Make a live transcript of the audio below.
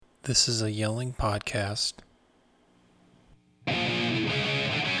This is a yelling podcast.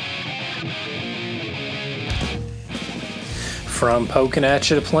 From poking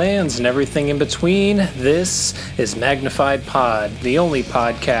at you to plans and everything in between, this is Magnified Pod, the only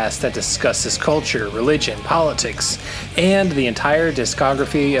podcast that discusses culture, religion, politics, and the entire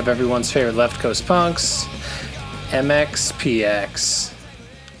discography of everyone's favorite left coast punks, MXPX.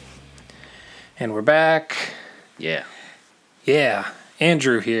 And we're back. Yeah. Yeah,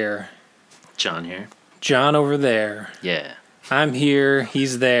 Andrew here. John here. John over there. Yeah. I'm here.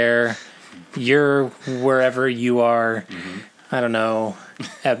 He's there. You're wherever you are. Mm-hmm. I don't know.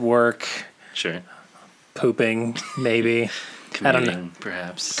 At work. Sure. Pooping, maybe. Commuting, I don't know.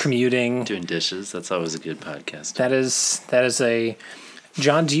 perhaps. Commuting. Doing dishes. That's always a good podcast. That is a...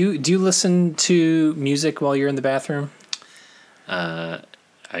 John, do you listen to music while you're in the bathroom? I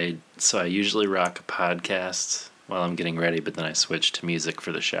usually rock a podcast while I'm getting ready, but then I switch to music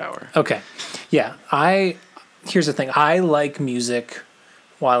for the shower. Okay. Yeah. Here's the thing. I like music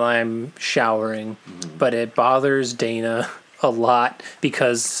while I'm showering, but it bothers Dana a lot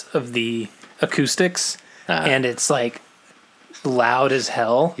because of the acoustics, and it's like loud as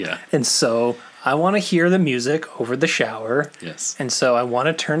hell. Yeah. And so I want to hear the music over the shower. Yes. And so I want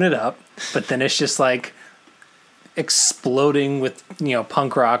to turn it up, but then it's just like exploding with,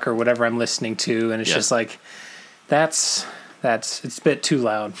 punk rock or whatever I'm listening to, and it's just like it's a bit too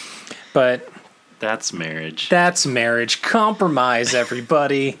loud. But that's marriage. That's marriage. Compromise,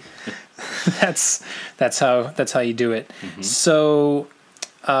 everybody. that's how you do it. Mm-hmm. So,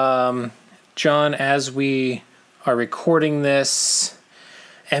 John, as we are recording this,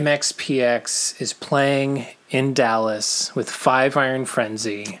 MXPX is playing in Dallas with Five Iron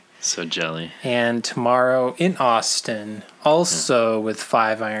Frenzy. So jelly. And tomorrow in Austin, also with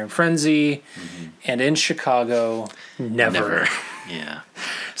Five Iron Frenzy, and in Chicago, never. Yeah.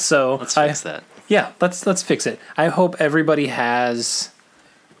 So let's fix that. Yeah, let's fix it. I hope everybody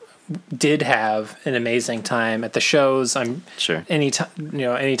did have an amazing time at the shows. I'm sure.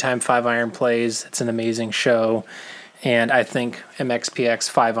 Anytime Five Iron plays, it's an amazing show, and I think MXPX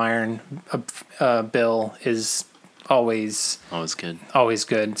Five Iron bill is always good. Always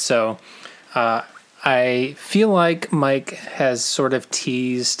good. So I feel like Mike has sort of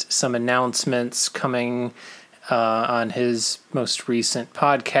teased some announcements coming on his most recent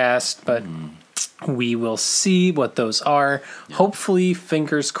podcast, but we will see what those are. Yeah. Hopefully,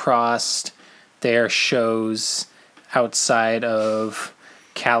 fingers crossed, they're shows outside of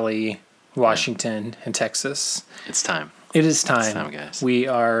Cali, Washington, and Texas. It's time. It is time. It's time, guys. We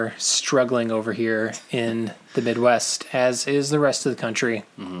are struggling over here in the Midwest, as is the rest of the country.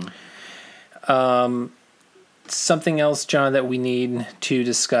 Mm-hmm. Something else, John, that we need to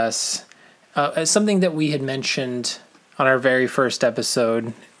discuss, something that we had mentioned on our very first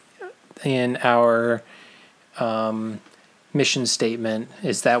episode in our mission statement,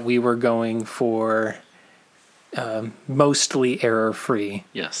 is that we were going for mostly error-free.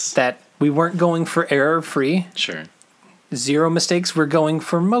 Yes. That we weren't going for error-free. Sure. Zero mistakes. We're going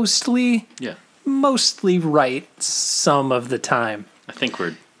for mostly right some of the time. I think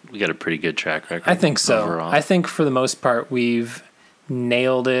we got a pretty good track record. I think so. Overall. I think for the most part we've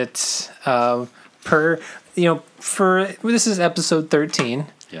nailed it. This is episode 13.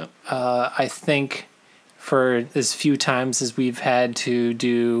 Yep. I think for as few times as we've had to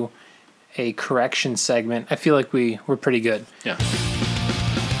do a correction segment, I feel like we're pretty good. Yeah.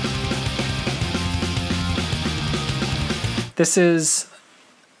 This is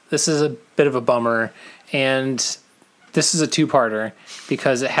a bit of a bummer, and this is a two-parter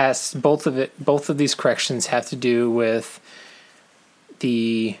because it has both of these corrections have to do with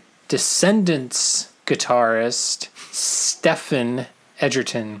the Descendants guitarist Stephen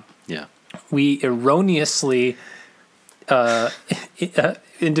Egerton. Yeah. We erroneously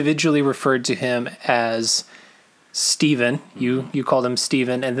individually referred to him as Steven. Mm-hmm. You called him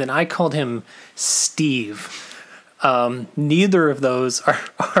Steven, and then I called him Steve. Neither of those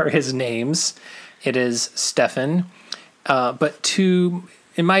are his names. It is Stefan. But in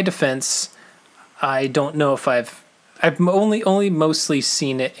my defense, I don't know if I've only mostly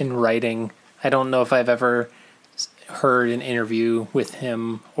seen it in writing. I don't know if I've ever heard an interview with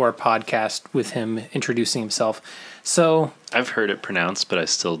him or a podcast with him introducing himself. So I've heard it pronounced, but I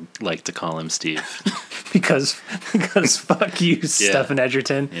still like to call him Steve. because fuck you, Stephen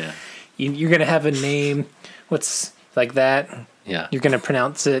Egerton. Yeah. You're going to have a name. What's like that? Yeah. You're going to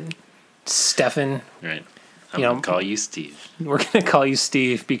pronounce it Stefan. Right. I'm going to call you Steve. We're going to call you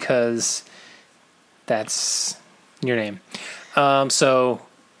Steve because that's your name. But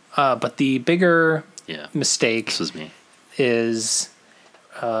the bigger mistake this was me. is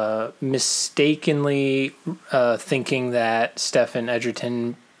mistakenly thinking that Stephen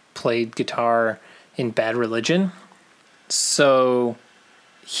Edgerton played guitar in Bad Religion. So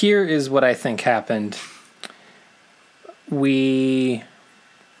here is what I think happened. We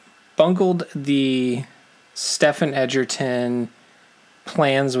bungled the Stephen Edgerton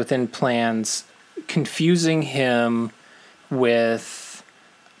plans within plans, confusing him with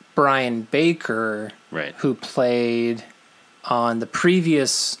Brian Baker, Right. who played on the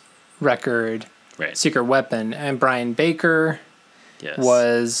previous record, Right. Secret Weapon. And Brian Baker Yes.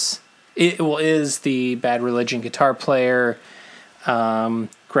 is the Bad Religion guitar player.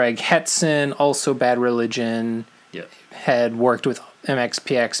 Greg Hetson, also Bad Religion, Yep. had worked with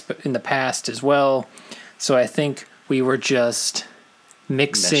MXPX in the past as well. So I think we were just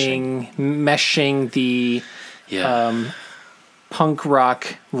meshing the Yeah. punk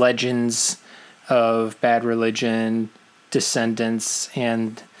rock legends of Bad Religion, Descendants,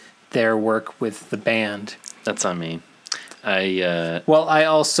 and their work with the band. That's on me. I Well, I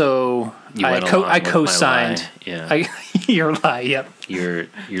also You went along with my co-signed. lie. Yeah. Your lie. Yep. You're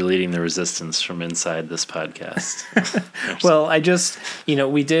leading the resistance from inside this podcast. Well, I just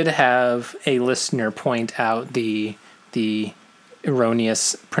we did have a listener point out the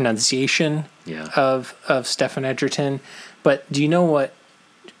erroneous pronunciation Yeah. of Stephen Edgerton, but do you know what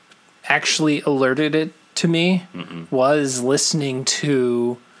actually alerted it to me? Was listening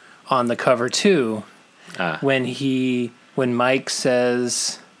to On the Cover too, when Mike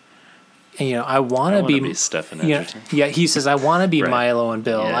says, I want to be Stephen Yeah, Edgerton. yeah. He says, "I want to be Right. Milo and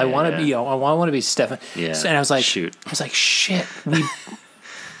Bill. Yeah, I want to yeah, be. I want to be Stefan." Yeah. And I was like, Shoot. shit.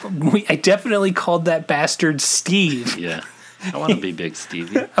 I definitely called that bastard Steve. Yeah. I want to be Big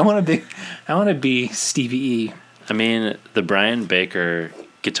Stevie. I want to be Stevie E. I mean, the Brian Baker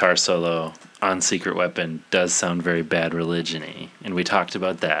guitar solo on Secret Weapon does sound very Bad Religion-y, and we talked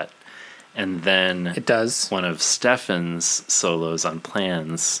about that. And then It does. one of Stefan's solos on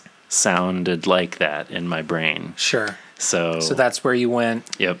Plans sounded like that in my brain. Sure. So that's where you went.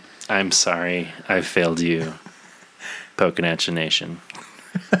 Yep. I'm sorry. I failed you. Poconacha Nation.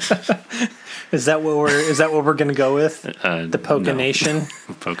 Is that what we're gonna go with? The Polka no. Nation.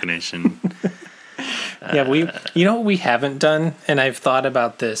 Polka Nation. Yeah, what we haven't done, and I've thought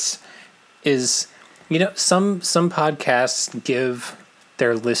about this, is some podcasts give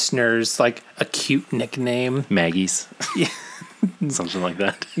their listeners like a cute nickname. Maggie's. Yeah. Something like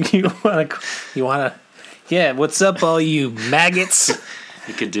that. You wanna yeah, what's up all you maggots?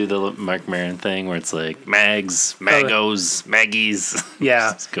 You could do the Mark Maron thing where it's like Mags, Magos, Maggies.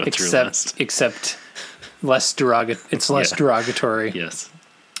 Yeah. Just go through a list. Except less derogatory. Yes.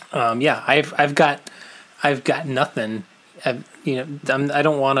 Yeah, I've got nothing. I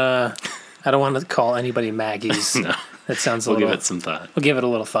don't want to call anybody Maggies. No. That sounds We'll give it some thought. We'll give it a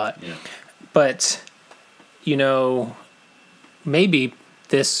little thought. Yeah. But maybe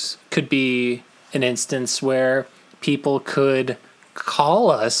this could be an instance where people could call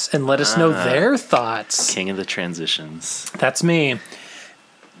us and let us know their thoughts. King of the transitions. That's me.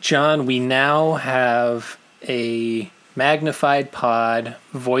 John, we now have a magnified pod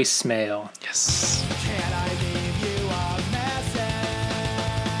voicemail. Yes. Can I leave you a message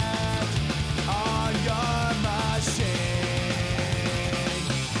on your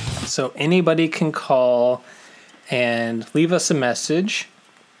machine? So anybody can call and leave us a message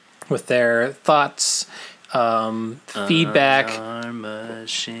with their thoughts, feedback. Our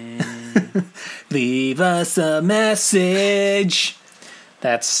machine. Leave us a message.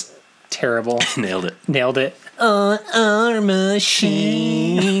 That's terrible. Nailed it. Nailed it. On our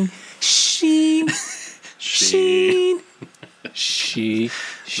machine. She. This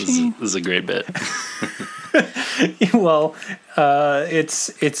is a great bit. Well,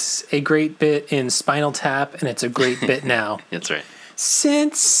 it's a great bit in Spinal Tap, and it's a great bit now. That's right.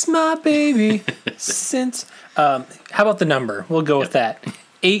 Since my baby, how about the number? We'll go with that.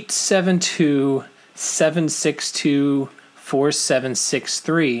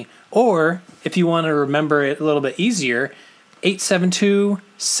 872-762-4763. Or, if you want to remember it a little bit easier,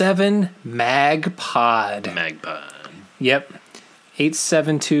 872-7-MAG-POD. Magpod. Yep.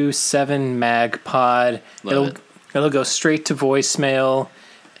 872-7-MAG-POD. Love it. It'll go straight to voicemail.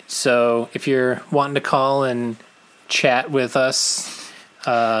 So if you're wanting to call and chat with us,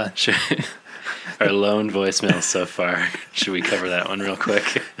 Sure. Our lone voicemail so far. Should we cover that one real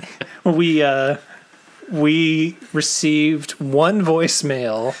quick? we received one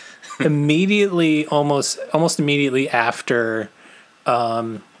voicemail immediately, almost immediately after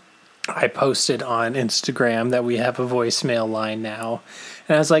I posted on Instagram that we have a voicemail line now.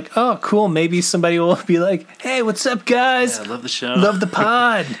 And I was like, oh, cool. Maybe somebody will be like, hey, what's up, guys? I love the show. Love the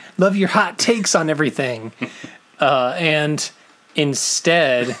pod. Love your hot takes on everything. And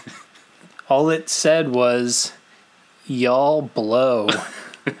instead, all it said was, y'all blow.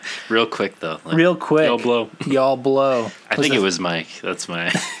 Real quick, though. Like, Real quick. Y'all blow. Y'all blow. I think it was Mike. That's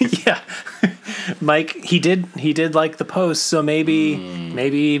my... Yeah. Mike, he did like the post, so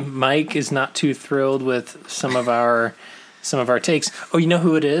maybe Mike is not too thrilled with some of our takes. Oh, you know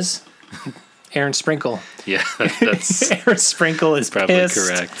who it is? Aaron Sprinkle. Yeah, that's Aaron Sprinkle is probably pissed.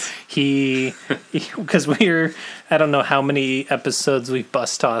 correct. Because I don't know how many episodes we've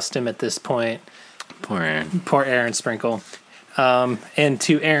bus tossed him at this point. Poor Aaron. Poor Aaron Sprinkle. And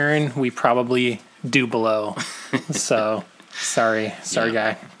to Aaron, we probably do blow. So sorry,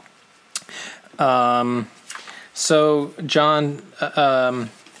 Yeah. guy. So John,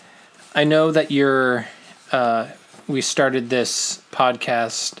 I know that we started this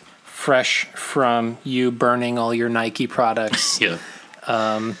podcast fresh from you burning all your Nike products. Yeah.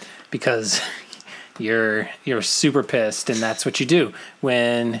 Because you're super pissed, and that's what you do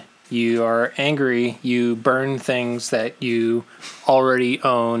when you are angry. You burn things that you already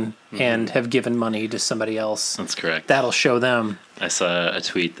own and have given money to somebody else. That's correct. That'll show them. I saw a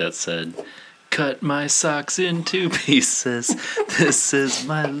tweet that said, "Cut my socks into pieces. This is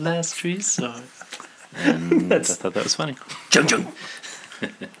my last resort." And I thought that was funny. Jung, jung.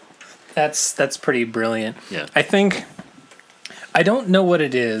 That's pretty brilliant. Yeah. I don't know what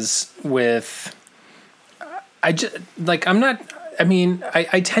it is with. I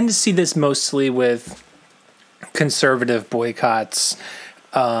tend to see this mostly with conservative boycotts.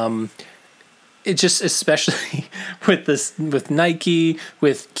 It just, especially with Nike,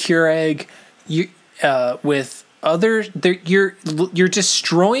 with Keurig, with others, you're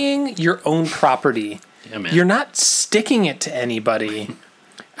destroying your own property. Yeah, man. You're not sticking it to anybody.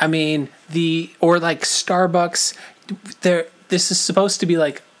 I mean, or like Starbucks, this is supposed to be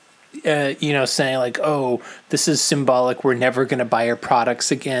like, saying like, oh, this is symbolic. We're never going to buy your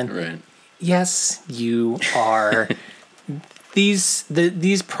products again. Right. Yes, you are.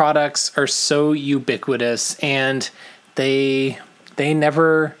 These products are so ubiquitous, and they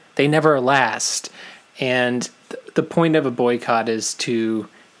never last. And the point of a boycott is to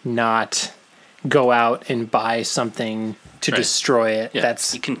not go out and buy something to destroy it. Yeah,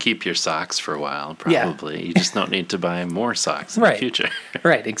 That's you can keep your socks for a while, probably. Yeah. You just don't need to buy more socks in Right. the future.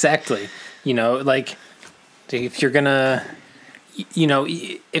 Right, exactly. Like if you're gonna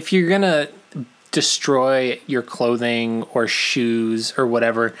destroy your clothing or shoes or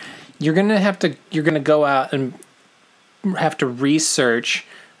whatever, you're gonna go out and have to research,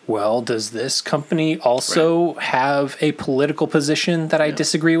 well, does this company also have a political position that I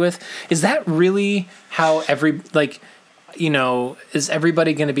disagree with? Is that really how is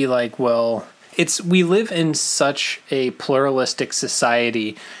everybody going to be like, well, we live in such a pluralistic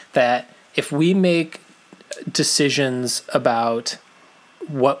society that if we make decisions about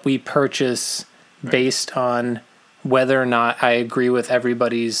what we purchase based on whether or not I agree with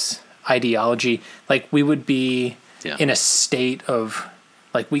everybody's ideology, like we would be in a state of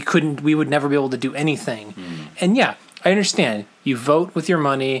like we would never be able to do anything. And yeah, I understand. You vote with your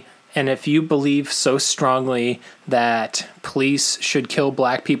money. And if you believe so strongly that police should kill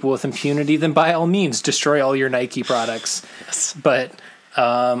black people with impunity, then by all means, destroy all your Nike products. Yes. But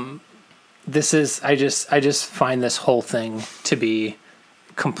I just find this whole thing to be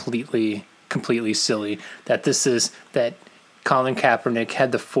completely silly. That Colin Kaepernick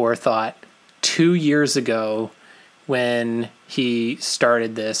had the forethought 2 years ago when he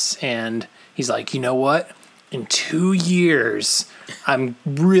started this, and he's like, you know what? In 2 years, I'm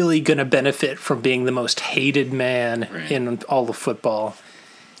really going to benefit from being the most hated man in all of football.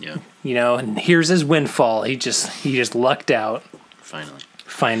 Yeah. And here's his windfall. He just lucked out.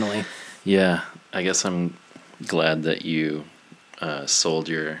 Finally. Yeah. I guess I'm glad that you sold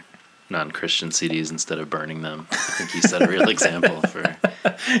your non-Christian CDs instead of burning them. I think you set a real example for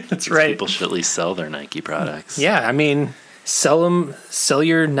That's right. people should at least sell their Nike products. Yeah, I mean, sell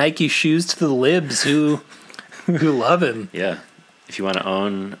your Nike shoes to the libs who love him. Yeah. If you want to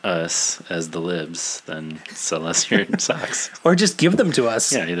own us as the libs, then sell us your socks. Or just give them to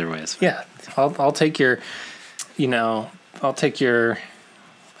us. Yeah, either way is fine. Yeah, I'll take your,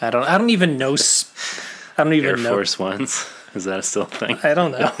 I don't even know. I don't even Air know. Force Ones. Is that still a thing? I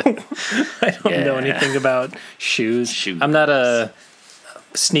don't know. I don't know anything about shoes. I'm not a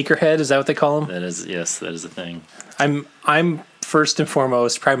sneakerhead. Is that what they call them? That is a thing. I'm first and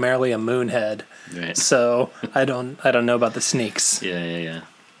foremost primarily a moonhead. Right. So I don't know about the sneaks. Yeah.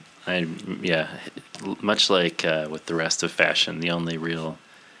 Yeah, much like with the rest of fashion, the only real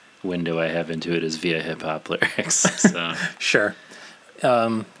window I have into it is via hip hop lyrics. So Sure.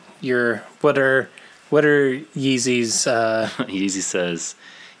 What are Yeezy's? Yeezy says,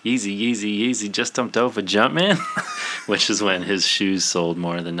 "Yeezy, Yeezy, Yeezy just jumped over Jumpman," which is when his shoes sold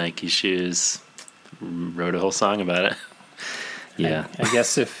more than Nike shoes. Wrote a whole song about it. Yeah, I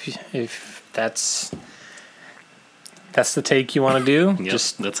guess if that's the take you want to do, yep,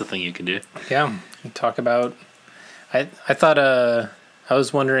 just that's a thing you can do. yeah, talk about. I thought I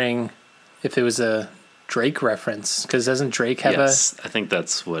was wondering if it was a Drake reference, because doesn't Drake have Yes, I think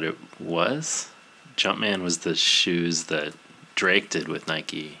that's what it was. Jumpman was the shoes that Drake did with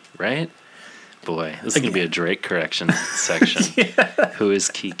Nike, right? Boy, this is gonna be a Drake correction section. Who is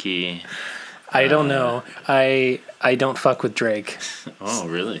Kiki? I don't know. I don't fuck with Drake. Oh,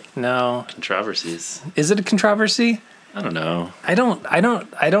 really? No. Controversies. Is it a controversy? I don't know. I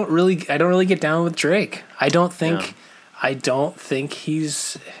don't really get down with Drake. I don't think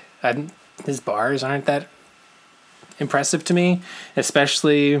his bars aren't that impressive to me,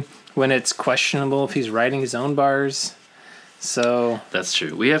 especially when it's questionable if he's writing his own bars. So That's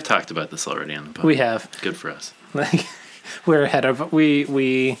true. We have talked about this already on the podcast. we have Good for us. like we're ahead of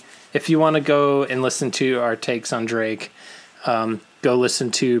we if you want to go and listen to our takes on Drake, go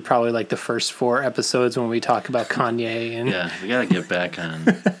listen to probably like the first 4 episodes when we talk about Kanye and Yeah, we gotta get back on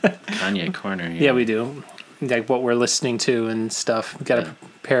Kanye Corner here. yeah, we do. Like what we're listening to and stuff. We got to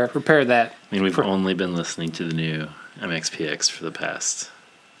prepare that. I mean, we've only been listening to the new MXPX for the past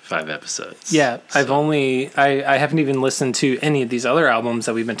 5 episodes. Yeah, So, I haven't even listened to any of these other albums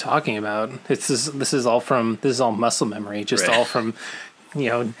that we've been talking about. This is all muscle memory, just Right. all from,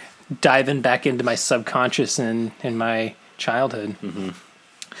 diving back into my subconscious and in my childhood.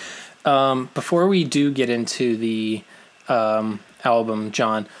 Mm-hmm. Before we do get into the album,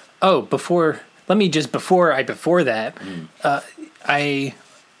 John. Before that,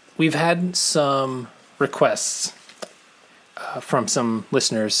 we've had some requests from some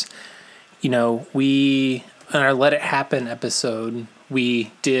listeners. We in our Let It Happen episode,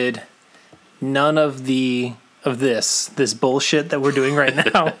 we did none of this bullshit that we're doing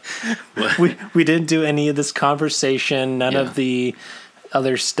right now. we didn't do any of this conversation, none of the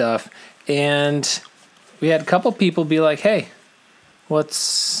other stuff, and we had a couple people be like, "Hey,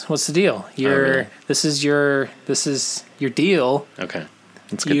 what's the deal? Really? This is your deal." Okay.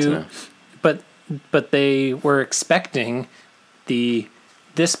 That's good to know. But they were expecting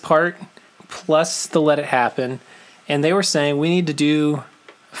this part plus the Let It Happen, and they were saying we need to do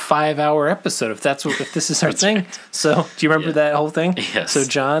a 5-hour episode if this is our thing. right. So do you remember that whole thing? Yes. So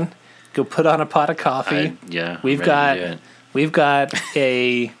John, go put on a pot of coffee. We've got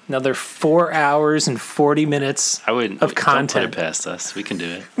another 4 hours and 40 minutes of content. Don't put it past us. We can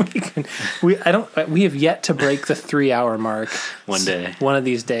do it. We have yet to break the 3-hour mark. One day. One of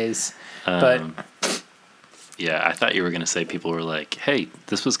these days. But Yeah, I thought you were going to say people were like, hey,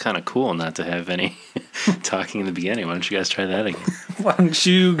 this was kind of cool not to have any talking in the beginning. Why don't you guys try that again? why don't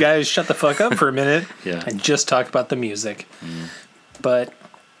you guys shut the fuck up for a minute Yeah. and just talk about the music? But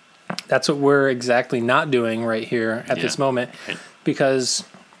that's what we're exactly not doing right here at this moment. Right. Because,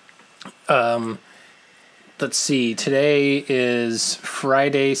 let's see, today is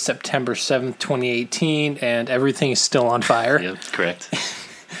Friday, September 7th, 2018, and everything is still on fire. Yep, correct.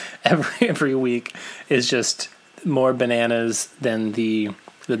 Every week is just more bananas than the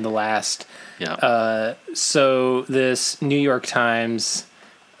last. Yeah. So this New York Times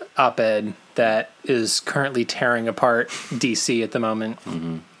op-ed that is currently tearing apart DC at the moment,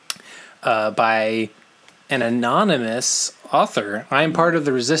 by an anonymous author. I am part of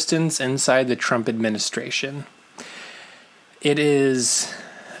the resistance inside the Trump administration. It is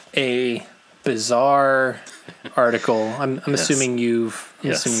a bizarre article. I'm assuming you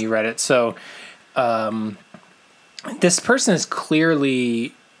read it. So, this person is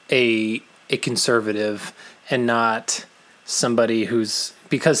clearly a conservative and not somebody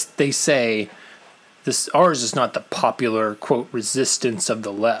because they say ours is not the popular quote resistance of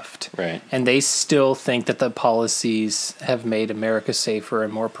the left. Right. And they still think that the policies have made America safer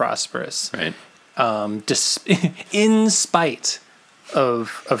and more prosperous. Right. In spite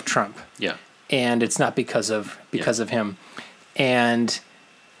of Trump. Yeah. And it's not because of him. And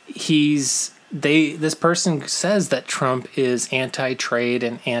this person says that Trump is anti-trade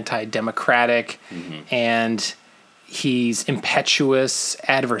and anti-democratic, and he's impetuous,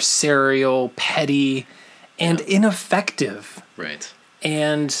 adversarial, petty, and ineffective. Right.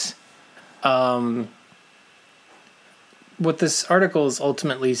 And what this article is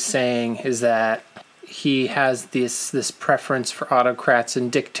ultimately saying is that he has this preference for autocrats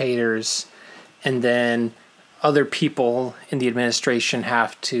and dictators, and then other people in the administration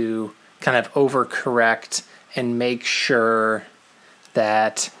have to kind of overcorrect and make sure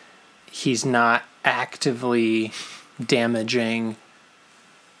that he's not actively damaging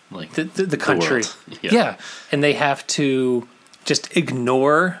Like the country. world. Yeah. And they have to just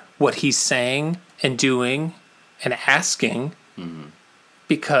ignore what he's saying and doing and asking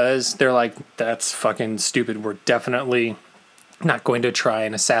because they're like, that's fucking stupid. We're definitely not going to try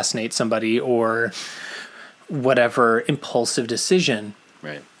and assassinate somebody or whatever impulsive decision.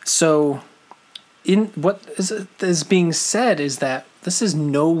 Right. So in what is being said is that this is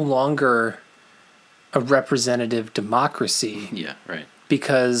no longer a representative democracy Yeah. Right.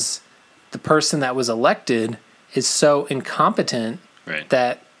 because the person that was elected is so incompetent Right.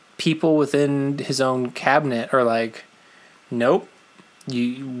 that people within his own cabinet are like, nope,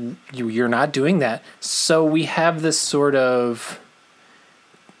 you're not doing that. So we have this sort of,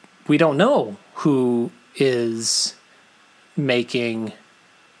 we don't know who is making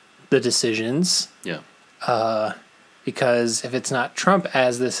the decisions Yeah. because if it's not Trump,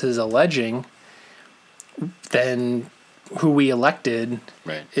 as this is alleging, then who we elected,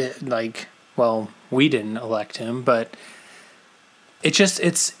 Right. we didn't elect him, but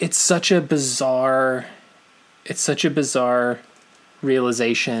it's such a bizarre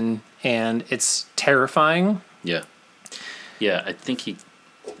realization, and it's terrifying. Yeah. Yeah. I think he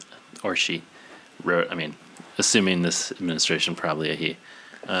or she wrote. I mean, assuming this administration, probably a he.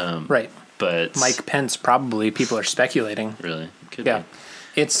 Right. But Mike Pence, probably, people are speculating. really could Yeah. be.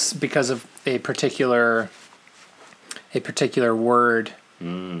 It's because of a particular word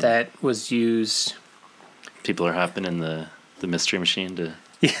that was used. People are hopping in the mystery machine to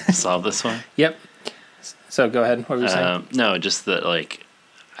solve this one. Yep. So go ahead. What were you saying? No, just that, like,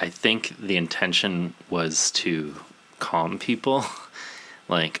 I think the intention was to calm people.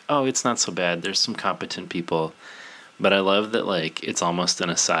 Like, oh, it's not so bad. There's some competent people. But I love that, like, it's almost an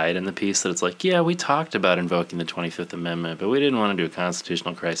aside in the piece that it's like, yeah, we talked about invoking the 25th Amendment, but we didn't want to do a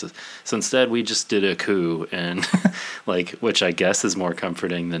constitutional crisis. So instead, we just did a coup, and, like, which I guess is more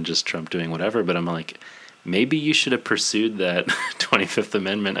comforting than just Trump doing whatever. But I'm like, maybe you should have pursued that 25th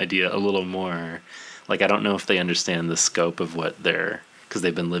Amendment idea a little more. Like, I don't know if they understand the scope of what they're, because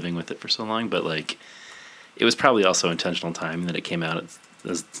they've been living with it for so long, but, like, it was probably also intentional timing that it came out at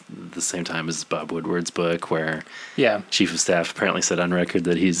the same time as Bob Woodward's book, where Yeah. Chief of Staff apparently said on record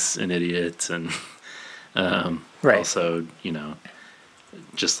that he's an idiot, and Right. also, you know,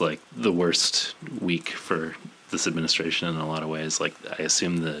 just like the worst week for this administration in a lot of ways. Like, I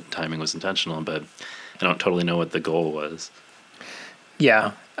assume the timing was intentional, but I don't totally know what the goal was.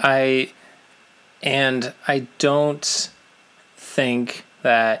 Yeah. I don't think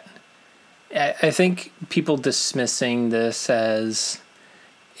that. I think people dismissing this as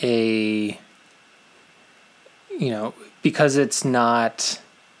because it's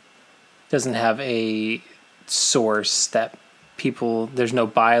doesn't have a source that there's no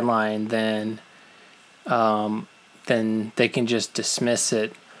byline, then they can just dismiss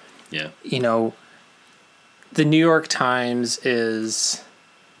it. Yeah. The New York Times is,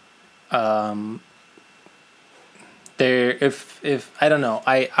 there, if I don't know,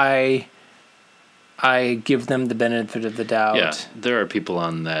 I give them the benefit of the doubt. Yeah, there are people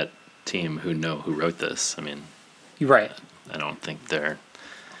on that team who know who wrote this. I mean, You're right. I don't think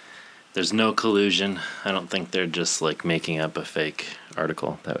there's no collusion. I don't think they're just like making up a fake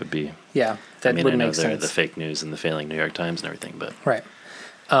article. That would be, Yeah, that I would know make they're sense. the fake news and the failing New York Times and everything, but Right.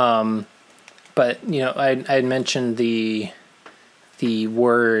 But I had mentioned the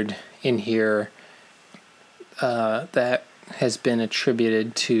word in here that has been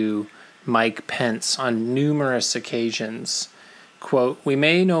attributed to Mike Pence on numerous occasions. Quote, "We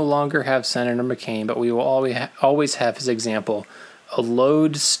may no longer have Senator McCain, but we will always have his example, a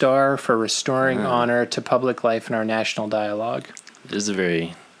lodestar for restoring honor to public life in our national dialogue." it is a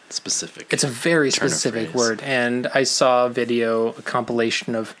very specific. It's a very turn of specific phrase. word, and I saw a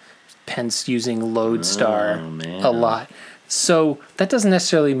compilation of Pence using lodestar Oh, man. a lot. So that doesn't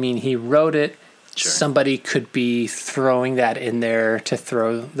necessarily mean he wrote it. Sure. Somebody could be throwing that in there to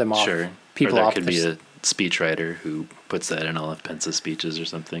throw them off. Sure. People or there off. could be a speechwriter who puts that in all of Pence's speeches or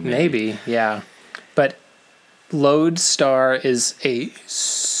something. Maybe, yeah. But lodestar is a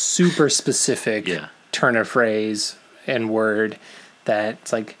super specific Yeah. turn of phrase and word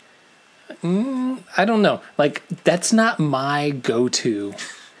that's like, I don't know. Like, that's not my go-to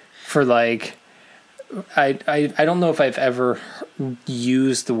for like I don't know if I've ever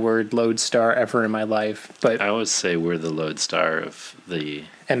used the word lodestar ever in my life, but I always say we're the lodestar of the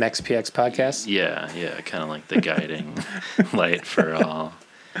MXPX podcast. yeah, kind of like the guiding light for all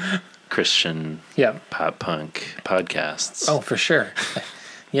Christian Yeah. pop punk podcasts. Oh, for sure.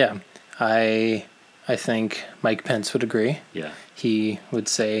 Yeah. I think Mike Pence would agree. Yeah. He would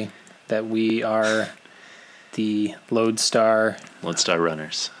say that we are the lodestar.com. Lodestar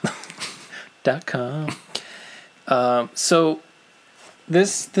Runners. So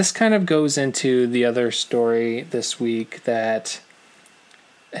this kind of goes into the other story this week that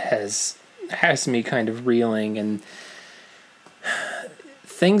has me kind of reeling, and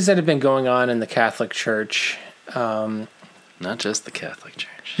things that have been going on in the Catholic Church. Not just the Catholic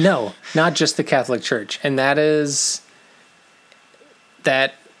Church. No, not just the Catholic Church. And that is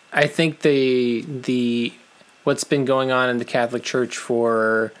that I think the what's been going on in the Catholic Church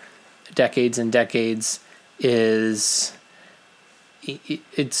for decades and decades is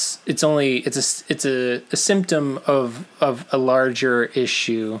it's a symptom of a larger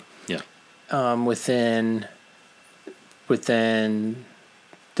issue Yeah. within the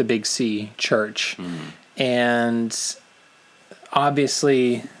Big C Church. And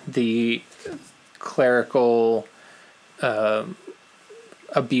obviously the clerical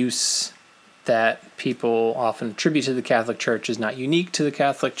abuse that people often attribute to the Catholic Church is not unique to the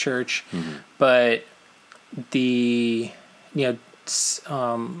Catholic Church, but the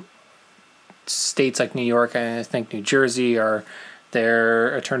states like New York and I think New Jersey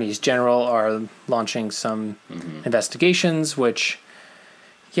their attorneys general are launching some investigations, which,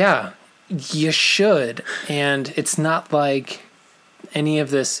 yeah, you should. And it's not like any of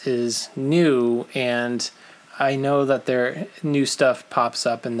this is new, and I know that their new stuff pops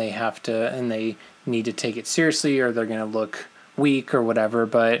up and they need to take it seriously or they're going to look weak or whatever,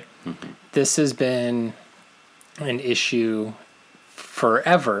 but this has been an issue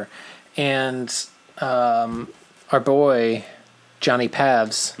forever. And our boy Johnny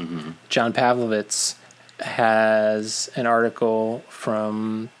Pavs, John Pavlovitz, has an article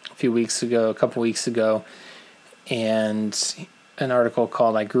from a couple weeks ago, and an article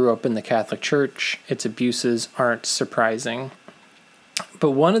called "I Grew Up in the Catholic Church. Its Abuses Aren't Surprising."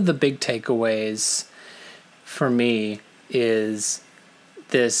 But one of the big takeaways for me is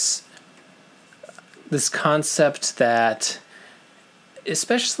this concept that,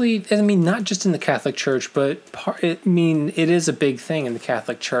 especially, not just in the Catholic Church, but it is a big thing in the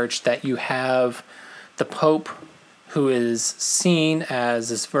Catholic Church that you have the Pope, who is seen as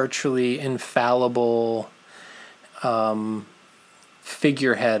this virtually infallible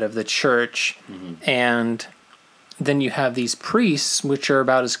figurehead of the church, and then you have these priests, which are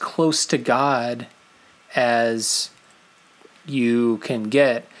about as close to God as you can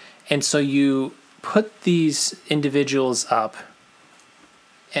get, and so you put these individuals up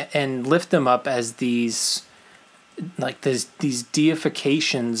and lift them up as these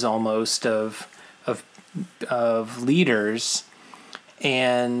deifications almost of leaders,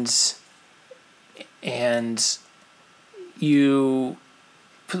 and you.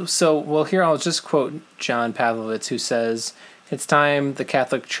 So, well, here I'll just quote John Pavlovitz, who says, "It's time the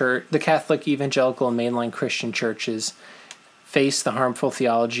Catholic Church, the Catholic, evangelical, and mainline Christian churches face the harmful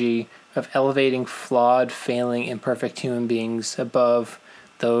theology of elevating flawed, failing, imperfect human beings above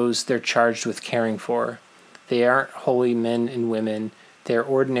those they're charged with caring for. They aren't holy men and women. They're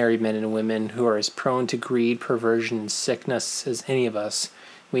ordinary men and women who are as prone to greed, perversion, and sickness as any of us.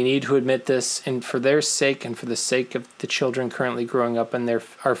 We need to admit this, and for their sake and for the sake of the children currently growing up in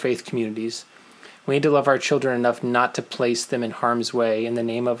our faith communities, we need to love our children enough not to place them in harm's way in the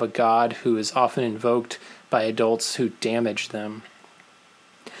name of a God who is often invoked by adults who damage them."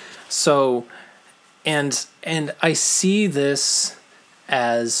 So, and I see this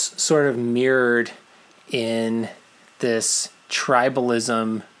as sort of mirrored in this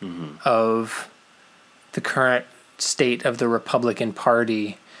tribalism of the current state of the Republican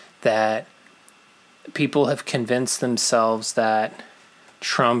Party, that people have convinced themselves that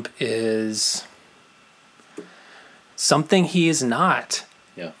Trump is something he is not.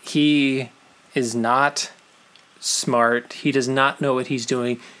 Yeah. He is not smart. He does not know what he's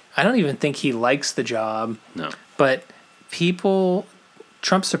doing. I don't even think he likes the job. No. But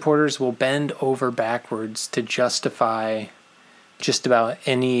Trump supporters will bend over backwards to justify just about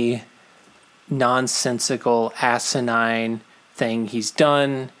any nonsensical, asinine thing he's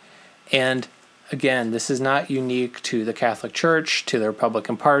done. And again, this is not unique to the Catholic Church, to the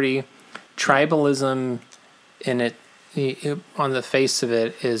Republican Party. Tribalism in it, on the face of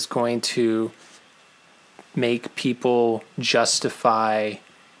it, is going to make people justify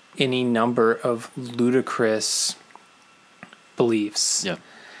any number of ludicrous beliefs. Yep.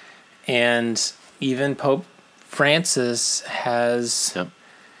 And even Pope Francis has Yep.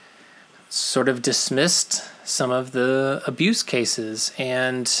 sort of dismissed some of the abuse cases.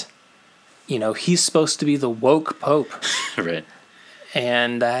 And, you know, he's supposed to be the woke Pope. Right.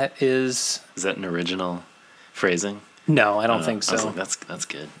 And that is... Is that an original phrasing? No, I don't think I was so. like, that's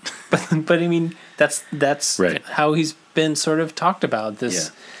good. But I mean, that's Right. how he's been sort of talked about.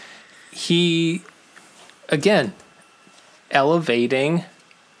 This, he, again, elevating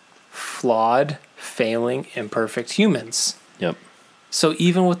flawed, failing, imperfect humans. Yep. So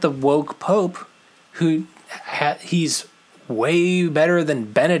even with the woke Pope, who he's way better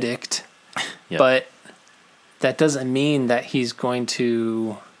than Benedict, Yep. but that doesn't mean that he's going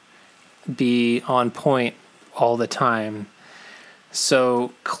to be on point all the time.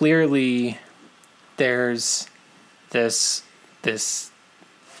 So clearly there's this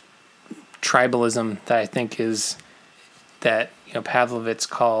tribalism that I think is that, you know, Pavlovitz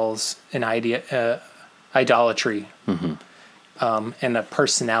calls an idolatry, and a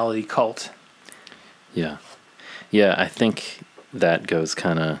personality cult. Yeah. Yeah, I think that goes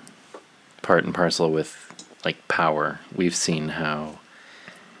kind of part and parcel with like power. We've seen how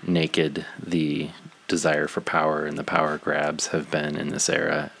naked the desire for power and the power grabs have been in this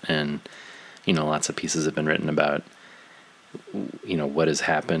era. And, you know, lots of pieces have been written about, you know, what has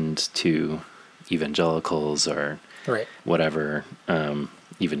happened to evangelicals or Right. whatever,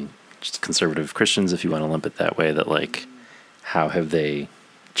 even just conservative Christians, if you want to lump it that way, that like, how have they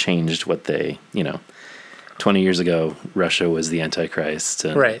changed what they, you know, 20 years ago, Russia was the Antichrist.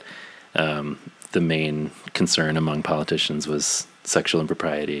 And, Right. the main concern among politicians was sexual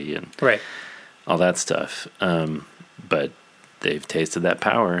impropriety and Right. all that stuff. But they've tasted that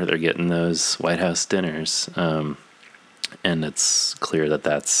power. They're getting those White House dinners. And it's clear that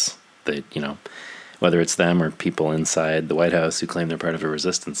that's, they, you know, whether it's them or people inside the White House who claim they're part of a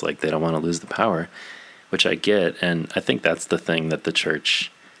resistance, like they don't want to lose the power, which I get. And I think that's the thing that the church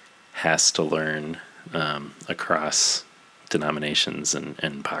has to learn across denominations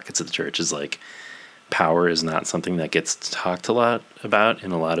and pockets of the church is like power is not something that gets talked a lot about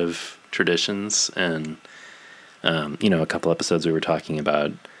in a lot of traditions. And, you know, a couple episodes we were talking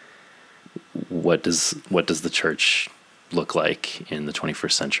about what does the church look like in the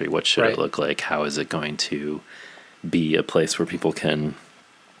 21st century? What should Right. it look like? How is it going to be a place where people can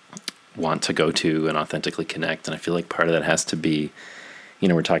want to go to and authentically connect? And I feel like part of that has to be, you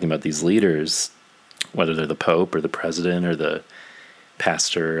know, we're talking about these leaders, whether they're the Pope or the president or the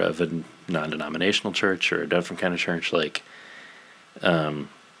pastor of a non-denominational church or a different kind of church, like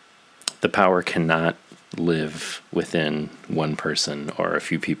the power cannot live within one person or a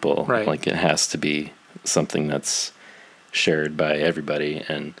few people. Right. Like it has to be something that's shared by everybody.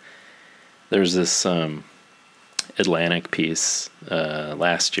 And there's this Atlantic piece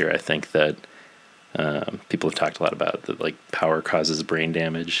last year, I think, that people have talked a lot about, that like power causes brain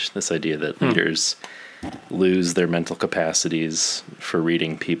damage. This idea that leaders lose their mental capacities for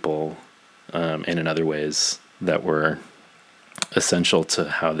reading people and in other ways that were essential to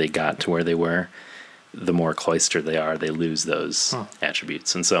how they got to where they were. The more cloistered they are, they lose those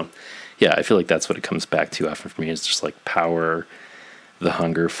attributes. And so, yeah, I feel like that's what it comes back to often for me, is just like power, the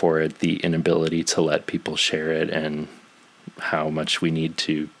hunger for it, the inability to let people share it, and how much we need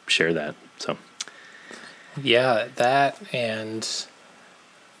to share that. So, Yeah, that and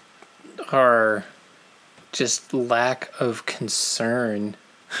our just lack of concern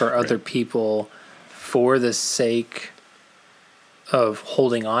for other people for the sake of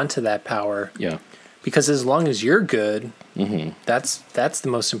holding on to that power. yeah. Because as long as you're good, that's the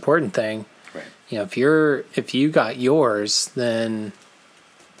most important thing. Right. You know, if you got yours, then,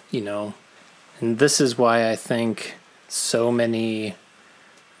 you know, and this is why I think so many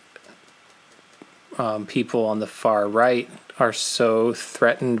people on the far right are so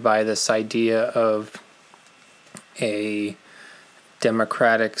threatened by this idea of a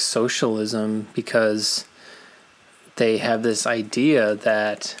democratic socialism, because they have this idea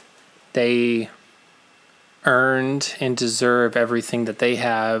that they earned and deserve everything that they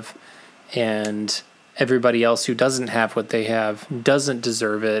have, and everybody else who doesn't have what they have doesn't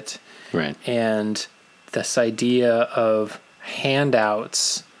deserve it. Right. And this idea of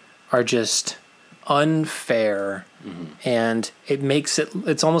handouts are just unfair. And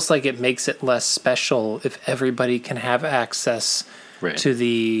it's almost like it makes it less special if everybody can have access Right.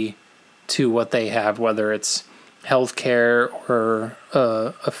 to what they have, whether it's healthcare or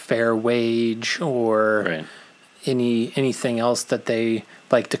a fair wage or Right. anything else that they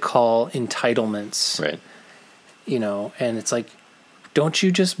like to call entitlements. Right. You know, and it's like, don't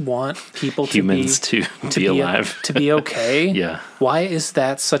you just want people Humans to be alive. to be okay? Yeah. Why is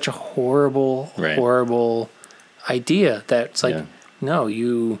that such a horrible, Right. horrible idea? That's like, Yeah. no,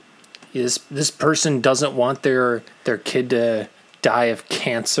 this person doesn't want their kid to die of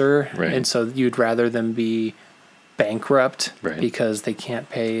cancer, Right. and so you'd rather them be bankrupt Right. because they can't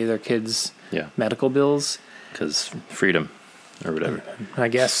pay their kids' Yeah. medical bills. Because freedom or whatever. I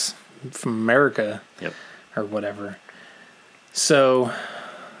guess from America Yep. or whatever. So,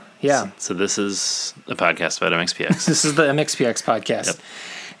 yeah. So this is a podcast about MXPX. This is the MXPX podcast.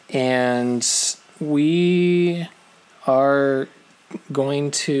 Yep. And we are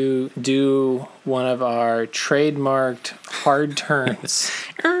going to do one of our trademarked hard turns.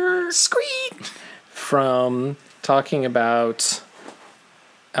 Screed! From talking about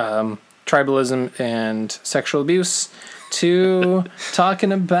tribalism and sexual abuse to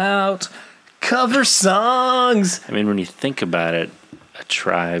talking about cover songs. I mean, when you think about it, a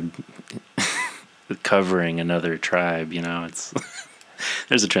tribe covering another tribe, it's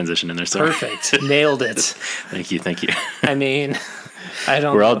there's a transition in there. So Perfect. Nailed it. Thank you. I mean, I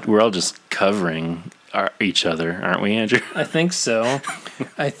don't We're all just covering each other, aren't we, Andrew? I think so.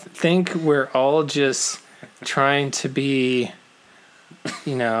 I think we're all just trying to be,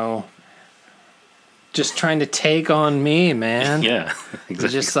 just trying to take on me, man. Yeah, It's exactly.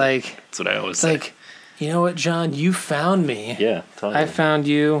 just like, That's what I always it's say. like, you know what, John? You found me. Yeah, totally. I found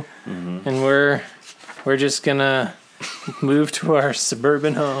you, and we're just gonna move to our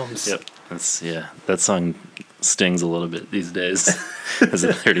suburban homes. Yep. That song stings a little bit these days as a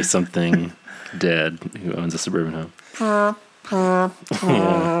 30-something dad who owns a suburban home.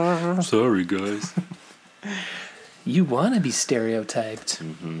 Yeah. Sorry, guys. You want to be stereotyped.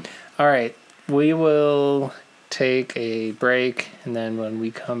 All right, we will take a break, and then when we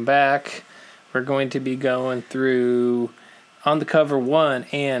come back, we're going to be going through On the Cover 1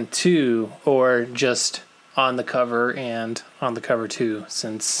 and 2, or just On the Cover and On the Cover 2,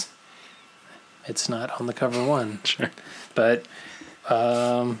 since it's not On the Cover 1. Sure. But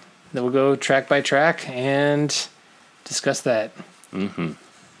then we'll go track by track and discuss that. Mm-hmm.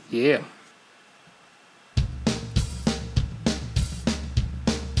 Yeah.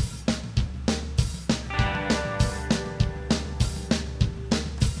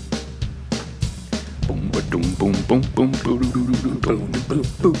 Boom, ba-doom, boom, boom, boom, boom,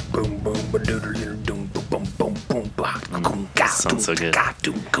 sounds so good.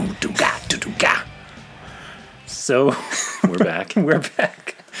 So We're back. we're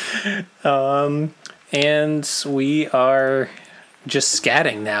back. And we are just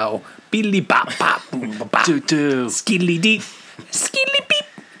scatting now. Beedly bop bop boom ba bop. Doo-doo. Skiddly deep. Skiddly beep.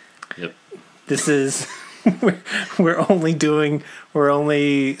 Yep. This is we're only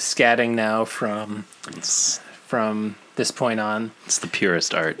scatting now from It's this point on. the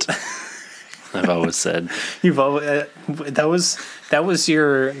purest art. I've always said. You've always that was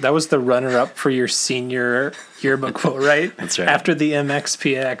the runner up for your senior yearbook quote, right? That's right. After the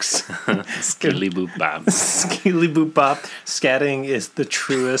MXPX. Skilly boop bob. Skilly boop bop. Scatting is the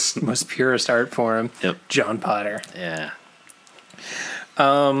truest, most purest art form. Yep. John Potter. Yeah.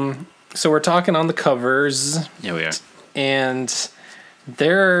 So we're talking on the covers, Yeah, we are. and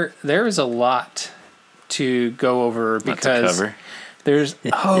there is a lot to go over Not to because cover. there's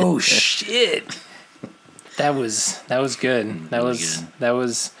shit. That was good. That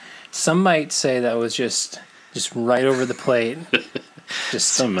was some might say that was just right over the plate. Just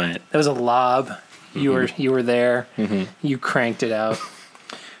Some might. that was a lob. You were there. You cranked it out.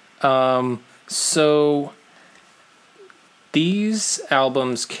 So these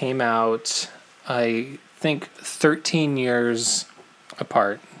albums came out, I think, 13 years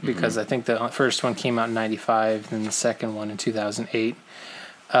apart, because I think the first one came out in 95 and the second one in 2008.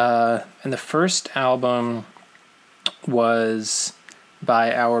 And the first album was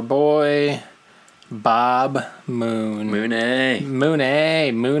by our boy Bob Moon. Moon-A.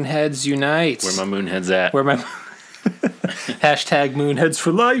 Moonheads Unite. Where my moonhead's at. Where my hashtag Moonheads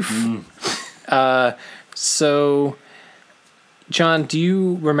for life. So, John, do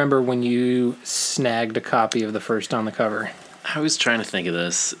you remember when you snagged a copy of the first On the Cover? I was trying to think of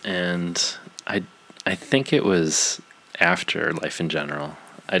this, and I think it was after Life in General.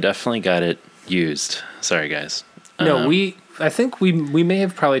 I definitely got it used. Sorry, guys. No, I think we may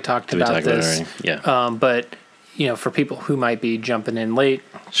have probably talked Did we about talk about it this. already? Yeah. But for people who might be jumping in late,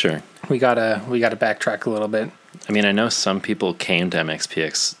 Sure. we gotta backtrack a little bit. I mean, I know some people came to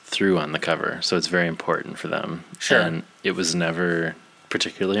MXPX through On the Cover, so it's very important for them. Sure. And it was never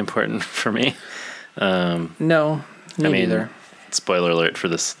particularly important for me. No, me I mean, neither. spoiler alert for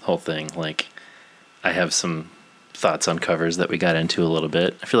this whole thing. Like, I have some thoughts on covers that we got into a little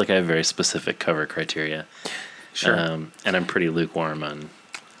bit. I feel like I have very specific cover criteria. Sure. And I'm pretty lukewarm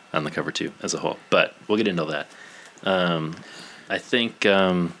on the cover too as a whole. But we'll get into that. I think,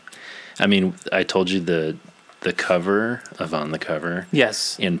 I mean, I told you the cover of On the Cover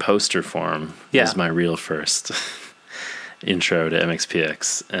Yes. in poster form Yeah. was my real first intro to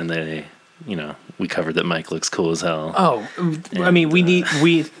MXPX. And they, we covered that Mike looks cool as hell. Oh, I mean,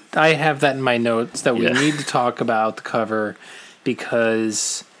 I have that in my notes that we Yeah. need to talk about the cover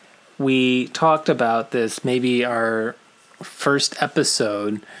because we talked about this maybe our first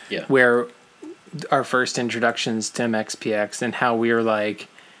episode Yeah. where our first introductions to MXPX and how we were like,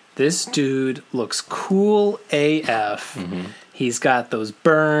 this dude looks cool AF. Mm-hmm. He's got those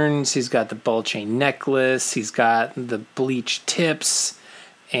burns. He's got the ball chain necklace. He's got the bleached tips.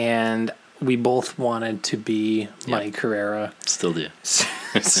 And we both wanted to be Mike Herrera. Still do.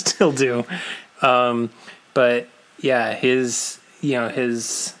 Still do. But yeah, he's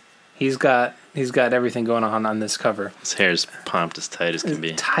got everything going on this cover. His hair's pumped as tight as can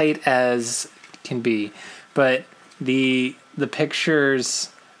be. Tight as can be. But the pictures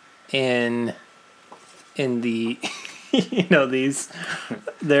in the these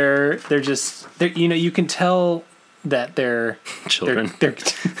they're you can tell that they're Children. they're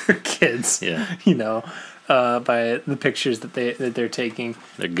kids. Yeah. By the pictures that they're taking.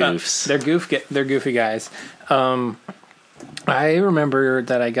 They're goofs. They're goofy guys. I remember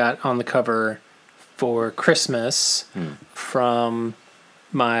that I got on the cover for Christmas from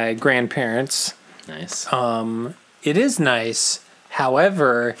my grandparents. Nice. It is nice.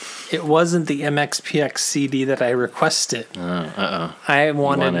 However, it wasn't the MXPX CD that I requested. I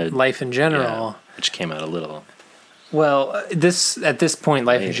wanted Life in General. Yeah, which came out a little. Well, at this point,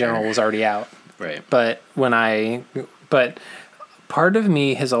 Life in Later. General was already out. Right. But part of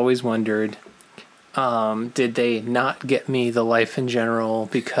me has always wondered, did they not get me the Life in General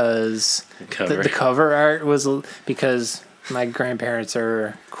because Cover. the cover art was because my grandparents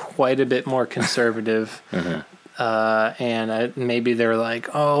are quite a bit more conservative, and maybe they're like,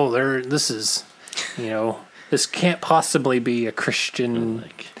 this can't possibly be a Christian,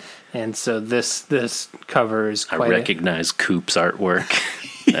 Like, and so this cover is I quite. recognize Coop's artwork.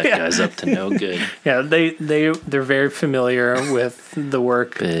 That guy's up to no good. Yeah, they're very familiar with the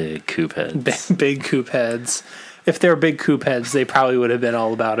work. Big Coop heads. Big Coop heads. If they were big Coop heads, they probably would have been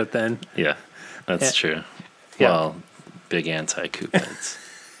all about it then. Yeah, that's true. Yeah. Well, big anti-Coop heads.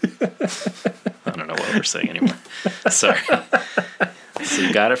 I don't know what we're saying anymore. Sorry. So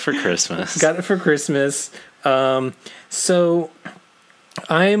you got it for Christmas. Got it for Christmas. So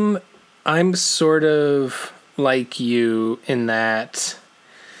I'm sort of like you in that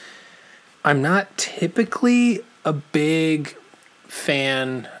I'm not typically a big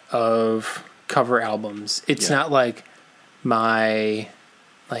fan of cover albums. It's Yeah. not like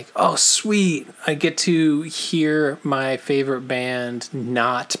oh sweet, I get to hear my favorite band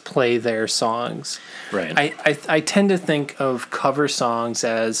not play their songs. Right. I tend to think of cover songs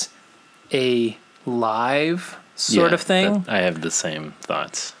as a live sort of thing. I have the same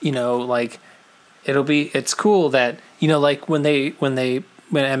thoughts. Like it's cool that when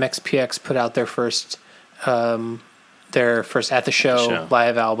MXPX put out their first At the Show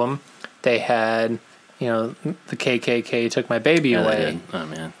live album, they had the KKK Took My Baby Yeah, they Away. did. Oh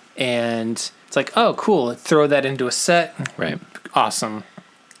man. And it's like, oh cool, throw that into a set. Right. Awesome.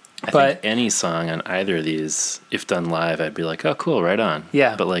 I But- think any song on either of these, if done live, I'd be like, oh cool, right on.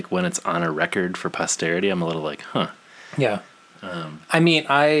 Yeah. But like when it's on a record for posterity, I'm a little like, huh. Yeah. I mean,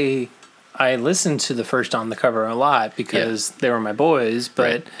 I listened to the first On the Cover a lot because they were my boys, but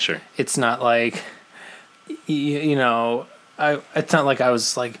Right, sure. it's not like, it's not like I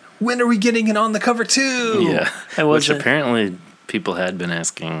was like, when are we getting it on the cover too? Yeah. I Which wasn't. apparently people had been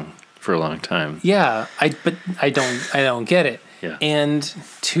asking for a long time. Yeah, but I don't get it. Yeah. And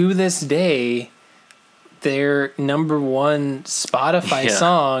to this day, their number one Spotify Yeah.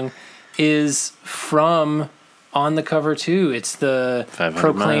 song is from On the Cover too. It's the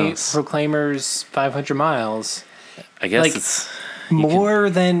 500 Miles. Proclaimers 500 Miles. I guess Like, it's More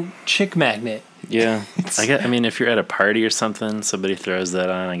than Chick Magnet. yeah. I mean, if you're at a party or something, somebody throws that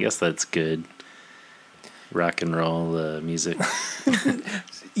on. I guess that's good. Rock and roll music.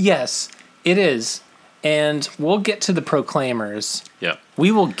 Yes, it is. And we'll get to the Proclaimers. Yeah.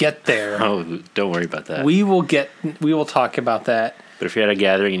 We will get there. Oh, don't worry about that. We will talk about that. But if you're at a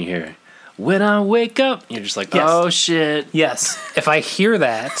gathering and you hear, "When I wake up," you're just like, Yes. "Oh shit!" Yes, if I hear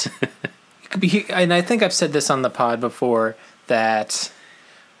that, it could be, and I think I've said this on the pod before, that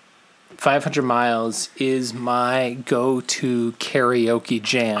 500 Miles is my go-to karaoke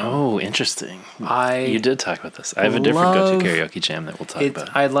jam. Oh, interesting. I You did talk about this. I have a different love go-to karaoke jam that we'll talk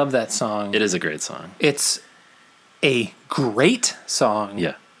about. I love that song. It is a great song. It's a great song.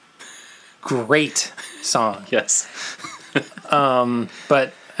 Yeah. Great song. Yes.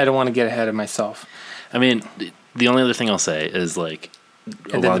 But I don't want to get ahead of myself. I mean, the only other thing I'll say is like,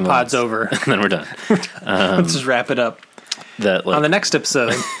 And then the pod's over. and then we're done. Let's just wrap it up. That like, On the next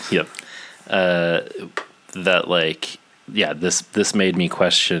episode. yep. That like, yeah, this made me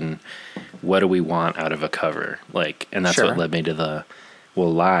question, what do we want out of a cover? Like, and that's Sure. what led me to the,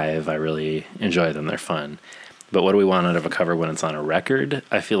 well, live, I really enjoy them. They're fun. But what do we want out of a cover when it's on a record?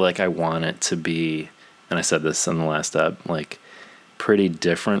 I feel like I want it to be, and I said this in the last up, like pretty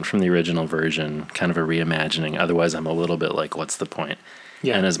different from the original version, kind of a reimagining. Otherwise, I'm a little bit like, what's the point?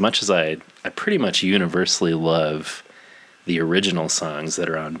 Yeah. And as much as I pretty much universally love the original songs that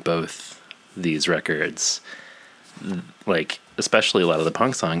are on both these records, like especially a lot of the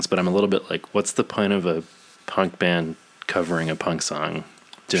punk songs, but I'm a little bit like, what's the point of a punk band covering a punk song,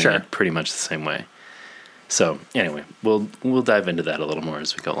 doing Sure. it pretty much the same way? So anyway, we'll dive into that a little more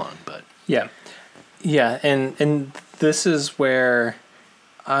as we go along. But Yeah. Yeah, and this is where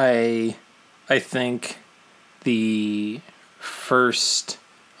I think the first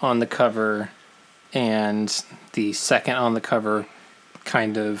on the cover and the second on the cover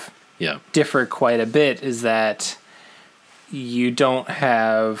kind of yeah, differ quite a bit, is that you don't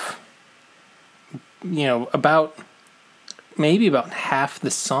have, about half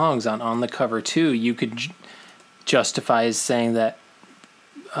the songs on the cover too, you could justify as saying that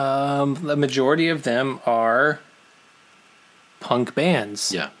the majority of them are punk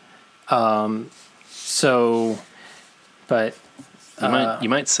bands. yeah. So, but You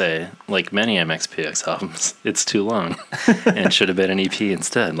might say, like many MXPX albums, it's too long and should have been an EP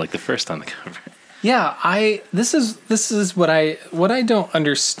instead, like the first on the cover. yeah, this is what I don't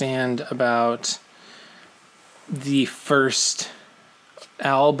understand about the first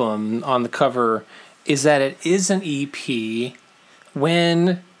album on the cover is that it is an EP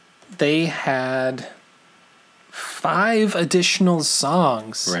when they had 5 additional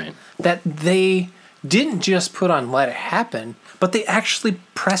songs Right. that they didn't just put on Let It Happen, but they actually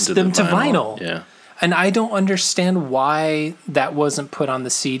pressed Did them the to vinyl. Yeah. And I don't understand why that wasn't put on the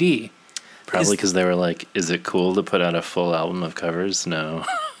CD. Probably because they were like, is it cool to put out a full album of covers? No.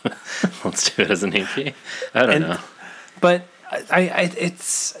 Let's do it as an EP. I don't know. But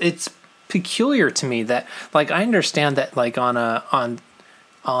it's peculiar to me that, like, I understand that, like, on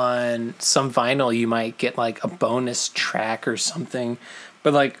some vinyl you might get like a bonus track or something,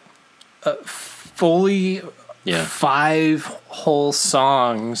 but like fully Yeah. 5 whole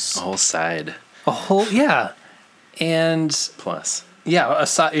songs, A whole side and plus. a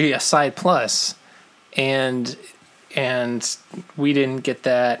side plus, and we didn't get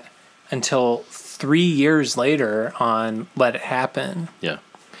that until 3 years later on Let It Happen. Yeah.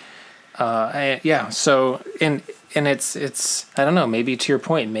 So and it's I don't know, maybe to your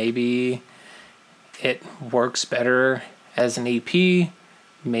point, maybe it works better as an EP,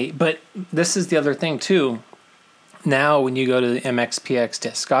 but this is the other thing too. Now when you go to the MXPX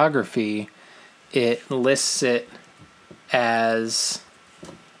discography, it lists it as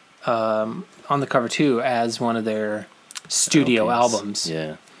on the cover too as one of their studio LPs. albums.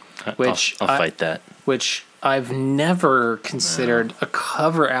 Yeah. Which I'll fight that. Which I've never considered a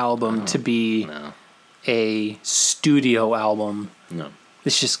cover album to be No. a studio album. No.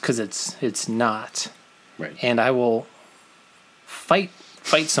 It's just because it's not, Right. and I will fight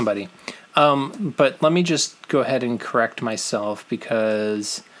somebody. But let me just go ahead and correct myself,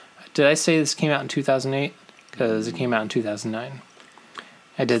 because did I say this came out in 2008? Because it came out in 2009.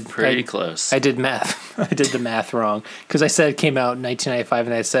 I did Pretty close. I did math. I did the math wrong, because I said it came out in 1995,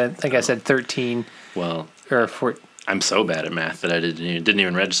 and I said 13 Well, or 14. I'm so bad at math that I didn't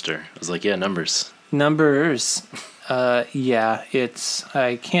even register. I was like, yeah, numbers. Numbers. I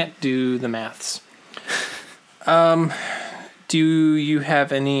can't do the maths. Do you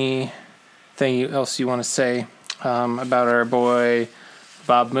have anything else you want to say about our boy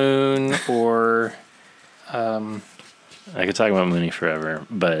Bob Moon, or I could talk about Mooney forever,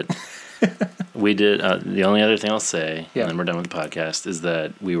 but we did. The only other thing I'll say, Yeah. and then we're done with the podcast, is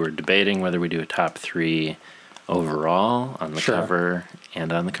that we were debating whether we do a top 3 overall on the Sure. cover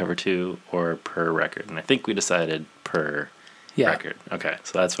and on the cover too, or per record. And I think we decided per record. Okay,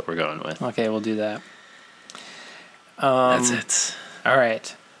 so that's what we're going with. Okay, we'll do that. That's it. All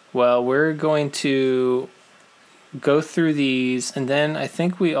right. Well, we're going to go through these, and then I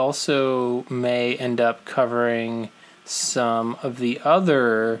think we also may end up covering some of the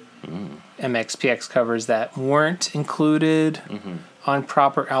other MXPX covers that weren't included on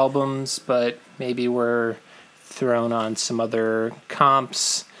proper albums, but maybe were thrown on some other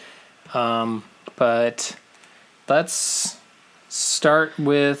comps. But let's start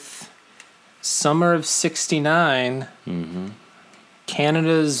with Summer of '69.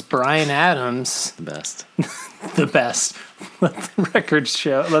 Canada's Bryan Adams, The best. the best. Let the record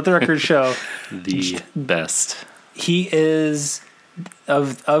show. The best. He is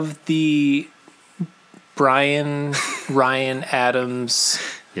of the Ryan Adams.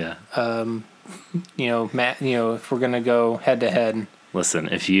 Yeah. Matt. If we're gonna go head to head. Listen,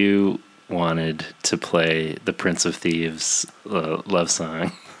 if you wanted to play the Prince of Thieves love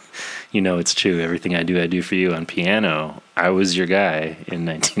song, it's true. Everything I do for you on piano. I was your guy in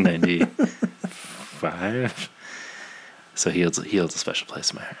 1995. So he holds a special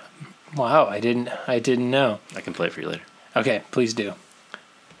place in my heart. Wow, I didn't know. I can play it for you later. Okay, please do.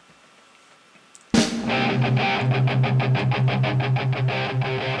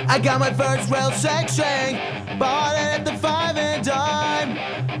 I got my first real sex ring, bought it at the 5 and dime,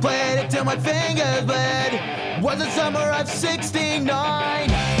 played it till my fingers bled. Was the summer of '69.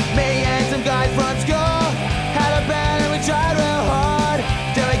 Me and some guys from school had a band and we tried real hard.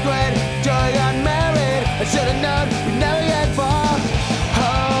 Till we quit, till we got married. I should've known we'd never get far.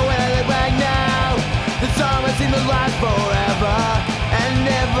 Oh, when I look back now, the summer seemed to last forever. And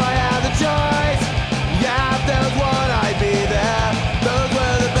if I had the choice, yeah, if there was one, I'd be there. Those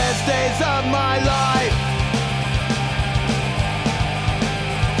were the best days of my life.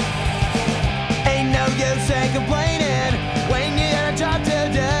 Ain't no use in complaining when you got a job to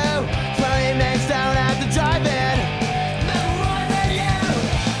do. Smell your names down at the drive-in. Never wanted you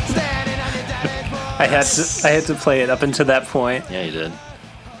standing on your daddy's porch. I had to play it up until that point. Yeah, you did.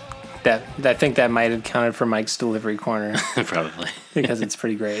 I think that might have counted for Mike's delivery corner Probably. because it's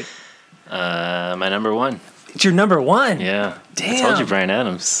pretty great. My number one. It's your number one. Yeah. I Damn. told you Bryan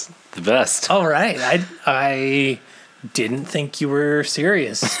Adams. The best. All right. I didn't think you were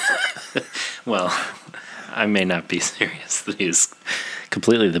serious. Well, I may not be serious that he's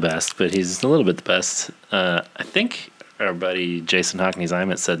completely the best, but he's a little bit the best. I think our buddy Jason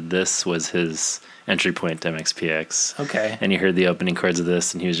Hockney-Zimet said this was his entry point to MXPX. Okay. And he heard the opening chords of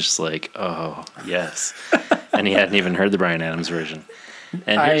this, and he was just like, oh, yes. And he hadn't even heard the Bryan Adams version.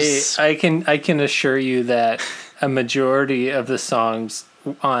 And I can assure you that a majority of the songs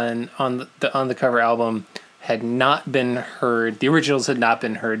on the cover album had not been heard. The originals had not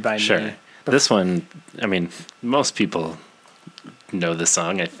been heard by me. This one, I mean, most people know this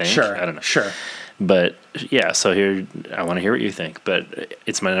song, I think. Sure. I don't know. Sure. But yeah, so here, I want to hear what you think. But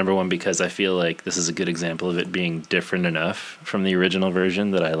it's my number one because I feel like this is a good example of it being different enough from the original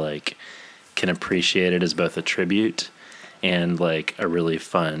version that I can appreciate it as both a tribute and a really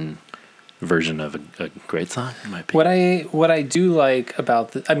fun version of a great song, in my opinion. What I do like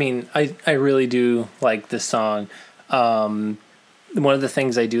about I really do like this song. One of the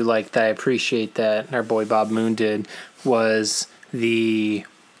things I do like that I appreciate that our boy Bob Moon did was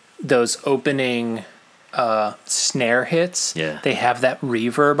those opening snare hits. Yeah. They have that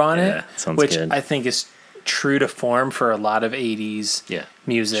reverb on Yeah, sounds which good. I think is true to form for a lot of 80s Yeah,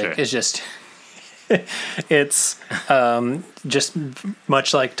 music. sure. It's just it's just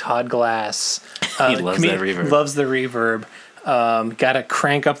much like Todd Glass. He loves that reverb. Loves the reverb. Got to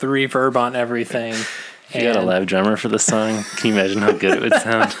crank up the reverb on everything. If you had a live drummer for this song, can you imagine how good it would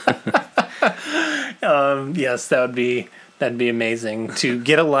sound? Yes, that'd be amazing to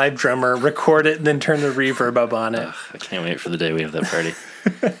get a live drummer, record it, and then turn the reverb up on it. I can't wait for the day we have that party.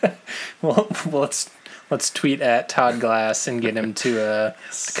 Well, let's tweet at Todd Glass and get him to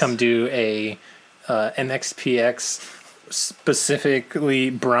come do a MXPX specifically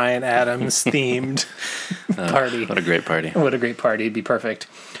Bryan Adams themed party. What a great party. What a great party. It'd be perfect.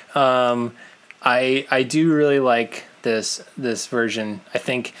 I do really like this version. I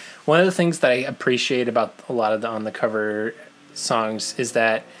think one of the things that I appreciate about a lot of the on the cover songs is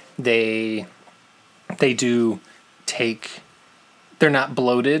that they do take, they're not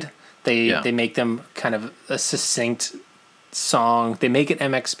bloated. They make them kind of a succinct song. They make it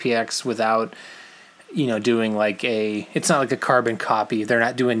MXPX without doing it's not like a carbon copy. They're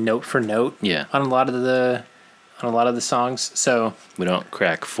not doing note for note on a lot of the songs. So we don't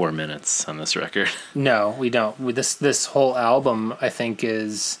crack 4 minutes on this record. No, we don't. This whole album I think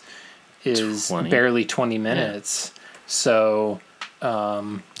is 20. barely 20 minutes. Yeah. So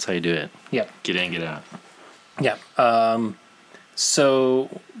that's how you do it. Yeah. Get in, get out. Yeah.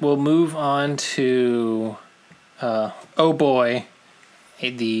 So we'll move on to Oh Boy,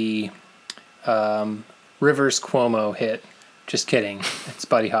 the Rivers Cuomo hit. Just kidding. It's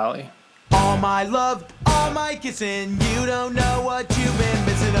Buddy Holly. All my love, all my kissing, you don't know what you've been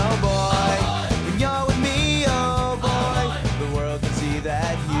missing, oh boy. When you're with me, oh boy, the world can see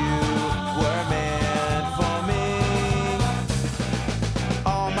that you were meant for me.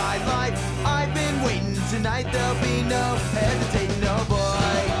 All my life, I've been waiting. Tonight there'll be no hesitating, oh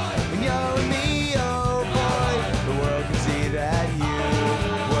boy. When you're with me, oh boy, the world can see that you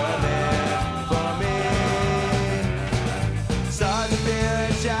were meant for me. Stars appear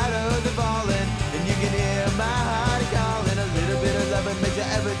and shadows are falling, and you can hear my heart calling. A little bit of love and makes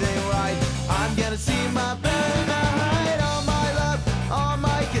everything right. I'm gonna see my burning night. All my love, all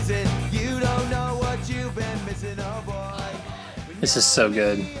my kissing, you don't know what you've been missing, oh boy. This is so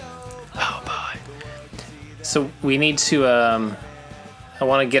good. Oh boy. So we need to, I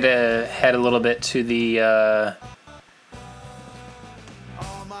want to get ahead a little bit to the,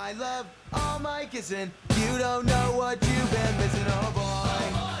 All my love, all my kissing, you don't know what you've been missing, oh boy.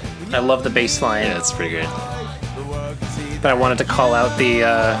 I love the bass line, Yeah, it's pretty great. The world can see but I wanted to call out the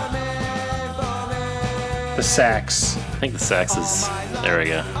sax. I think the sax is. There we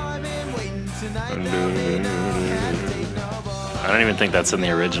go. I'm in waiting tonight. There'll be no hesitating, oh boy. I don't even think that's in the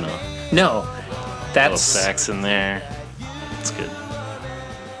original. No, Little that's, sax in there. It's good.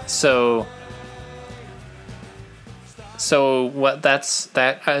 so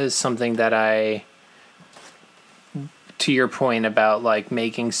that is something that I, to your point about like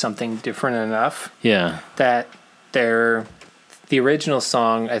making something different enough, Yeah. that the original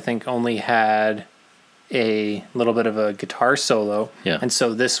song I think only had a little bit of a guitar solo. Yeah. And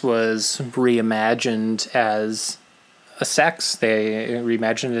so this was reimagined as a sax. They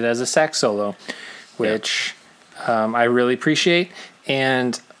reimagined it as a sax solo, which I really appreciate.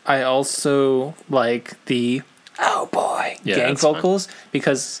 And I also like the oh boy Yeah, gang that's fun. vocals,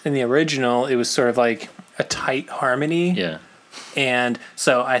 because in the original it was sort of like a tight harmony. Yeah. And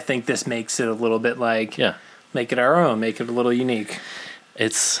so I think this makes it a little bit like, Yeah. make it our own, make it a little unique.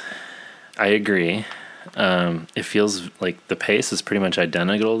 I agree. It feels like the pace is pretty much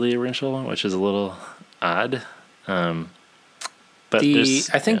identical to the original one, which is a little odd. But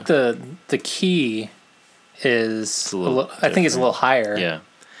I think the key is a little I think it's a little higher. yeah.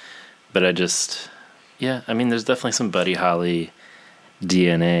 But I mean, there's definitely some Buddy Holly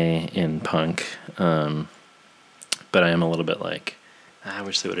DNA in punk. But I am a little bit like, I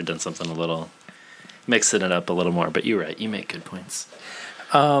wish they would have done something a little, mixing it up a little more. But you're right. You make good points.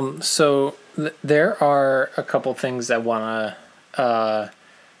 So there are a couple things I want to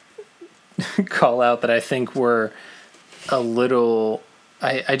call out that I think were a little.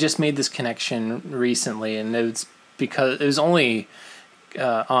 I just made this connection recently, and it's because it was only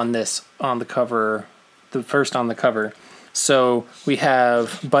on the cover, the first on the cover. So we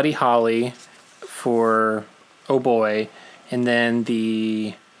have Buddy Holly for Oh Boy, and then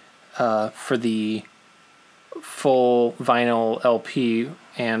the for the full vinyl LP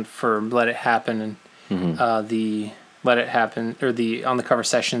and for Let It Happen, the Let It Happen, or the on the cover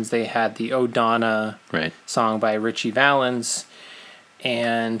sessions they had the Oh Donna Right. song by Richie Valens,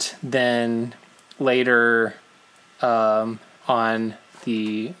 and then later on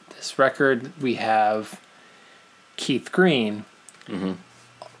this record we have Keith Green.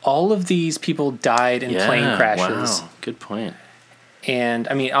 All of these people died in plane crashes. Wow. Good point. And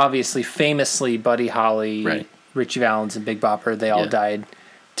I mean, obviously, famously, Buddy Holly, Right. Richie Valens, and Big Bopper, they all Yeah. died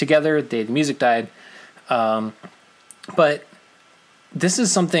together. The music died. But this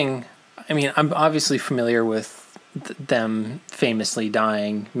is something, I mean, I'm obviously familiar with them famously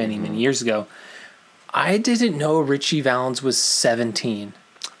dying many, many years ago. I didn't know Richie Valens was 17.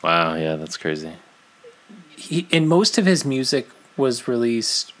 Wow. Yeah, that's crazy. And most of his music was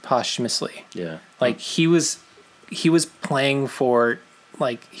released posthumously. Yeah. Like he was playing for,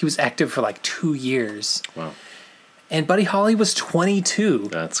 like, he was active for like 2 years. Wow. And Buddy Holly was 22.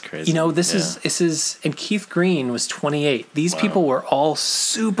 That's crazy. You know, this Yeah. is, and Keith Green was 28. These Wow. people were all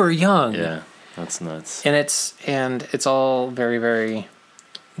super young. Yeah, that's nuts. And it's all very, very,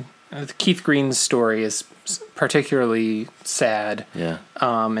 Keith Green's story is particularly sad. Yeah.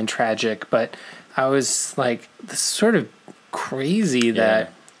 And tragic, but I was like, this is sort of crazy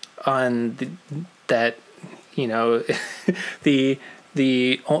that that you know the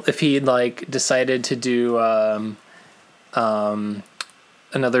if he like decided to do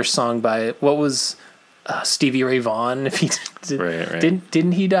another song by what was Stevie Ray Vaughan, if he Right.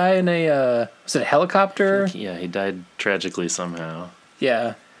 didn't he die in a was it a helicopter? Yeah, he died tragically somehow.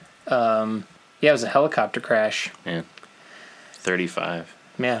 Yeah, it was a helicopter crash. Man, 35.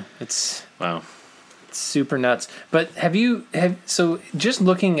 Man, it's Wow. super nuts. But so just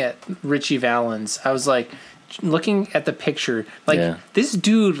looking at Richie Valens, I was like, looking at the picture, like Yeah. this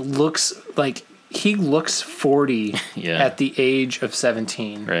dude looks like he looks 40 Yeah. at the age of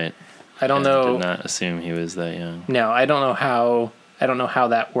 17. Right. I don't I know. did not assume he was that young. No, I don't know how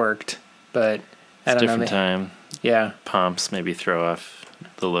that worked, but I It's a don't know. different time. Yeah. Pomps maybe throw off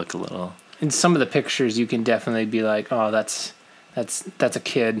the look a little. In some of the pictures, you can definitely be like, "Oh, that's a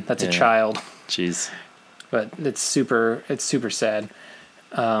kid, that's a Yeah. child," Jeez. but it's super sad.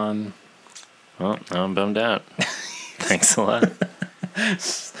 Well, now I'm bummed out. Thanks a lot.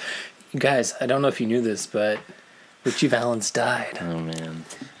 You guys, I don't know if you knew this, but Richie Valens died. Oh, man.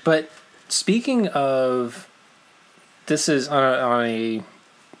 But speaking of, this is on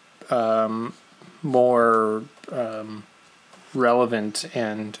a more relevant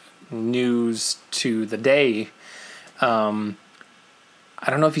and news to the day. I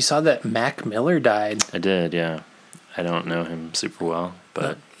don't know if you saw that Mac Miller died. I did, yeah. I don't know him super well,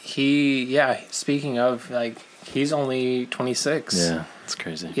 but Speaking of, like, he's only 26. yeah, it's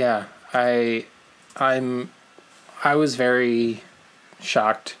crazy. Yeah, I was very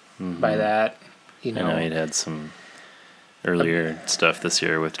shocked by that. You I know he'd had some earlier stuff this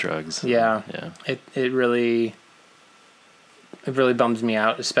year with drugs. Yeah. Yeah. It really bums me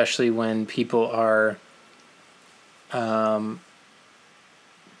out, especially when people are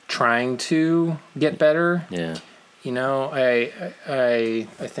trying to get better. Yeah. You know, I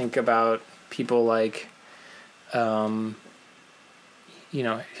think about people like Harris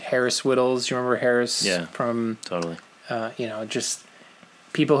Whittles. You remember Harris? Yeah. From Totally. just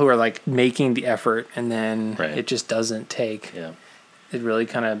people who are like making the effort and then Right. it just doesn't take. Yeah. It really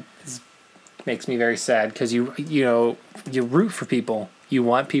kind of makes me very sad because you root for people. You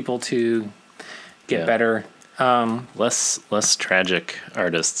want people to get Yeah. better. Less tragic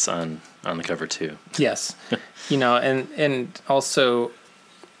artists on the cover too. Yes. And also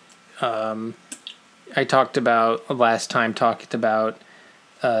I talked about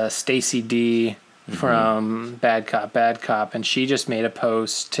Stacey D from Bad Cop, and she just made a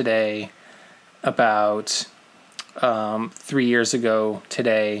post today about 3 years ago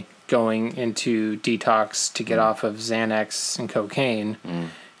today going into detox to get off of Xanax and cocaine,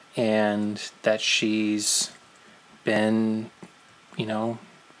 and that she's been,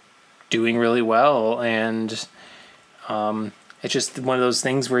 doing really well, and it's just one of those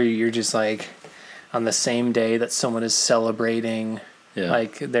things where you're just like, on the same day that someone is celebrating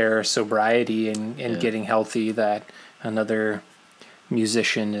like their sobriety and getting healthy, that another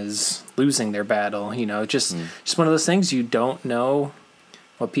musician is losing their battle. Just one of those things. You don't know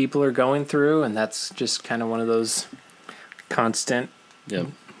what people are going through, and that's just kind of one of those constant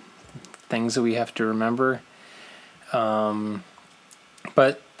things that we have to remember.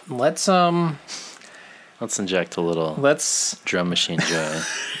 But let's inject a little drum machine joy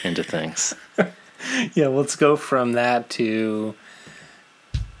into things. Yeah, let's go from that to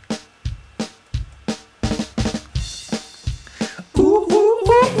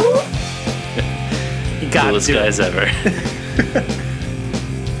you got Coolest guys ever.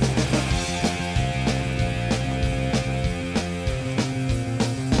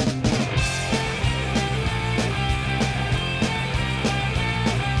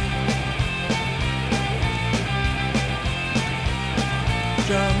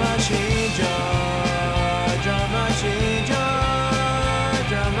 Drum machine joy, drum machine joy,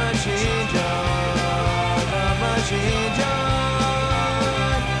 drum machine joy, drum machine joy.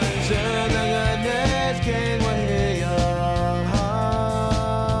 Serve the goodness King will hear your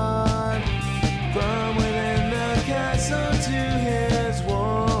heart. From within the castle to his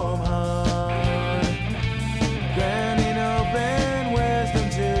warm heart, granting open wisdom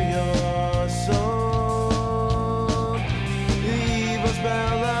to your soul. The evil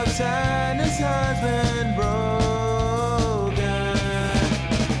spell of sadness has been broken.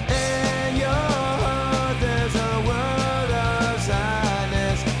 In your heart there's a world of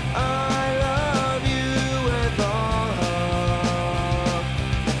sadness. I love you with all heart.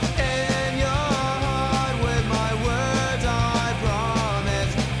 In your heart with my words I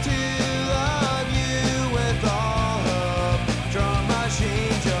promise to love you with all hope. Drum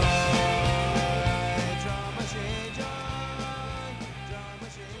machine joy, drum machine joy, drum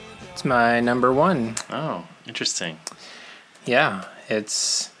machine joy. it's my number one. Oh, interesting. Yeah,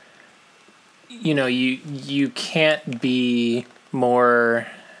 it's you can't be more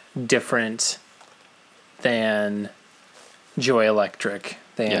different than Joy Electric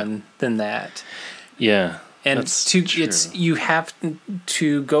than that. Yeah. And that's true. You have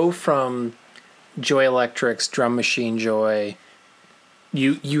to go from Joy Electric's Drum Machine Joy.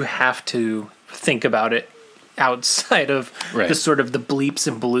 You have to think about it outside of Right. the sort of the bleeps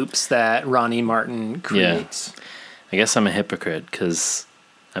and bloops that Ronnie Martin creates. I guess I'm a hypocrite because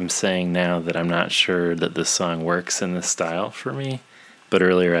I'm saying now that I'm not sure that this song works in this style for me. But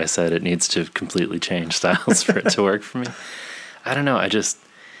earlier I said it needs to completely change styles for it to work for me. I don't know.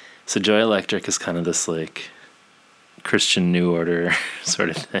 So Joy Electric is kind of this like Christian New Order sort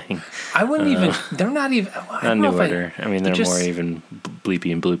of thing. I wouldn't even. They're not even. I Not don't know New if Order. I mean, they're just- more even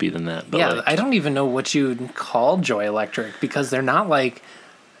bleepy and bloopy than that. But Yeah, like, I don't even know what you would call Joy Electric because they're not like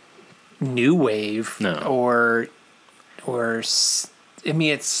new wave No. or I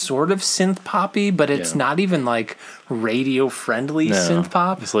mean, it's sort of synth poppy, but it's Yeah. not even like radio friendly no, synth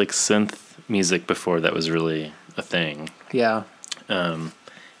pop. It's like synth music before that was really a thing. Yeah,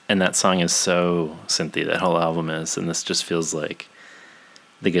 And that song is so synthy, that whole album is, and this just feels like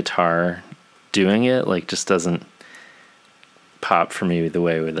the guitar doing it, like, just doesn't pop for me the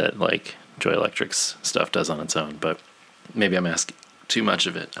way that, like, Joy Electric's stuff does on its own, but maybe I'm asking too much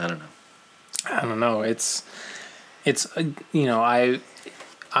of it. I don't know. I don't know. It's you know,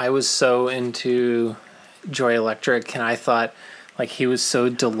 I was so into Joy Electric, and I thought like he was so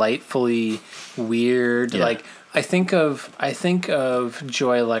delightfully weird. Yeah. Like I think of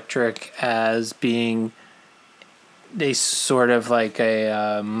Joy Electric as being a sort of like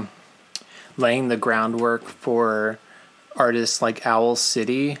a laying the groundwork for artists like Owl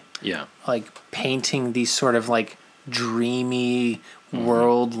City, Yeah. like painting these sort of like dreamy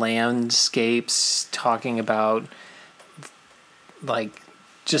world landscapes, talking about like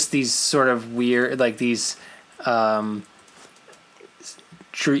just these sort of weird, like these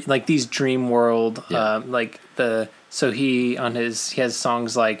like these dream world, Yeah. like he has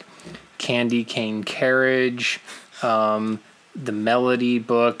songs like Candy Cane Carriage, the Melody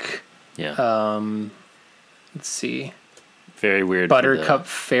Book, Yeah. let's see, Very weird. for Buttercup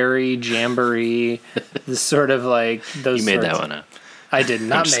Fairy Jamboree, the sort of like those. You made sorts- that one up. I did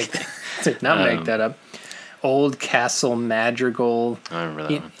not just make that. Did not make that up. Old Castle Madrigal. I remember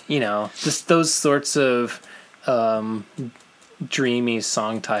that one. You know, just those sorts of dreamy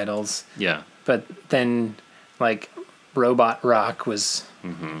song titles. Yeah. But then, like, Robot Rock was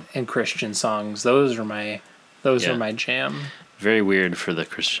and Christian songs. Those are my Yeah. jam. Very weird for the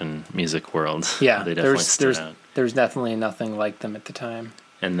Christian music world. Yeah, They definitely stood out. there's definitely nothing like them at the time.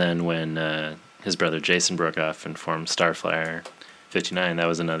 And then when his brother Jason broke off and formed Starflyer 59, that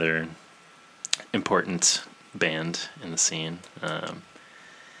was another important band in the scene.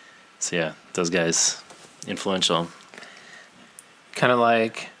 So yeah, those guys, influential. Kind of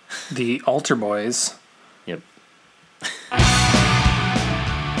like the Altar Boys. Yep.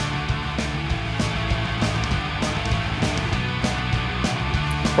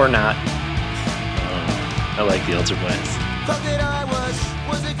 Or not. I like the Altar Boys. Thought that I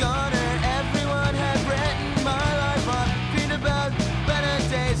was a goner. Everyone had written my life on. Dreamed about better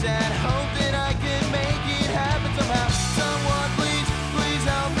days and hoped that I could make it happen somehow. Someone please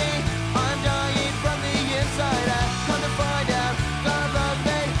help me. I'm dying from the inside out. Come to find out, God loved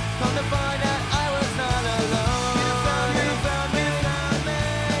me. Come to find out, I was not alone. You found me. You found me.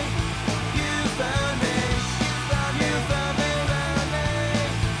 You found me. You found me.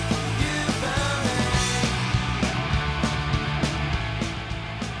 You found me.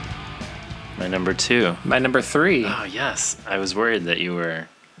 My number 2. My number 3. Oh yes, I was worried that you were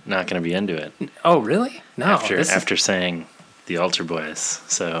not going to be into it Oh, really? No. after saying the Altar Boys.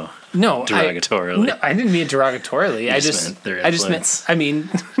 So No, derogatorily. No, I didn't mean it derogatorily. You I just just meant their I just meant. influence. I mean,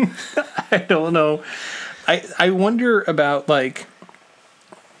 I don't know. I wonder about like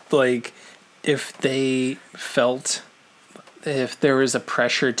if they felt if there was a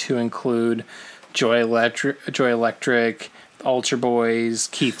pressure to include Joy Electric, Altar Boys,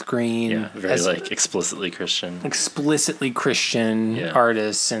 Keith Green, Yeah, very as like explicitly Christian. explicitly Christian Yeah.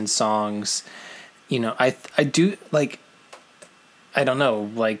 artists and songs. You know, I do like. I don't know,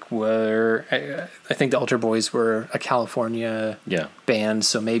 like where I think the Altar Boys were a California Yeah. band,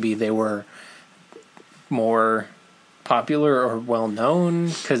 so maybe they were more popular or well known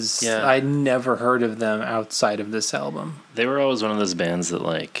because Yeah. I never heard of them outside of this album. They were always one of those bands that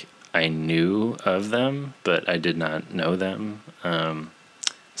like I knew of them, but I did not know them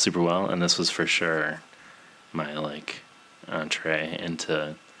super well, and this was for sure my like entree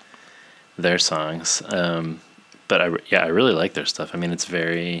into their songs. But I really like their stuff. I mean, it's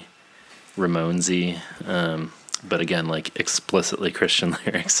very Ramonesy, but again, like explicitly Christian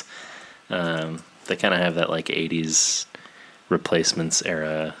lyrics. They kind of have that like '80s Replacements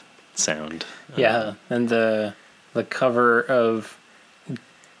era sound. Yeah, and the cover of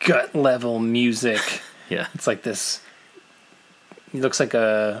Gut Level Music. Yeah. It's like this. It looks like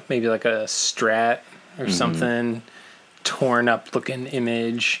maybe like a Strat or something, torn up looking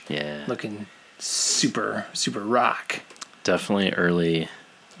image, Yeah. looking super rock. Definitely early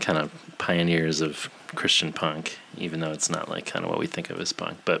kind of pioneers of Christian punk, even though it's not like kind of what we think of as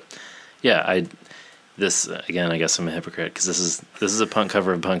punk. But yeah, this again, I guess I'm a hypocrite because this is a punk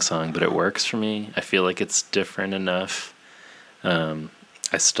cover of a punk song, but it works for me. I feel like it's different enough.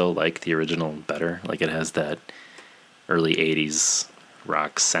 I still like the original better. Like it has that early '80s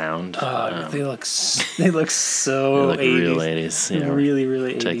rock sound. They look so They look 80s. real '80s. Yeah, really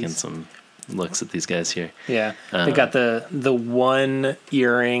 80s. taking some looks at these guys here. Yeah, they got the one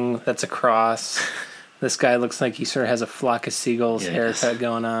earring that's across. This guy looks like he sort of has a flock of seagulls haircut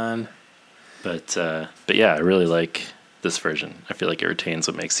going on. But yeah, I really like this version. I feel like it retains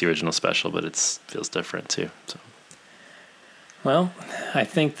what makes the original special, but it feels different too. So. Well, I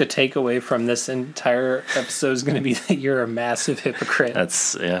think the takeaway from this entire episode is going to be that you're a massive hypocrite.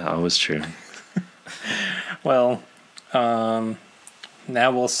 That's always true. Well, now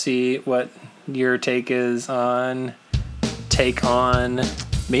we'll see what your take is on Take On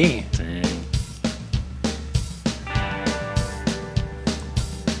Me. Dang.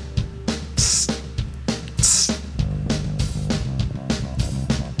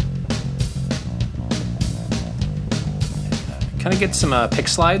 Can I get some pick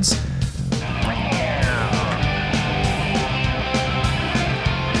slides?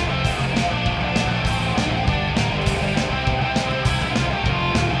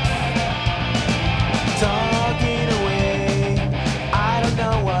 Talking away, I don't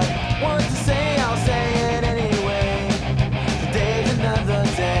know what to say, I'll say it anyway. Today's another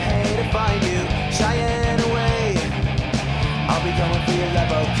day to find you shying away. I'll be going for your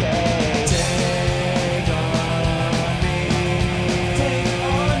love, okay? Take on me, take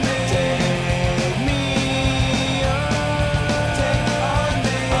on me, take me on, take on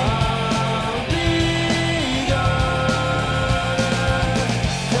me. I'll be gone.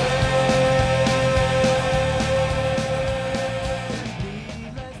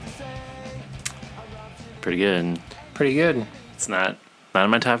 Pretty good. Pretty good. It's not in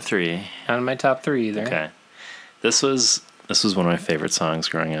my top 3. Not in my top 3 either. Okay. This was one of my favorite songs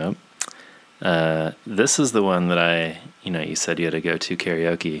growing up. This is the one that you said you had to go to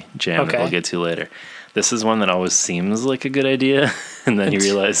karaoke jam that we'll get to later. This is one that always seems like a good idea, and then you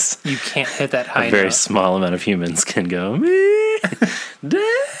realize You can't hit that high a very note. small amount of humans can go me.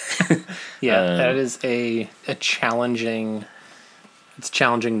 Yeah, that is a challenging. It's a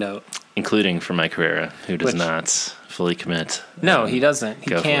challenging note. Including for Mike Herrera, who does Which- not fully commit. No, he doesn't. He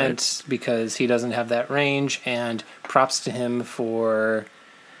Go for can't because he doesn't have that range. And props to him for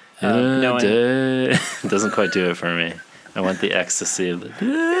knowing. Doesn't quite do it for me. I want the ecstasy of the.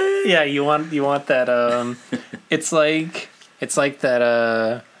 Yeah, you want that. It's like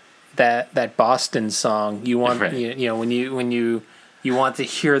that Boston song. You want Right. when you want to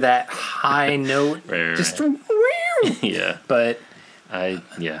hear that high note. Right. Just Yeah. but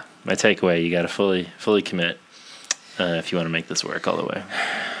My takeaway: you got to fully commit if you want to make this work all the way.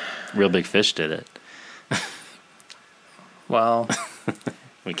 Real Big Fish did it. well,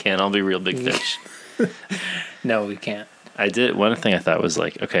 We can't all be Real Big Fish. no, we can't. I did one thing I thought was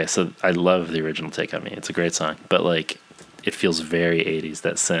like, okay, so I love the original Take On Me. It's a great song, but like, it feels very 80s.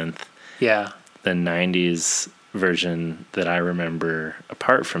 That synth. Yeah. The 90s version that I remember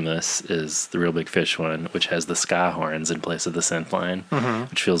apart from this is the Real Big Fish one, which has the ska horns in place of the synth line,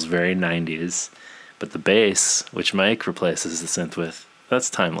 which feels very 90s. But the bass, which Mike replaces the synth with, that's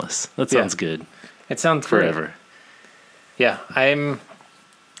timeless. That sounds good It sounds great. forever. Yeah, I'm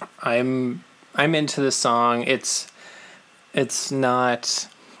into this song. It's not.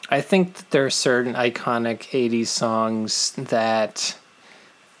 I think that there are certain iconic 80s songs that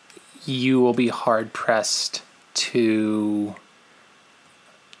you will be hard pressed to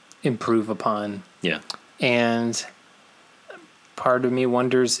improve upon. Yeah. And part of me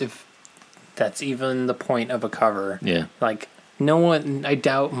wonders if that's even the point of a cover. Yeah. Like, no one, I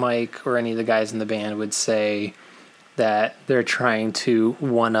doubt Mike or any of the guys in the band would say that they're trying to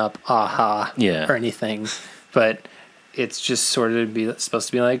one up Aha or anything. But it's just sort of supposed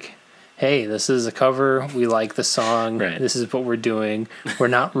to be like, hey, this is a cover. We like the song. Right. This is what we're doing. We're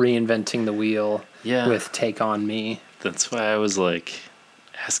not reinventing the wheel Yeah. with Take On Me. That's why I was like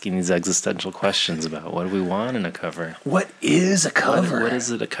asking these existential questions about what do we want in a cover? What is a cover? What does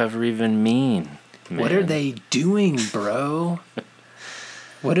a cover even mean? What are man? they doing, bro?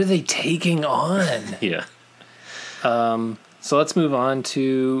 What are they taking on? Yeah. So let's move on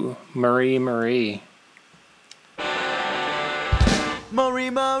to Marie Marie. Marie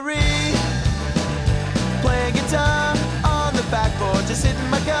Marie, playing guitar on the back porch, just sitting in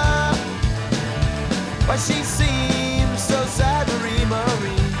my car. Why she seems so sad, Marie,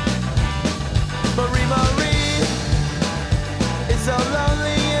 Marie. Marie, Marie. It's so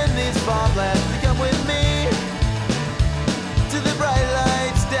lonely in these farmlands. Come with me to the bright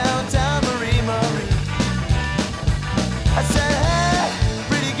lights downtown, Marie, Marie. I said, hey,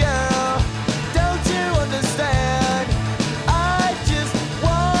 pretty girl, don't you understand? I just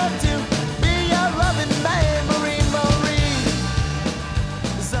want to be your loving man, Marie, Marie.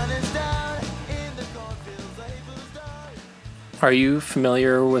 The sun is down in the cornfields, the hazel's dark. Are you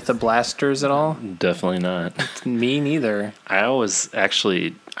familiar with the Blasters at all? Definitely not. Me neither. I always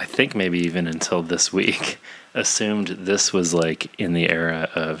actually, I think maybe even until this week, assumed this was like in the era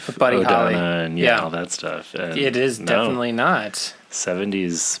of Buddy O'Donnell Holly. and Yeah. all that stuff. And It is no, definitely not.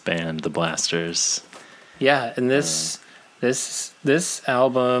 70s band, The Blasters. Yeah, and this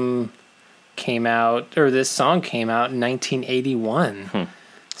album came out, or this song came out in 1981.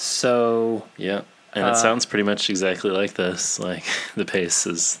 So Yeah. And it sounds pretty much exactly like this. Like the pace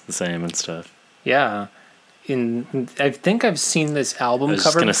is the same and stuff. yeah, I think I've seen this I album was just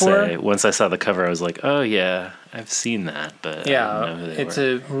cover gonna before. say, once I saw the cover, I was like, "Oh yeah, I've seen that," but I didn't know Yeah, who they it's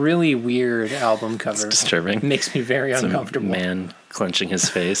were. a really weird album cover. It's disturbing. It makes me very It's a uncomfortable. man clenching his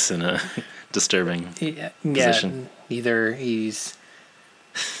face in a disturbing. Yeah, position. either he's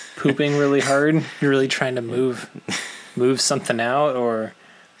pooping really hard, really trying to move something out, or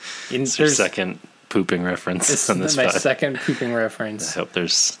It's your second pooping reference This on this is my pod. second pooping I reference. hope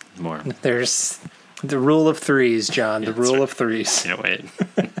there's more. There's the rule of threes, John. The That's rule right. of threes. Can't wait.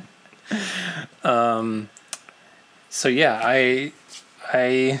 So yeah, I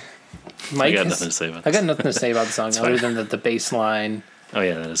Mike got has- nothing to say about I this. got nothing to say about the song other than that the bass line Oh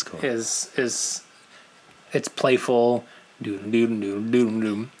yeah, that is cool. is it's playful, doom doom doom doom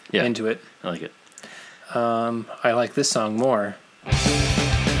doom Yeah. into it. I like it. I like this song more.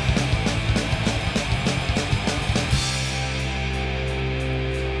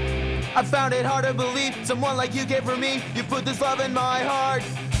 I found it hard to believe someone like you cared for me. You put this love in my heart.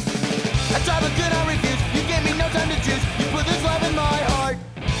 I tried but could not refuse. You gave me no time to choose. You put this love in my heart.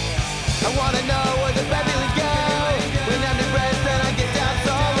 I wanna know where the bad feelings go. When I'm depressed, then I get down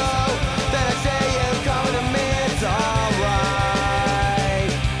so low. Then I say you come to me, it's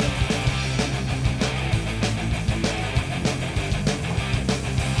alright.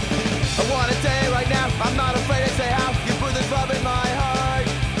 I wanna tell you right now, I'm not afraid to say how you put this love in my heart.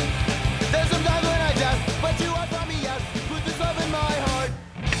 There's some times when I doubt, but you are from me out. You put this love in my heart.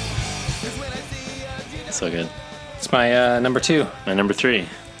 'Cause when I see you So good. It's my number 2. My number 3.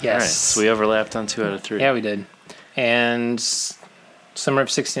 Yes. All right, so we overlapped on 2 out of 3. Yeah, we did. And Summer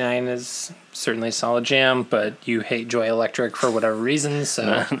of '69 is certainly a solid jam, but you hate Joy Electric for whatever reason.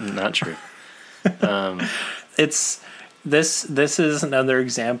 So Not true. it's this is another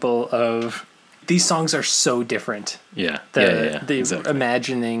example of these songs are so different. Yeah. The exactly.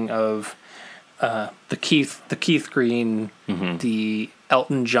 imagining of the Keith Green, the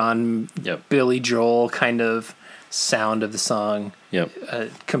Elton John, Yep. Billy Joel kind of sound of the song Yep.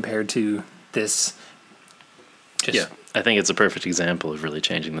 compared to this. Just, Yeah, I think it's a perfect example of really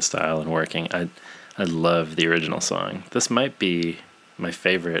changing the style and working. I love the original song. This might be my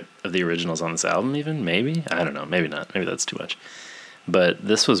favorite of the originals on this album, even, maybe? I don't know, maybe not. Maybe that's too much. But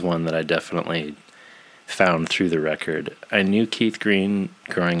this was one that I definitely found through the record. I knew Keith Green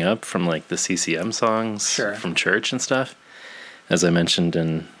growing up from like the CCM songs Sure. from church and stuff. As I mentioned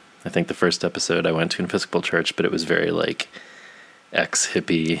in, I think, the first episode, I went to an Episcopal church, but it was very like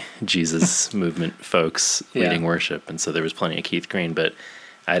ex-hippie Jesus movement folks leading worship, and so there was plenty of Keith Green, but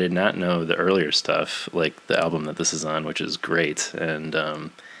I did not know the earlier stuff, like the album that this is on, which is great. And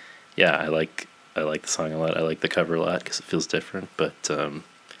yeah, I like the song a lot. I like the cover a lot because it feels different, but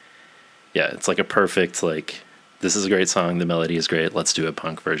yeah, it's like a perfect, like, this is a great song, the melody is great, let's do a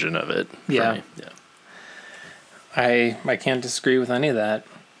punk version of it for Yeah. me. Yeah. I can't disagree with any of that.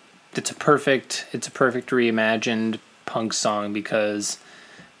 It's a perfect reimagined punk song because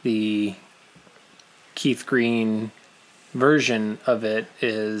the Keith Green version of it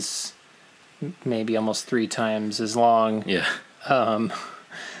is maybe almost 3 times as long. Yeah.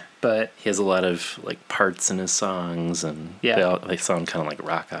 But He has a lot of like parts in his songs, and they sound kind of like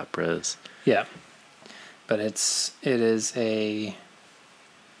rock operas. yeah, but it's a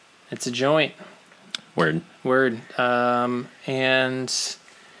joint. Word. And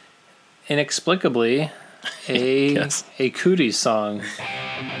inexplicably Yes. a Cooties song.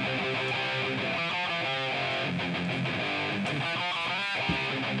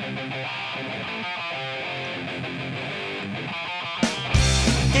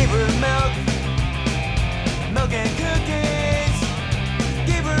 Gave her milk and cookies.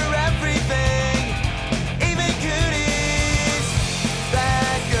 Gave her everything.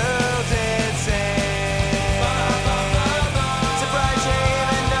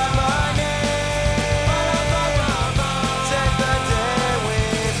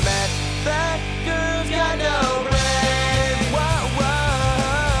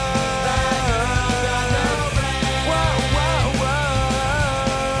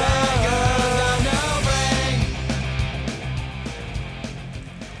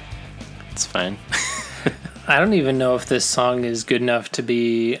 It's fine. I don't even know if this song is good enough to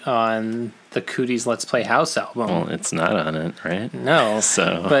be on the Cooties Let's Play House album. Well, it's not on it, right? No.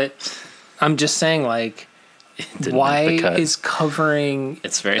 So, but I'm just saying, like, didn't why make the cut. is covering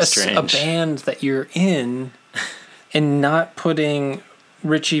It's very a strange. band that you're in and not putting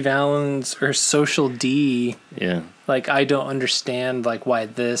Richie Valens or Social D? Yeah. Like, I don't understand, like, why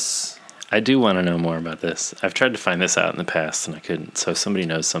this. I do want to know more about this. I've tried to find this out in the past and I couldn't. So if somebody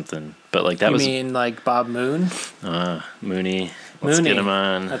knows something, but like that You was mean like Bob Moon? Mooney. Let's Mooney. get him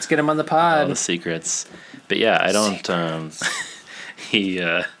on. Let's get him on the All pod. the secrets. But yeah, I don't. He.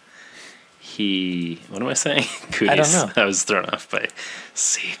 What am I saying? Cooties. I don't know. I was thrown off by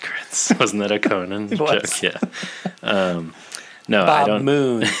secrets. Wasn't that a Conan It was. joke? Yeah. No, I Bob don't.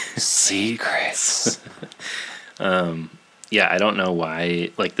 Moon. Secrets. Yeah, I don't know why.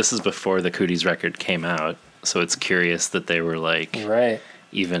 Like, this is before the Cooties record came out, so it's curious that they were like, Right.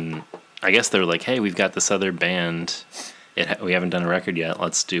 even. I guess they were like, hey, we've got this other band. We haven't done a record yet.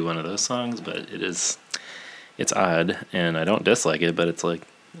 Let's do one of those songs. But it's odd, and I don't dislike it, but it's like,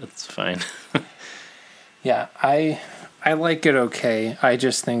 it's fine. Yeah, I like it okay. I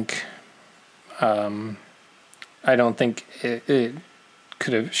just think, I don't think it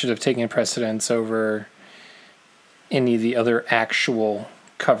should have taken precedence over any of the other actual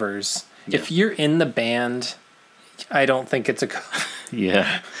covers. Yeah. If you're in the band, I don't think it's a cover.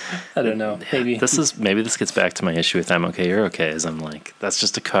 Yeah. I don't know. Maybe Maybe this gets back to my issue with I'm Okay, You're Okay, is I'm like, that's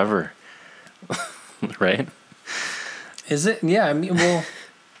just a cover. Right? Is it? Yeah, I mean, well,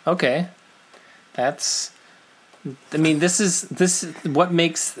 okay. This is what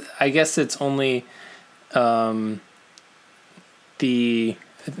makes, I guess it's only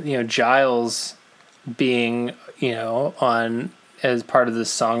Giles being, on as part of the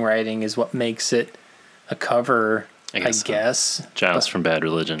songwriting is what makes it a cover, I guess so. guess. Giles from Bad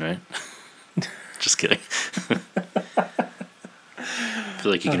Religion, right? Just kidding. I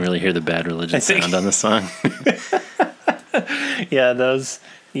feel like you can really hear the Bad Religion sound on the song. Yeah, those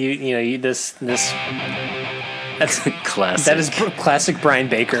this that's Classic. that is classic Brian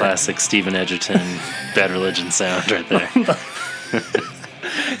Baker. Classic Stephen Edgerton Bad Religion sound right there.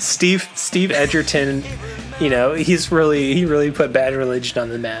 Steve Edgerton, he really put Bad Religion on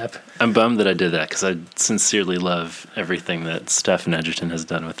the map. I'm bummed that I did that because I sincerely love everything that Stephen Edgerton has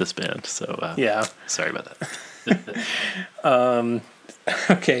done with this band. So Yeah. sorry about that.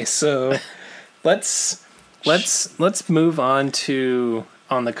 Okay, so let's move on to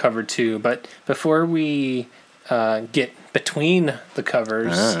on the cover two. But before we get between the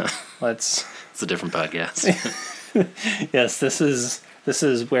covers, let's. It's a different podcast. Yes, this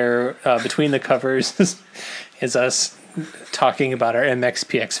is where between the covers is us talking about our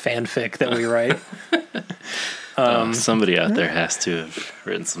MXPX fanfic that we write. Somebody out there has to have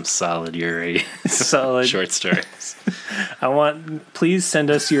written some solid Yuri Solid. short stories. Please send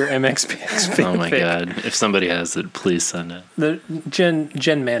us your MXPX fanfic. Oh my god! If somebody has it, please send it. The Jen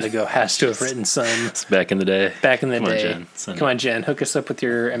Mandigo has to have written some It's back in the day. back in the Come on, day. Jen, send Come it. on, Jen, hook us up with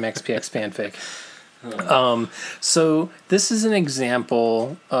your MXPX fanfic. So this is an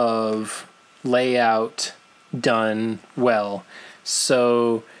example of layout done well.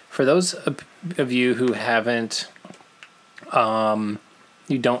 So for those of you who haven't,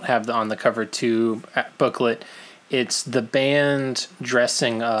 you don't have on the cover two booklet, it's the band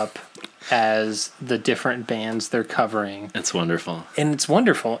dressing up as the different bands they're covering. It's wonderful. And it's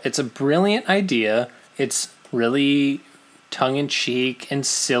wonderful. It's a brilliant idea. It's really tongue-in-cheek and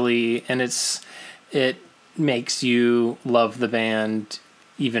silly, and it makes you love the band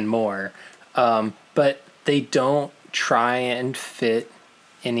even more. But they don't try and fit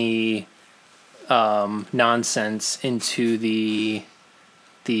any nonsense into the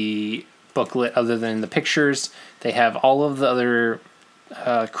booklet other than the pictures. They have all of the other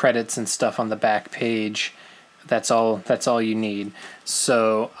credits and stuff on the back page. That's all you need.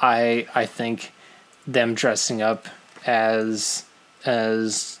 So I think them dressing up as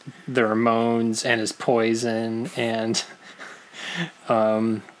the Ramones and as Poison and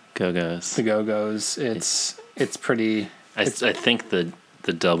Go-Go's. the Go-Go's, it's pretty. I think the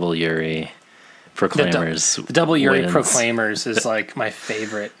double Yuri Proclaimers. The double Yuri wins. Proclaimers is like my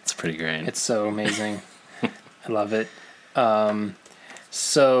favorite. It's pretty great. It's so amazing. I love it.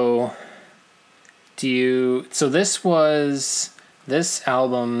 So this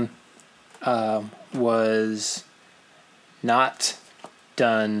album was not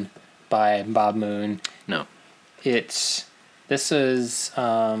done by Bob Moon. No. This is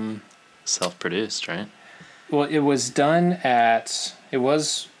Self-produced, right? well, it was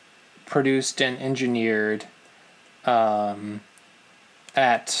produced and engineered at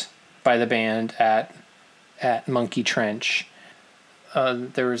by the band at Monkey Trench.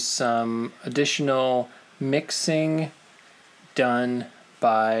 There was some additional mixing done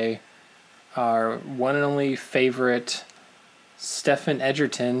by our one and only favorite Stephen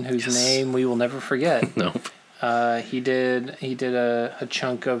Edgerton, whose name we will never forget. Nope. He did a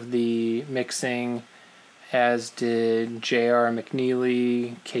chunk of the mixing, as did J.R.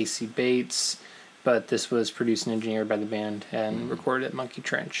 McNeely, Casey Bates, but this was produced and engineered by the band and recorded at Monkey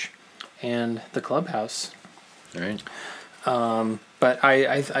Trench and the Clubhouse. All right. But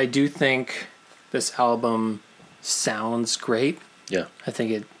I do think this album sounds great. Yeah. I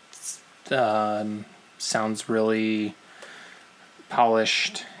think it sounds really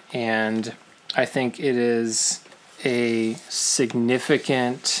polished, and I think it is a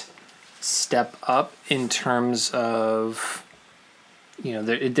significant step up in terms of,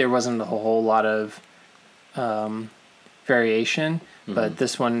 there wasn't a whole lot of variation, but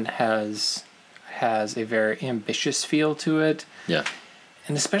this one has a very ambitious feel to it. Yeah.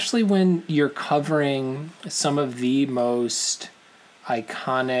 And especially when you're covering some of the most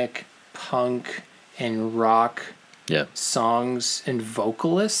iconic punk and rock songs and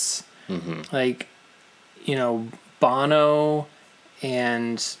vocalists, like, Bono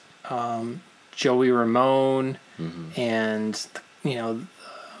and Joey Ramone and,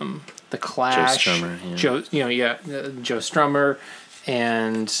 the Clash, Joe Strummer, Joe Strummer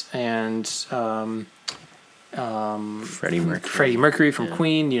and Freddie Mercury from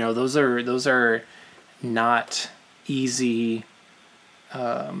Queen. Those are not easy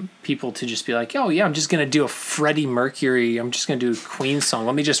people to just be like, oh yeah, I'm just gonna do a Freddie Mercury. I'm just gonna do a Queen song.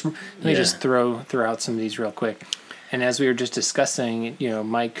 Let me just throw out some of these real quick. And as we were just discussing,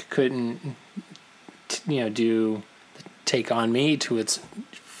 Mike couldn't, do Take on Me to its.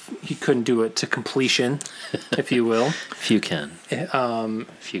 He couldn't do it to completion, if you will. If you can.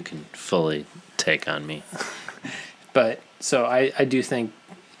 If you can fully take on me. But so I do think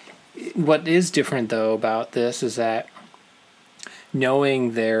what is different though about this is that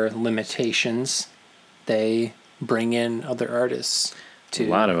knowing their limitations, they bring in other artists to a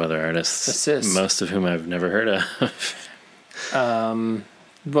lot of other artists assist. Most of whom I've never heard of.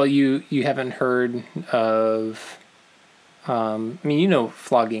 Well, you haven't heard of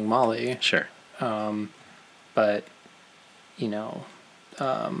Flogging Molly. Sure. But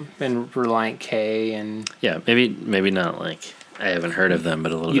and Reliant K and yeah, maybe not like I haven't heard of them,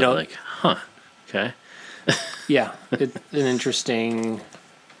 but a little bit like, huh, okay. Yeah, it's an interesting.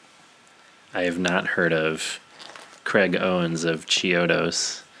 I have not heard of Craig Owens of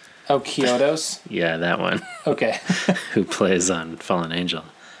Chiodos. Oh, Chiodos? Yeah, that one. Okay. Who plays on Fallen Angel,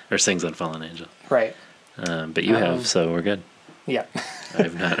 or sings on Fallen Angel. Right. But you have, so we're good. Yeah.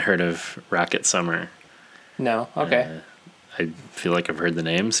 I've not heard of Rocket Summer. No, okay. I feel like I've heard the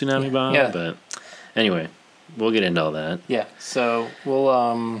name Tsunami Bomb, but anyway, we'll get into all that. Yeah, so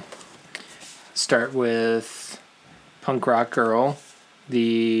we'll start with Punk Rock Girl,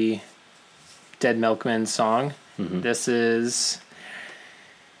 the Dead Milkmen song. This is,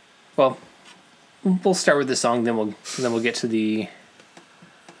 well, we'll start with the song, then we'll get to the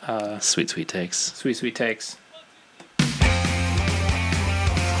Sweet Sweet Takes. Sweet Sweet Takes.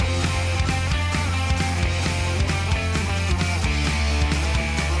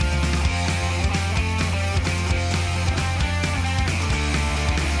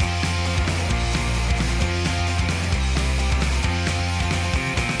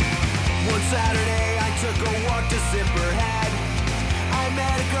 Saturday I took a walk to Zipperhead. I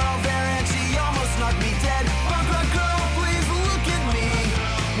met a girl there and she almost knocked me dead. Punk rock girl, please look at me.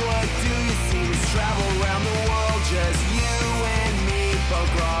 What do you see? Just travel around the world, just you and me. Punk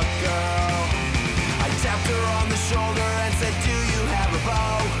rock girl. I tapped her on the shoulder and said, do you have a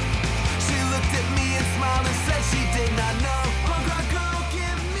bow? She looked at me and smiled and said she did not know. Punk rock girl,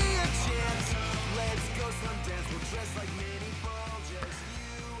 give me a chance. Let's go some dance. We'll dress like Minnie Ball, just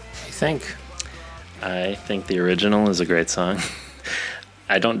you and me. I think the original is a great song.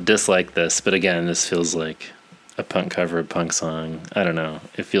 I don't dislike this, but again, this feels like a punk cover, a punk song. I don't know.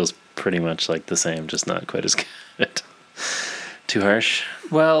 It feels pretty much like the same, just not quite as good. Too harsh?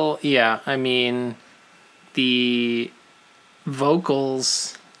 Well, yeah. I mean, the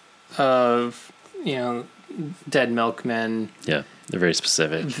vocals of, Dead Milkmen. Yeah, they're very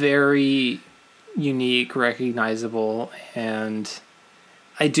specific. Very unique, recognizable, and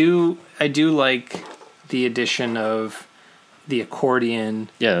I do like the addition of the accordion.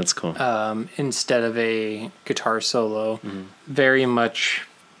 Yeah, that's cool. Instead of a guitar solo. Very much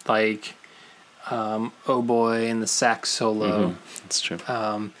like Oh Boy and the sax solo. That's true.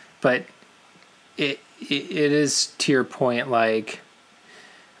 But it is, to your point, like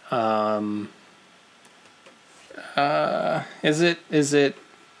Is it?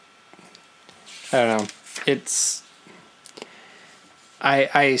 I don't know. It's.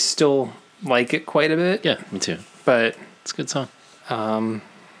 I still like it quite a bit. Yeah, me too. But It's a good song.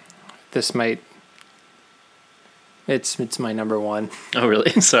 this might. It's my number one. Oh,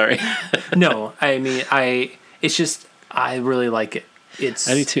 really? Sorry. No, I mean It's just I really like it.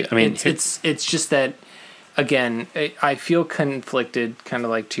 I do too. I mean, it's just that. Again, I feel conflicted, kind of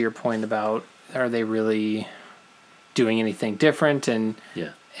like to your point about are they really doing anything different and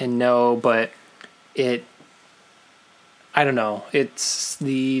no, but I don't know. It's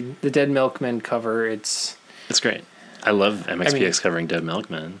the Dead Milkmen cover. It's great. I love MXPX covering Dead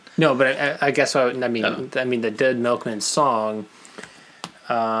Milkmen. No, but I guess I mean the Dead Milkmen song.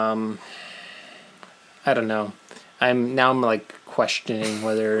 I don't know. I'm like questioning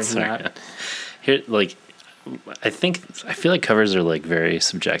whether or not. Here, like, I feel like covers are like very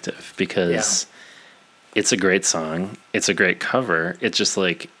subjective because it's a great song. It's a great cover. It's just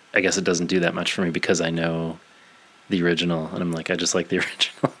like, I guess it doesn't do that much for me because I know the original and I'm like, I just like the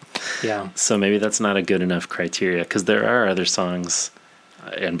original. Yeah. So maybe that's not a good enough criteria because there are other songs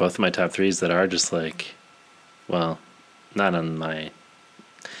in both of my top threes that are just like, well, not on my,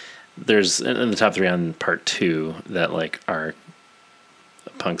 there's in the top three on part 2 that like are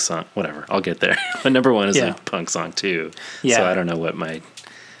punk song, whatever. I'll get there. My number one is a punk song too. Yeah. So I don't know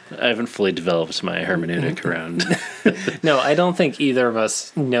I haven't fully developed my hermeneutic around. No, I don't think either of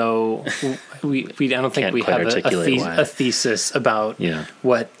us know. I don't think we have a thesis about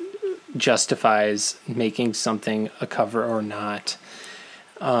what justifies making something a cover or not.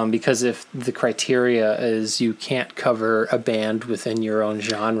 Because if the criteria is you can't cover a band within your own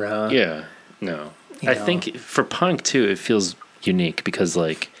genre. Yeah. No. I think for punk too, it feels unique because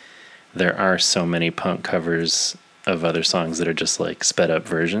like there are so many punk covers of other songs that are just like sped up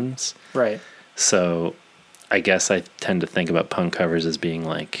versions. Right. So I guess I tend to think about punk covers as being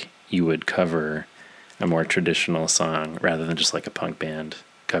like you would cover a more traditional song rather than just like a punk band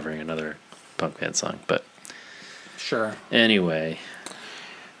covering another punk band song. But sure. Anyway,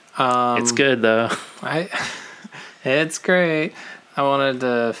 it's good though. It's great. I wanted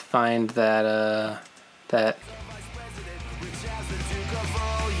to find that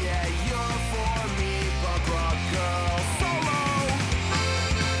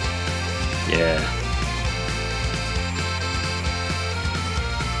Yeah.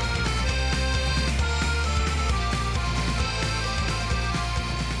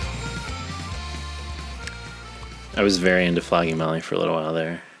 I was very into Flogging Molly for a little while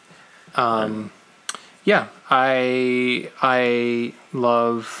there. Yeah, I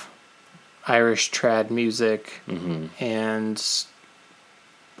love Irish trad music and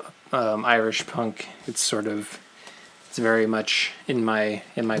Irish punk. It's very much in my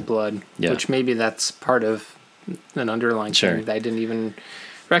blood, which maybe that's part of an underlying thing that I didn't even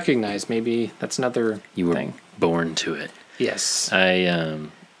recognize. Maybe that's another thing. You were born to it. Yes.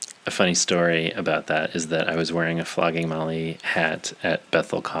 A funny story about that is that I was wearing a Flogging Molly hat at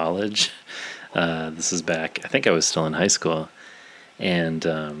Bethel College. This is back, I think I was still in high school, and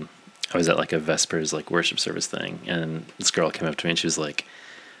I was at like a Vespers like worship service thing, and this girl came up to me and she was like,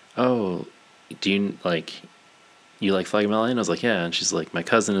 "Oh, do you like Flogging Molly?" And I was like, "Yeah." And she's like, "My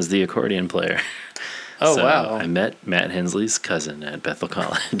cousin is the accordion player." Oh, so wow. I met Matt Hensley's cousin at Bethel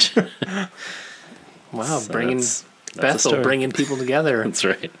College. Wow, so bringing Bethel, bringing people together. That's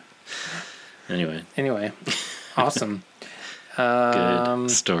right. Anyway, awesome.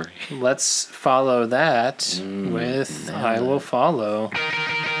 Good story. Let's follow that with I Will Follow.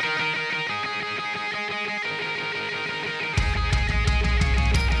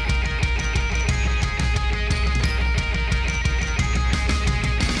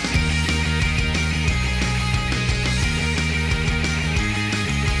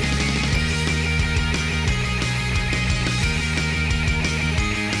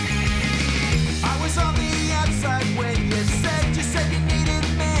 I was on the outside when you said you needed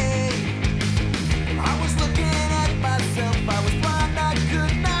me. I was looking at myself, I was blind, not good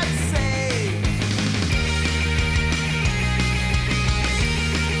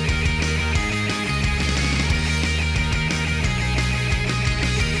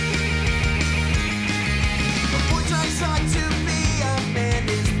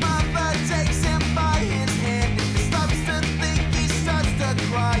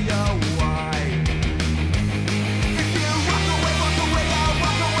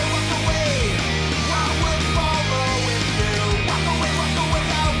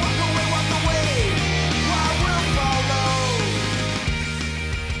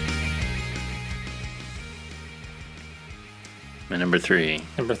Number 3.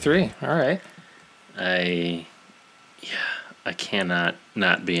 Number 3. All right. I cannot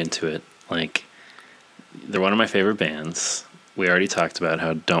not be into it. Like, they're one of my favorite bands. We already talked about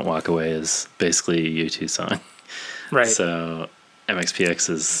how Don't Walk Away is basically a U2 song. Right. So MXPX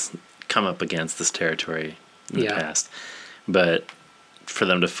has come up against this territory in the past. But for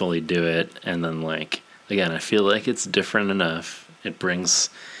them to fully do it, and then, like, again, I feel like it's different enough. It brings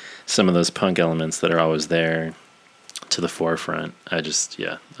some of those punk elements that are always there to the forefront. I'm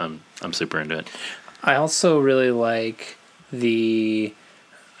super into it. I also really like the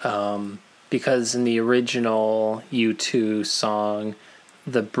because in the original U2 song,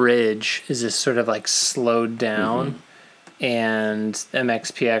 the bridge is just sort of like slowed down, and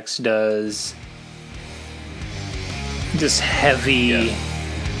MXPX does just heavy.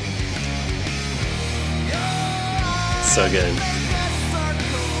 So good.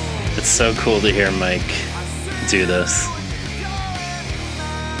 It's so cool to hear Mike do this.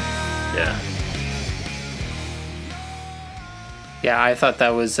 Yeah. Yeah, I thought that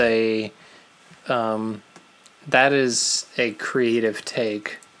was that is a creative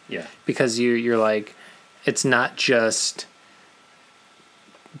take. Yeah. Because you're like, it's not just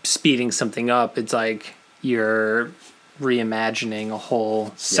speeding something up. It's like you're reimagining a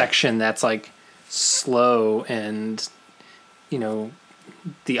whole section that's like slow and, you know,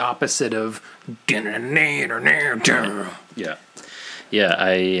 the opposite of. Yeah. Yeah,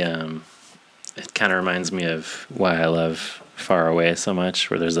 it kind of reminds me of why I love Far Away so much,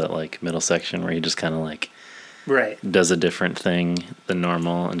 where there's that like middle section where he just kind of like does a different thing than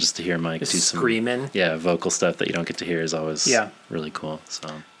normal, and just to hear Mike just do screaming. some vocal stuff that you don't get to hear is always really cool. So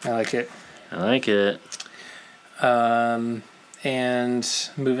I like it. And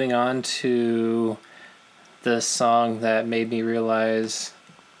moving on to the song that made me realize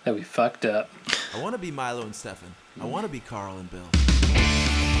that we fucked up. I want to be Milo and Stefan. I want to be Carl and Bill.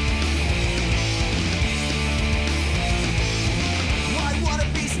 I want to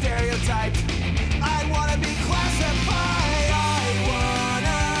be stereotyped. I want to be classified. I want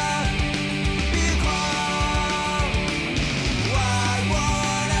to be a clown. I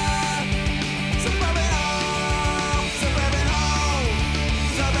want to suburban home, suburban home,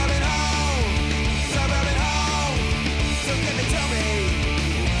 suburban home, suburban home. So give it to me.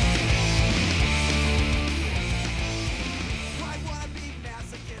 I want to be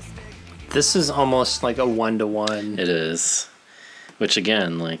masochistic. This is almost like a 1-to-1. it is. Which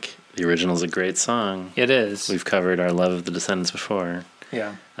again, like, the original's a great song. It is. We've covered our love of the Descendants before.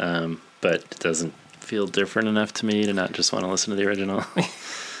 Yeah. But it doesn't feel different enough to me to not just want to listen to the original.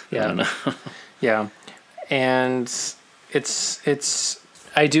 Yeah. I don't know. Yeah. And it's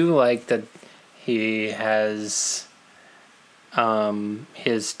I do like that he has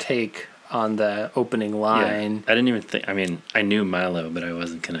his take on the opening line. Yeah. I didn't even think, I mean, I knew Milo, but I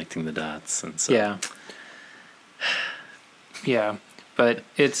wasn't connecting the dots. And so. Yeah. Yeah. But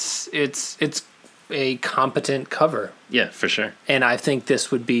it's a competent cover. Yeah, for sure. And I think this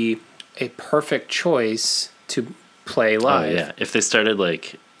would be a perfect choice to play live. Oh, yeah. If they started,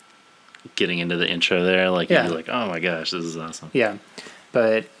 like, getting into the intro there, like, you'd be like, oh my gosh, this is awesome. Yeah.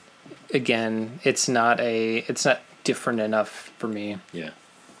 But again, it's not different enough for me. Yeah.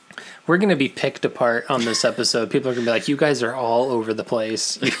 We're going to be picked apart on this episode. People are going to be like, you guys are all over the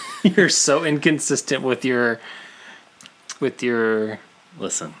place. You're so inconsistent with your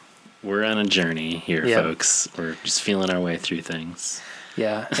Listen, we're on a journey here, folks. We're just feeling our way through things.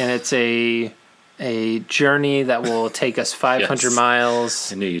 Yeah, and it's a journey that will take us 500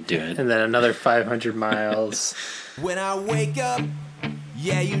 miles. I knew you'd do it. And then another 500 miles. When I wake up,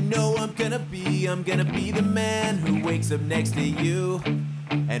 yeah, you know I'm gonna be the man who wakes up next to you.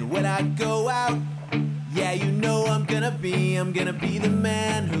 And when I go out, yeah, you know I'm gonna be the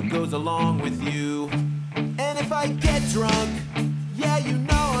man who goes along with you. And if I get drunk, yeah, you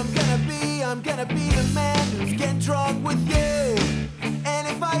know I'm gonna be the man who's getting drunk with you. And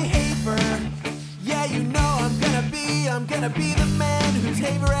if I hate her, yeah, you know I'm gonna be the man who's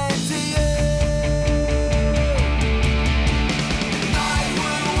havering to you. I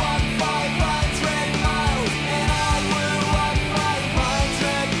will walk 500 miles, and I will walk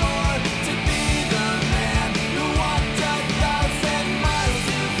 500 more to be the man who walked 1,000 miles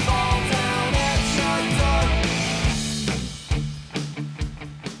to fall down at your door.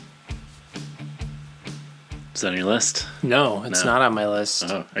 Is that on your list? No, it's not on my list.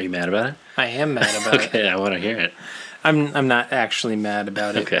 Oh, are you mad about it? I am mad about it. Okay, I want to hear it. I'm not actually mad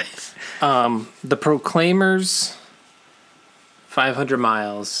about it. Okay. The Proclaimers' 500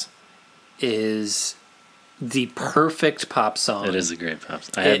 Miles is the perfect pop song. It is a great pop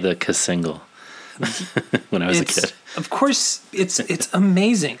song. I had the single when I was a kid. of course, it's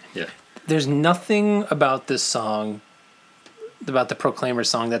amazing. Yeah. There's nothing about this song, about the Proclaimer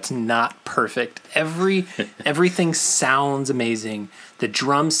song, that's not perfect. Everything sounds amazing. The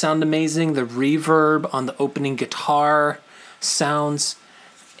drums sound amazing. The reverb on the opening guitar sounds.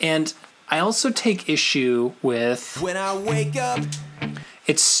 And I also take issue with When I wake up,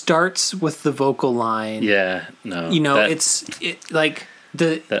 it starts with the vocal line. Yeah, no. You know, that, like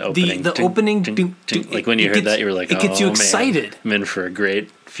the opening, the opening ding, ding, like when you heard that, you were like, it gets you man, excited. I'm in for a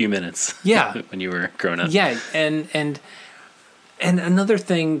great few minutes. Yeah. When you were growing up. Yeah, and another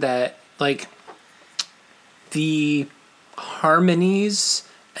thing that, like, the harmonies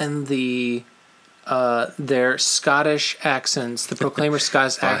and the their Scottish accents, the Proclaimer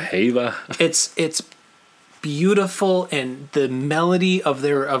Scottish accent, Heva. it's beautiful, and the melody of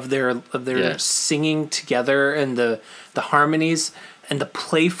their Yeah. singing together, and the harmonies and the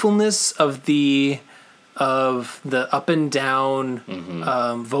playfulness of the up and down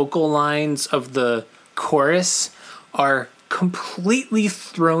vocal lines of the chorus are completely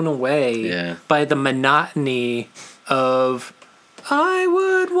thrown away by the monotony of I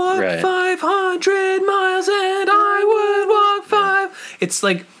would walk Right. 500 miles and I would walk 5. It's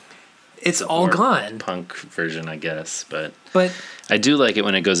like it's all More gone. Punk version, I guess, but But I do like it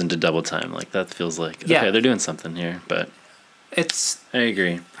when it goes into double time. Like that feels like Yeah. okay, they're doing something here. But it's I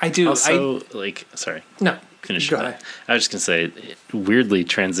agree. I do Also, sorry. no Finish go it. ahead. I was just gonna say, it weirdly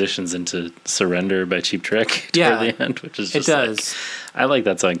transitions into "Surrender" by Cheap Trick Yeah, toward the end, which is it just like- does. I like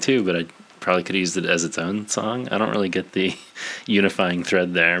that song too, but I probably could have used it as its own song. I don't really get the unifying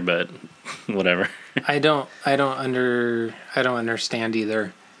thread there, but whatever. I don't understand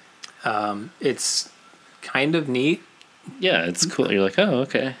either. It's kind of neat. Yeah, it's cool. You're like, oh,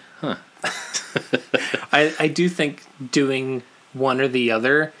 okay, huh? I do think doing one or the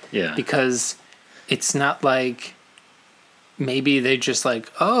other. Yeah. Because it's not like maybe they just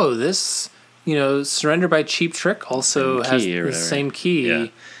like, oh, this, Surrender by Cheap Trick also Same has key or the whatever. same key. Yeah.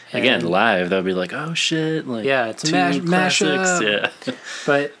 Again, And- live, that would be like, oh shit, like Yeah, it's a two classics. mashup. Yeah.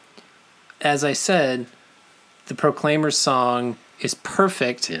 But as I said, the Proclaimers song is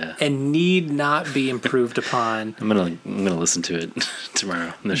perfect Yeah. and need not be improved upon. I'm gonna listen to it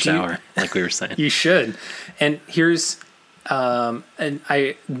tomorrow in the shower, like we were saying. You should. And here's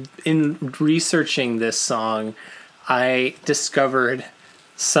in researching this song, I discovered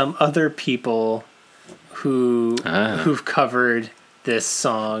some other people who've covered this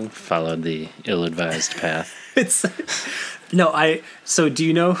song. Followed the ill-advised path. So do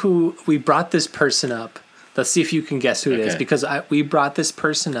you know who we brought this person up? Let's see if you can guess who it is, Okay. because we brought this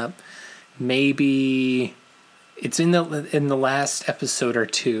person up. Maybe it's in the last episode or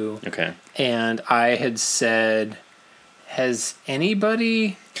two. Okay. And I had said, has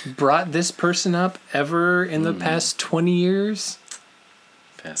anybody brought this person up ever in the past 20 years?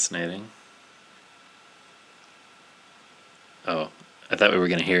 Fascinating. Oh, I thought we were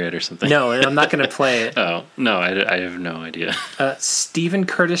going to hear it or something. No, I'm not going to play it. Oh, no, I have no idea. Stephen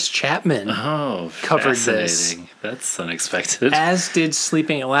Curtis Chapman, Oh, Covered this. fascinating. That's unexpected. as did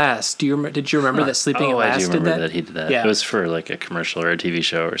Sleeping at Last. Did you remember that Sleeping at I Last do did remember that? that he did that. Yeah. It was for like a commercial or a TV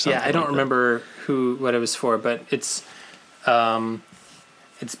show or something. Yeah, I don't like that. remember what it was for, but it's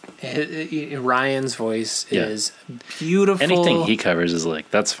Ryan's voice Yeah. is beautiful. Anything he covers is like,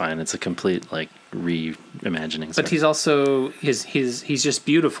 that's fine. It's a complete like reimagining. But he's also he's just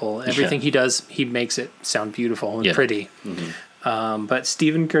beautiful. Everything he does, he makes it sound beautiful and pretty. Mm-hmm. But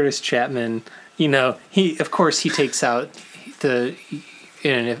Stephen Curtis Chapman, he takes out the,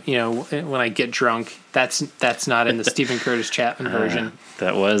 when I get drunk, that's not in the Stephen Curtis Chapman version.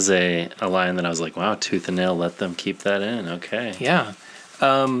 That was a line that I was like, wow, tooth and nail, let them keep that in. Okay. Yeah,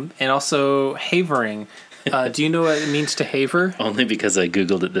 and also havering. Do you know what it means to haver? Only because I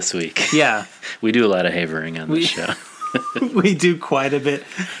Googled it this week. Yeah. We do a lot of havering on this show. We do quite a bit,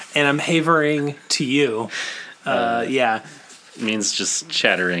 and I'm havering to you. Yeah, It means just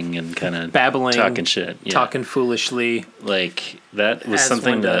chattering and kind of babbling, talking shit. Yeah. talking foolishly. Like, that was As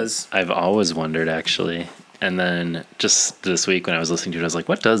something one that does. I've always wondered, actually. And then just this week when I was listening to it, I was like,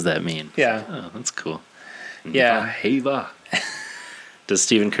 what does that mean? Yeah. Oh, that's cool. Yeah. Haver. Does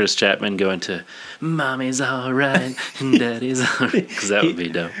Stephen Curtis Chapman go into "Mommy's all right, Daddy's all right"? Because that would be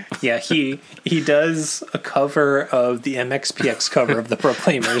dope. Yeah, he does a cover of the MXPX cover of the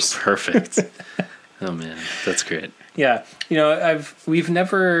Proclaimers. Perfect. Oh man, that's great. Yeah, we've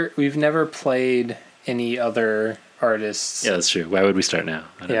never played any other artists. Yeah, that's true. Why would we start now?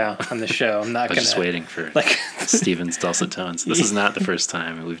 I don't know. On the show. I'm not I was gonna just waiting for like. Steven's dulcet tones. This is not the first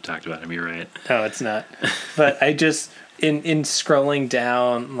time we've talked about him. You're right. No, it's not. But I just in scrolling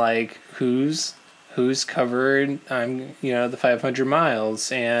down like who's who's covered the 500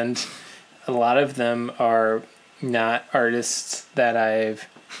 miles, and a lot of them are not artists that I've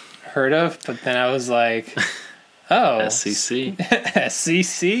heard of, but then I was like, oh, SCC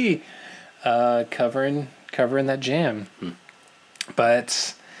covering that jam.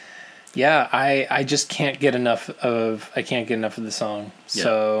 But yeah, I just can't get enough of the song. Yeah.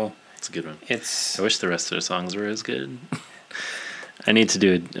 So it's a good one. I wish the rest of their songs were as good. I need to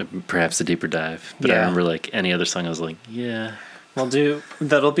do perhaps a deeper dive, but I remember like any other song I was like, yeah.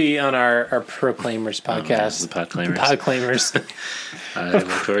 That'll be on our Proclaimers podcast. The Podclaimers. Podclaimers. I look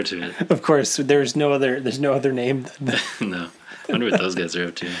forward to it. Of course, there's no other name. No. I wonder what those guys are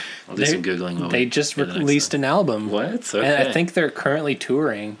up to. I'll do some Googling. They just released an album. What? Okay. And I think they're currently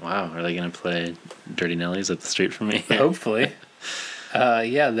touring. Wow. Are they going to play Dirty Nellies up the street from me? Hopefully.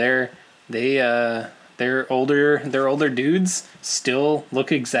 They're older dudes, still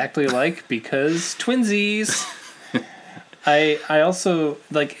look exactly alike because twinsies. I also,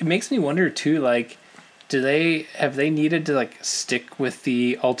 like, it makes me wonder too, like, have they needed to like stick with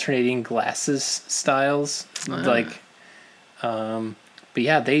the alternating glasses styles? Like, but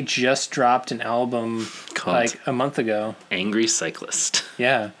yeah, they just dropped an album called like a month ago. Angry Cyclist.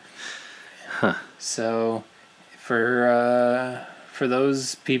 Yeah. Huh. So for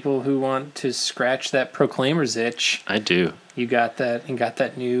those people who want to scratch that Proclaimers itch, I do. You got that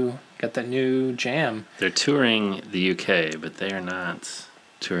new jam. They're touring the UK, but they are not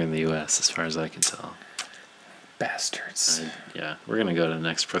touring the US as far as I can tell. Bastards. We're gonna go to the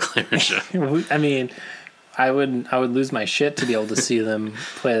next Proclaimer show. I mean, I would lose my shit to be able to see them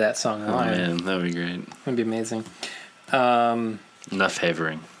play that song live. Oh man, that would be great. That'd be amazing. Enough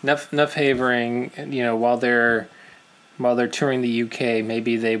havering. Enough havering. You know, while they're touring the UK,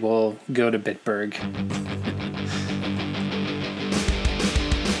 maybe they will go to Bitburg.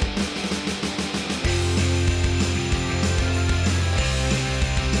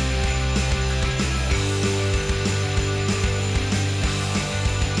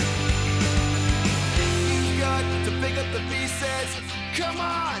 Come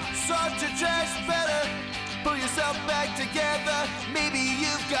on, start to dress better. Pull yourself back together. Maybe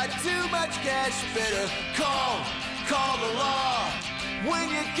you've got too much cash. Better call the law.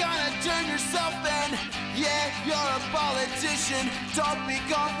 When you're gonna turn yourself in, yeah, you're a politician. Don't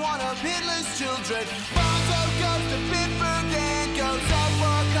become one of Hitler's children. Bonzo goes to Bitburg and goes out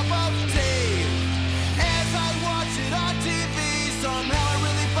for a cup of tea. As I watch it on TV, somehow it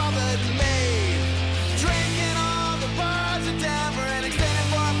really bothered me. Drinking all the bars in Denver and extending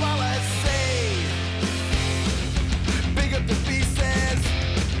foreign policy. Big up the pieces.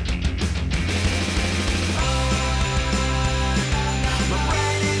 My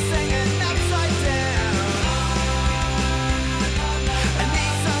brain is hanging upside down. I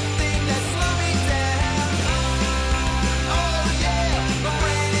need something to slow me down. Oh yeah, my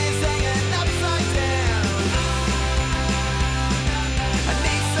brain is hanging upside down. I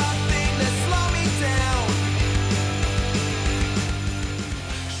need something to slow me down.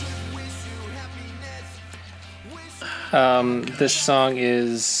 Should wish you happiness. This song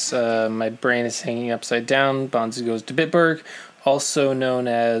is My Brain is Hanging Upside Down. Bonzo Goes to Bitburg, also known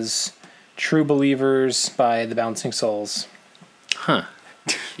as True Believers by the Bouncing Souls. Huh.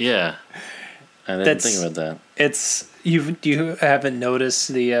 Yeah. I didn't think about that. It's you haven't noticed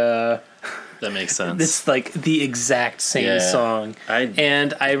the That makes sense. it's like the exact same song.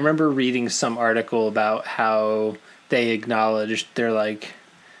 And I remember reading some article about how they acknowledged they're like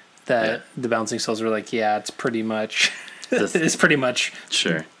that the Bouncing Souls were like, yeah, it's pretty much it's pretty much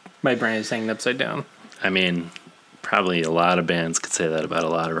Sure. My Brain is Hanging Upside Down. I mean, probably a lot of bands could say that about a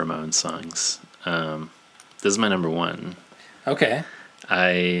lot of Ramones songs. This is my number one. Okay.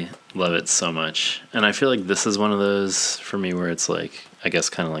 I love it so much. And I feel like this is one of those for me where it's like, I guess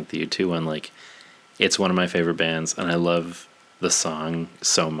kind of like the U2 one, like it's one of my favorite bands and I love the song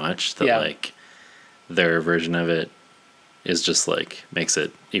so much that like their version of it is just like makes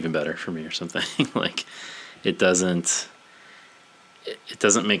it even better for me or something. Like it doesn't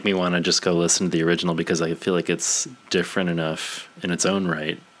make me want to just go listen to the original because I feel like it's different enough in its own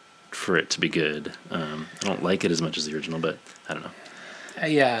right for it to be good. I don't like it as much as the original, but I don't know.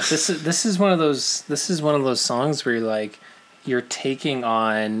 Yeah, this is one of those songs where you're taking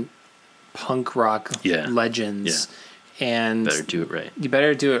on punk rock legends, and better do it right. You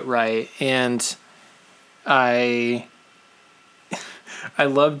better do it right, and I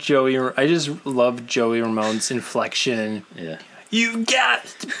love Joey. I just love Joey Ramone's inflection. Yeah. You got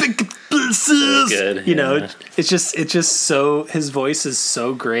to pick up pieces. Good. You know, it's just so his voice is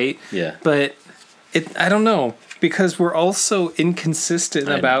so great. Yeah. But I don't know. because we're also inconsistent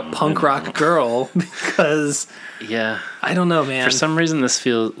about Punk Rock Girl because Yeah. I don't know, man. For some reason, this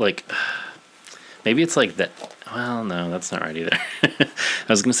feels like maybe it's like that. Well, no, that's not right either. I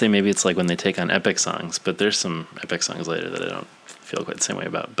was going to say maybe it's like when they take on epic songs, but there's some epic songs later that I don't feel quite the same way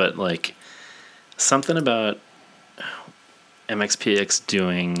about. But like something about MXPX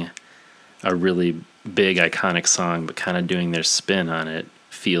doing a really big iconic song, but kind of doing their spin on it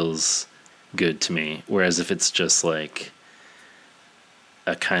feels good to me. Whereas if it's just like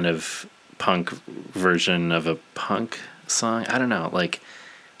a kind of punk version of a punk song, I don't know, like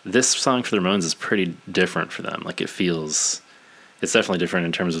this song for the Ramones is pretty different for them. Like it's definitely different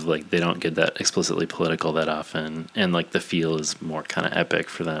in terms of like they don't get that explicitly political that often, and like the feel is more kind of epic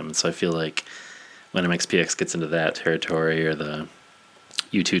for them. So I feel like when MXPX gets into that territory or the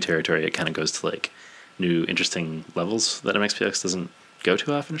U2 territory, it kind of goes to like new interesting levels that MXPX doesn't go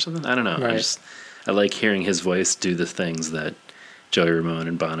too often or something. I don't know. Right. I like hearing his voice do the things that Joey Ramone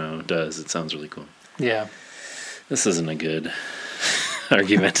and Bono does. It sounds really cool. Yeah. This isn't a good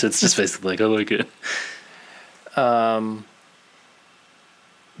argument. It's just basically like, I like it.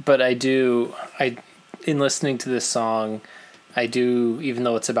 But in listening to this song, I do, even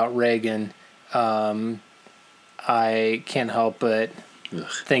though it's about Reagan, I can't help but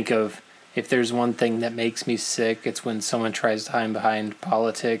think of, if there's one thing that makes me sick, it's when someone tries to hide behind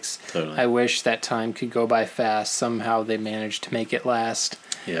politics. Totally. I wish that time could go by fast. Somehow they managed to make it last.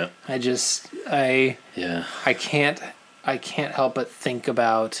 Yeah. I can't help but think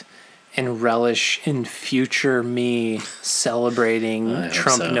about and relish in future me celebrating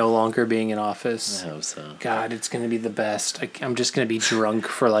Trump no longer being in office. I hope so. God, it's going to be the best. I'm just going to be drunk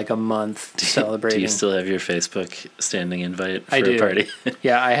for like a month celebrating. Do you still have your Facebook standing invite for I do. a party?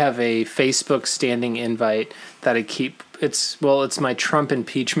 Yeah, I have a Facebook standing invite that I keep. It's my Trump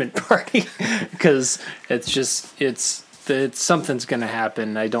impeachment party because it's something's going to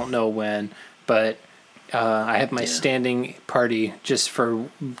happen. I don't know when, but I have my standing party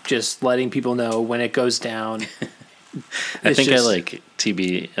just letting people know when it goes down. I think I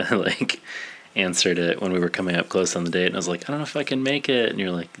TB answered it when we were coming up close on the date, and I was like, I don't know if I can make it, and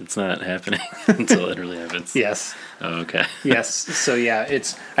you're like, it's not happening until it really happens. Yes. Oh, okay. Yes. So yeah,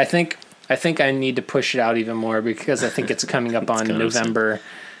 I think I need to push it out even more because I think it's coming up on November.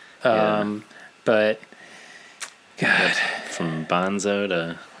 But God, from Bonzo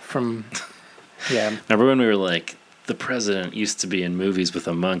to yeah. Remember when we were like, the president used to be in movies with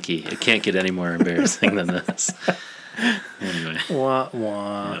a monkey? It can't get any more embarrassing than this. Anyway. Wah,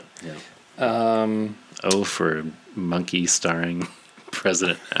 wah. Yep. For a monkey starring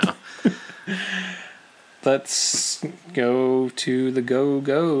president now. Let's go to the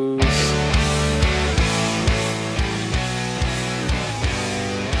Go-Go's.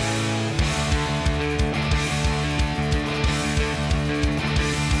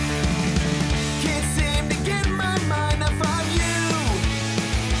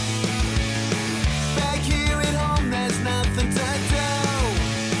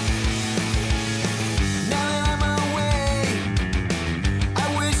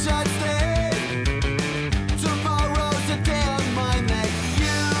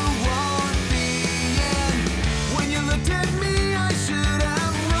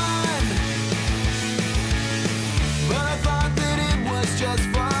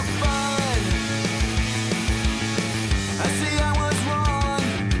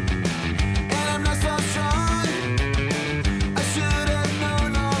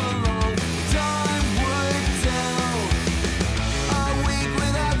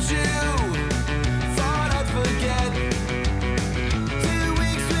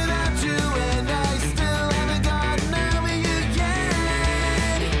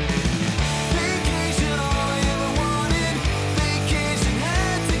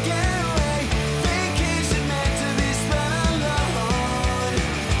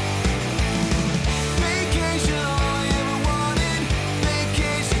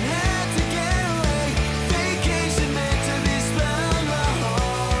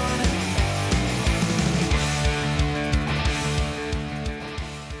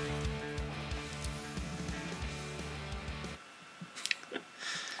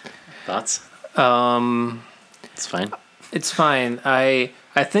 Thoughts? It's fine. It's fine. I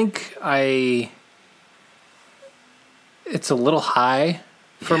think it's a little high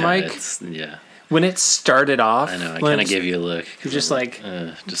for Mike. When it started off, I know. I kind of gave you a look. You're just like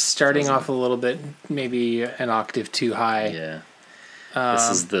just starting off a little bit, maybe an octave too high. Yeah. This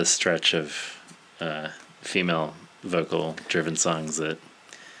is the stretch of female vocal-driven songs that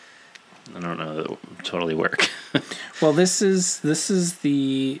I don't know that totally work. Well, this is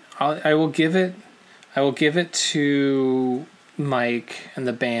the. I will give it I will give it to Mike and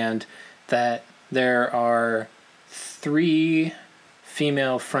the band that there are 3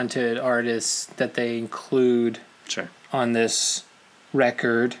 female-fronted artists that they include Sure. on this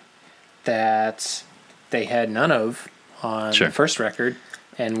record that they had none of on Sure. the first record,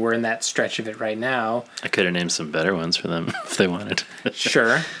 and we're in that stretch of it right now. I could have named some better ones for them if they wanted.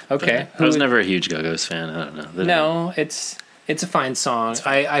 Sure. Okay. I was never a huge Go-Go's fan. I don't know. They No, it's a fine song.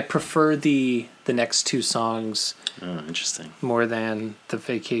 I prefer the next 2 songs Oh, interesting. more than the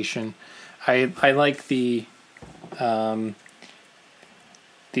Vacation. I like the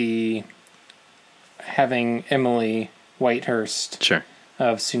having Emily Whitehurst Sure.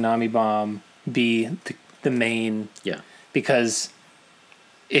 of Tsunami Bomb be the main, Yeah. because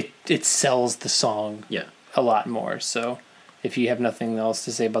it sells the song Yeah. a lot more. So if you have nothing else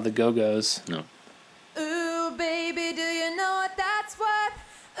to say about the Go-Go's, No. Ooh, baby, do you know what that's worth?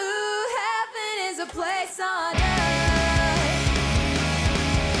 Ooh, heaven is a place on earth.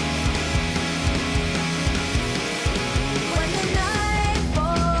 When the night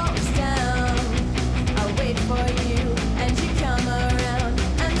falls down, I wait for you, and you come around,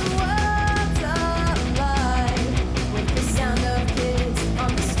 and the world's alive with the sound of kids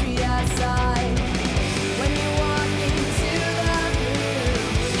on the street outside. When you walk into the room,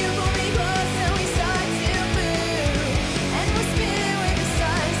 you pull me close and we start to move, and we're spinning with the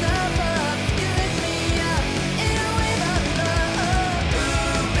stars above. You lift me up in a wave of love.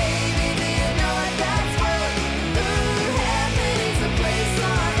 Ooh, baby, do you know what that's worth? Ooh, heaven is a place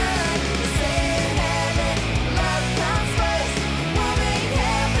on earth. You say heaven, love comes first. We'll make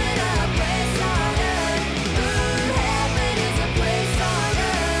heaven a place on earth. Ooh, heaven is a place on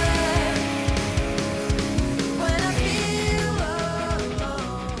earth. When I feel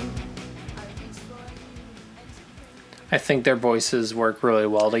alone, I reach for you and you I think their voices work really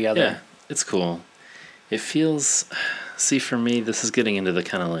well together. Yeah, it's cool. It feels... See, for me, this is getting into the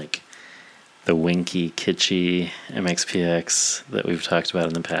kind of like the winky, kitschy MXPX that we've talked about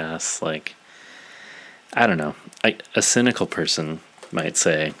in the past. Like, I don't know. A cynical person might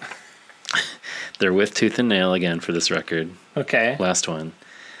say they're with tooth and nail again for this record. Okay. Last one.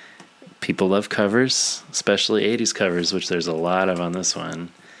 People love covers, especially 80s covers, which there's a lot of on this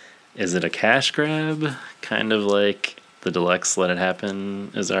one. Is it a cash grab? Kind of like the deluxe Let It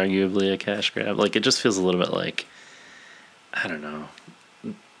Happen is arguably a cash grab. Like, it just feels a little bit like, I don't know,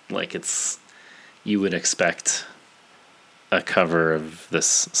 like it's, you would expect a cover of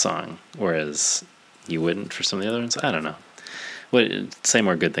this song, whereas you wouldn't for some of the other ones. I don't know. Say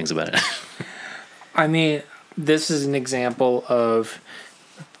more good things about it. I mean, this is an example of,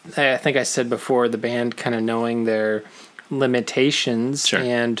 I think I said before, the band kind of knowing their limitations Sure.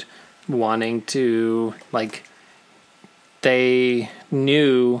 and wanting to, like, they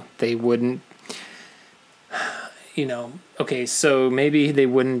knew they wouldn't, okay, so maybe they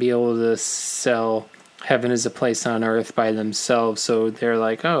wouldn't be able to sell Heaven is a Place on Earth by themselves, so they're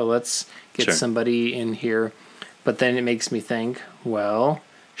like, oh, let's get Sure. somebody in here. But then it makes me think, well,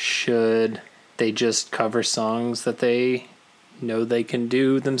 should they just cover songs that they know they can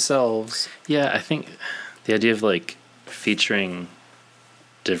do themselves? Yeah, I think the idea of like featuring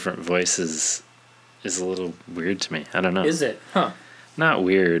different voices is a little weird to me. I don't know. Is it? Huh. Not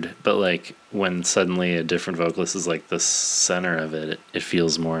weird, but like when suddenly a different vocalist is like the center of it, it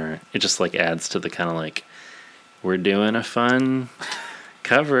feels more, it just like adds to the kind of like, we're doing a fun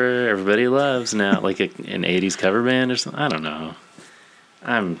cover everybody loves now, like an 80s cover band or something. I don't know.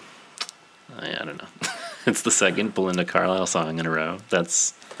 I don't know. It's the second Belinda Carlisle song in a row.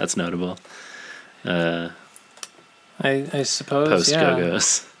 That's notable. I suppose, Post yeah.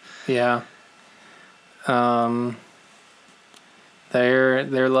 Go-Go's. Yeah.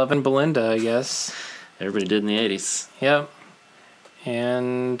 They're loving Belinda, I guess. Everybody did in the 80s. Yep.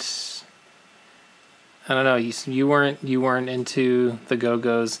 And I don't know. You weren't into the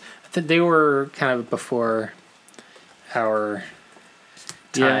Go-Go's. I think they were kind of before our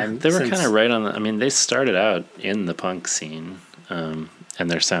time. Yeah, they were kind of right on the. I mean, they started out in the punk scene, and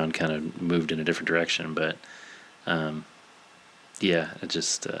their sound kind of moved in a different direction. But yeah, it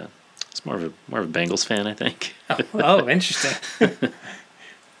just it's more of a Bengals fan, I think. Oh, interesting.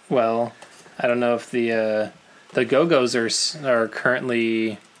 Well, I don't know if the Go-Go's are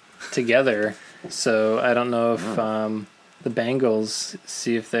currently together, so I don't know if the Bengals,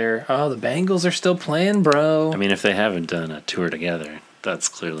 see if they're... Oh, the Bengals are still playing, bro. I mean, if they haven't done a tour together, that's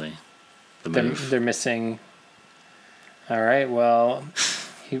clearly the move. They're missing... All right, well,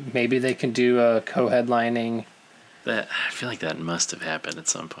 maybe they can do a co-headlining... I feel like that must have happened at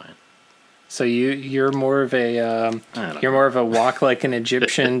some point. So you're more of a you're more of a walk like an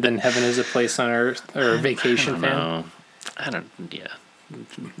Egyptian than heaven is a place on earth or a vacation fan. No, I don't. Yeah,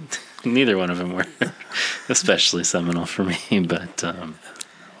 neither one of them were especially seminal for me. But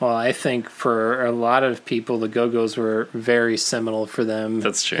Well, I think for a lot of people, the Go-Go's were very seminal for them.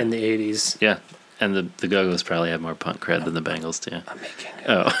 That's true. In the 80s. yeah, and the Go-Go's probably have more punk cred than the Bangles do. I'm making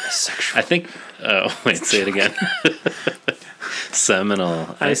Oh, sexual. I think. Oh, wait, say it again.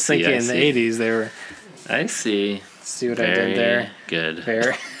 Seminal. I was thinking in the 80s they were. I see. See what I did there? Good.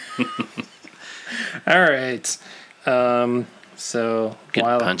 Very. All right. So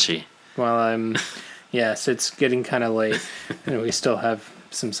Getting punchy. while I'm, yes, it's getting kind of late, and we still have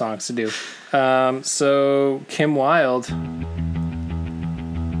some songs to do. So Kim Wilde.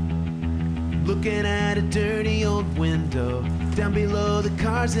 Looking at a dirty old window, down below the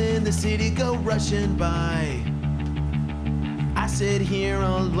cars in the city go rushing by. I sit here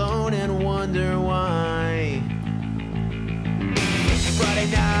alone and wonder why.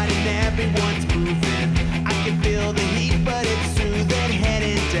 Friday night and everyone's moving. I can feel the heat, but it's soothing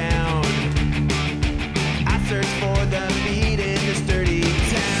heading down. I search for the beat in this dirty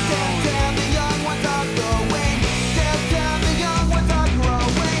town. Downtown, the young ones are going. Downtown, the young ones are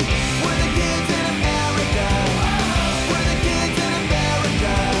growing. We're the kids in America. We're the kids in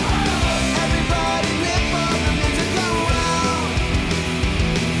America. Everybody live for the music around.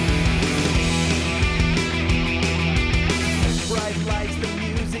 Bright lights, the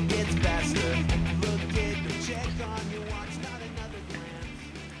music gets faster. Look at the check on your watch, not another glance.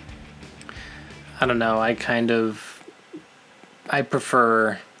 I don't know. I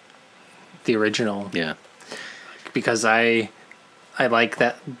prefer the original Yeah. because I like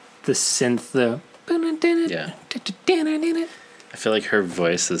that the synth Yeah. I feel like her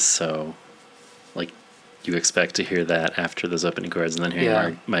voice is so, like, you expect to hear that after those opening chords, and then hearing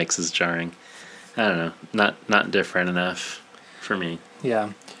Yeah. Mike's is jarring. I don't know, not different enough for me.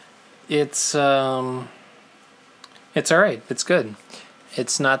 Yeah. It's all right. It's good.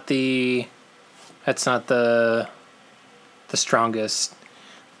 It's not the strongest,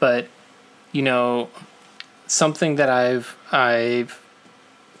 but you know, something that I've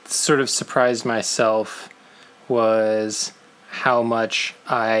sort of surprised myself was how much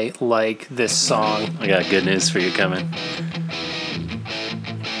I like this song. I got good news for you coming.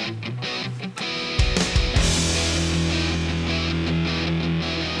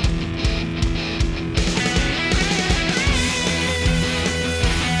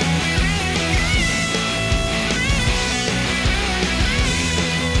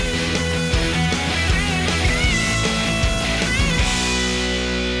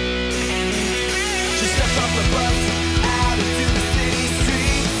 She steps off the bus, out into the city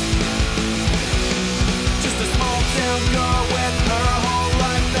streets. Just a small town girl with her whole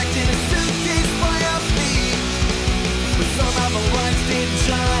life packed in a suitcase by her feet. But somehow the lights didn't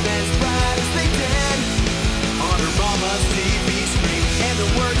shine as bright as they did on her mama's TV screen. And the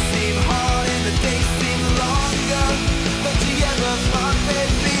work seemed hard and the days seemed longer than she ever thought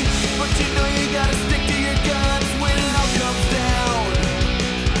they'd be. But you know you gotta stick to your guns when it all comes down.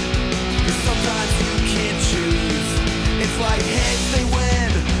 'Cause sometimes you can't choose. It's like heads they win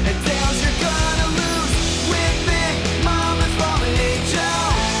and tails you're gonna lose. Win big, mama's falling angel.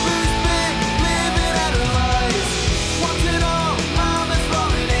 Lose big, living out her life. Want it all, mama's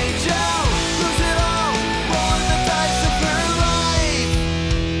falling angel. Lose it all, rolling the dice of her life.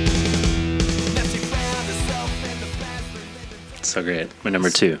 Now she found herself in the past. So great. My number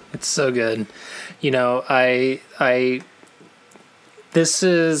 2. It's so good. You know, this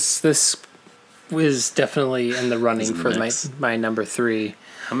was definitely in the running in the for mix. my number 3.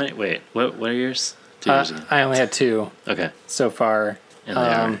 How many? Wait, what are yours? 2 years ago. I only had 2 Okay. so far. And they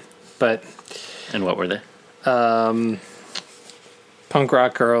are. But And what were they? Punk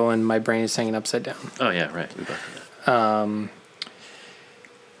Rock Girl and My Brain is Hanging Upside Down. Oh yeah, right. We both did that.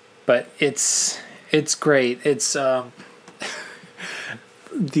 But it's great. It's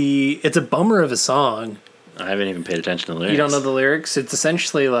it's a bummer of a song. I haven't even paid attention to the lyrics. You don't know the lyrics? It's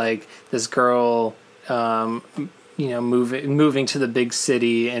essentially like this girl, moving to the big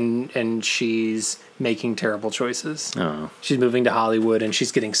city, and she's making terrible choices. Oh, She's moving to Hollywood, and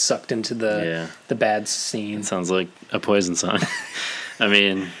she's getting sucked into Yeah. the bad scene. sounds like a Poison song. I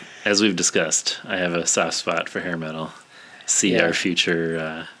mean, as we've discussed, I have a soft spot for hair metal. See Yeah. our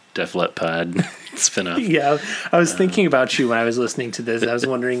future Def Leppard pod spin-off. Yeah, I was thinking about you when I was listening to this. I was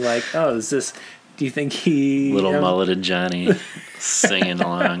wondering, like, oh, do you think he... Little mulleted Johnny singing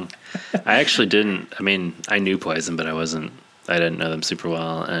along. I actually didn't. I mean, I knew Poison, but I didn't know them super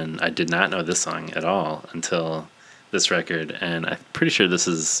well, and I did not know this song at all until this record. And I'm pretty sure this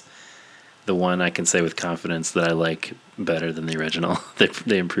is the one I can say with confidence that I like better than the original.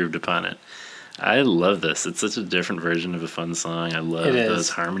 They improved upon it. I love this. It's such a different version of a fun song. I love It is. those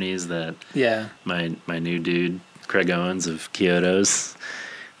harmonies that Yeah. my new dude, Craig Owens of Kyoto's,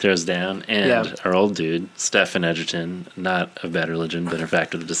 throws down. And Yeah. our old dude, Stephen Edgerton, not of Bad Religion, but in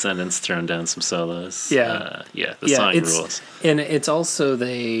fact of the Descendants, throwing down some solos. Yeah. The song rules. And it's also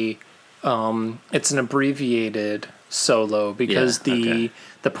it's an abbreviated solo because the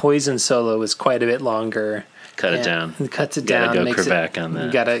Poison solo is quite a bit longer. Cut it And down. It cuts it Gotta down. go makes Kravac it, on that.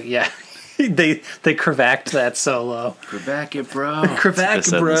 You gotta, yeah. they Kravac that solo. Kravac it, bro.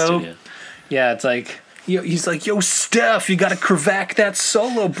 Kravac, bro. Yeah, it's like, he's like, yo, Steph, you gotta Kravac that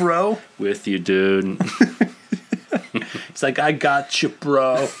solo, bro. With you, dude. It's like, I got you,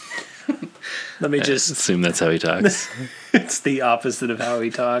 bro. Let me I just... assume that's how he talks. It's the opposite of how he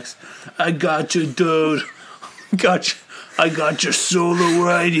talks. I got you, dude. I got your solo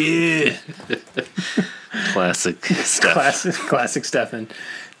right here. Classic stuff. Classic Stefan.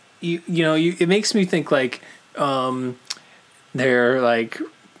 It makes me think like they're like,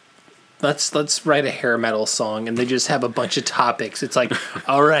 let's write a hair metal song, and they just have a bunch of topics. It's like,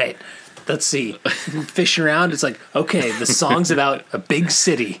 all right, let's see, fish around. It's like, okay, the song's about a big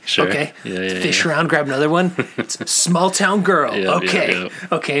city. Sure. Okay, Yeah, fish around, grab another one. It's small town girl. Yeah, okay, yeah.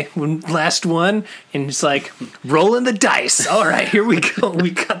 okay, last one, and it's like rolling the dice. All right, here we go.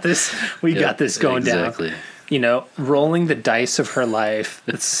 We got this. We got this going exactly. down. Rolling the dice of her life.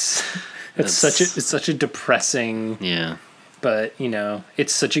 It's such a depressing. Yeah, But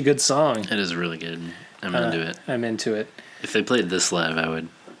it's such a good song. it is really good. I'm into it. I'm into it. If they played this live, I would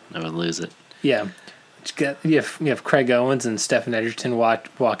lose it. Yeah. You have Craig Owens and Stephen Edgerton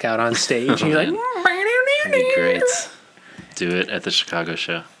walk out on stage, and you're like, It'd be great. Do it at the Chicago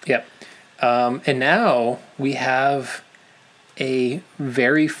show. Yep. And now we have a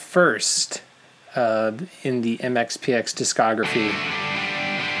very first in the MXPX discography.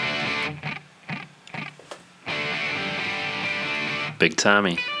 Big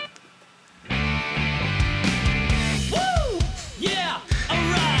Tommy. Woo! Yeah,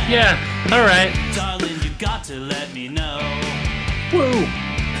 alright. Yeah, all right. Darling, you got to let me know. Woo!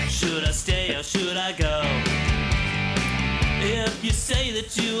 Should I stay or should I go? If you say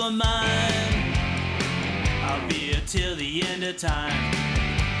that you are mine, I'll be here till the end of time.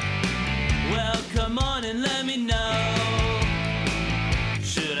 Well, come on and let me know.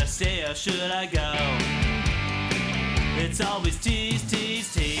 Should I stay or should I go? It's always tease,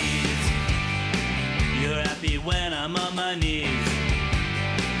 tease, tease. You're happy when I'm on my knees.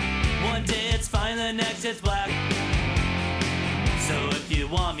 One day it's fine, the next it's black. So if you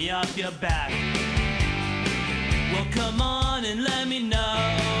want me off your back, well, come on and let me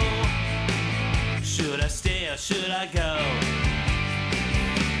know. Should I stay or should I go?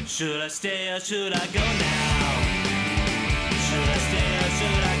 Should I stay or should I go now? Should I stay or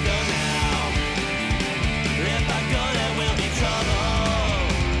should I go now? If I go, there will be trouble.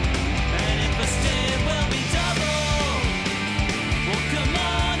 And if I stay, it will be double. Well, come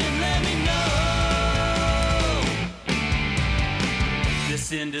on and let me know.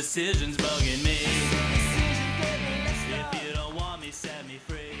 This indecision's bugging me. If you don't want me, set me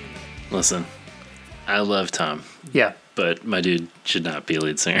free. Listen, I love Tom, Yeah. but my dude should not be a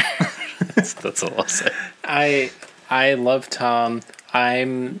lead singer. That's all I'll say. I love Tom.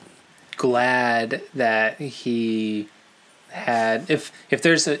 I'm glad that he had, if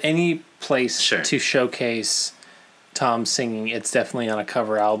there's any place Sure. to showcase Tom singing, it's definitely on a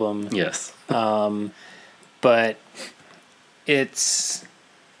cover album. Yes. But it's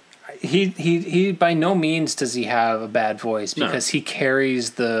he by no means does he have a bad voice, No. because he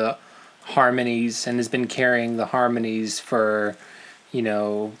carries the harmonies and has been carrying the harmonies for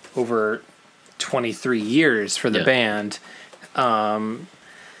over 23 years for the Yeah. band.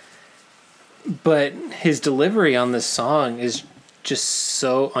 But his delivery on this song is just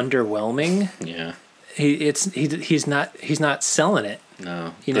so underwhelming. Yeah. He's not selling it.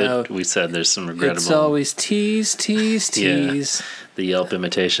 No. You know, we said there's some regrettable. It's always tease, tease, Yeah. tease. The Yelp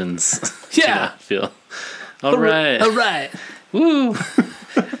imitations. Yeah. Feel. All right. All right. Woo.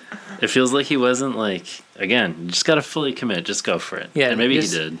 It feels like he wasn't again, you just got to fully commit. Just go for it. Yeah, And maybe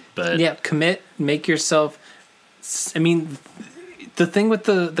just- he did, but Yeah, commit, make yourself. I mean, the thing with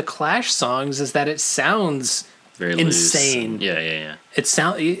the Clash songs is that it sounds very insane. loose. Yeah.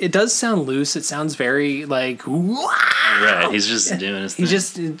 it does sound loose. It sounds very like, wow. Right. He's just doing his thing.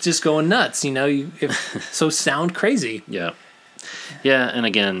 He's just going nuts, so sound crazy. Yeah. Yeah, and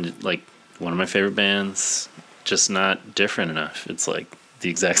again, one of my favorite bands, just not different enough. It's the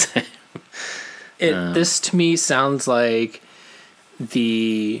exact same. This to me sounds like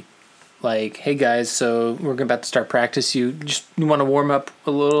the like, hey guys, so we're about to start practice. You want to warm up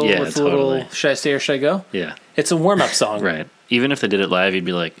a little with a little, should I stay or should I go? Yeah. It's a warm up song. Right. Even if they did it live, you'd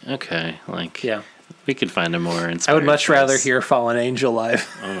be like, okay, like, Yeah. we could find a more inspired I would much rather choice. hear Fallen Angel live.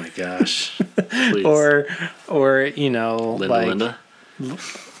 Oh my gosh. Please. or you know, Linda.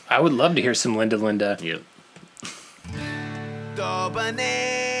 I would love to hear some Linda. Yep. ドバ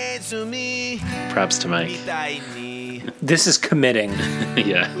ネズミ Props to Mike. みたいに This is committing.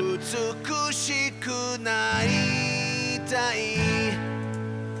 Yeah. 美しくなりたい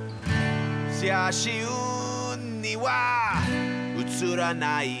写真には映ら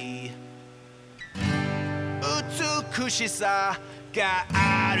ない美しさが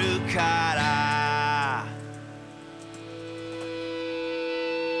あるから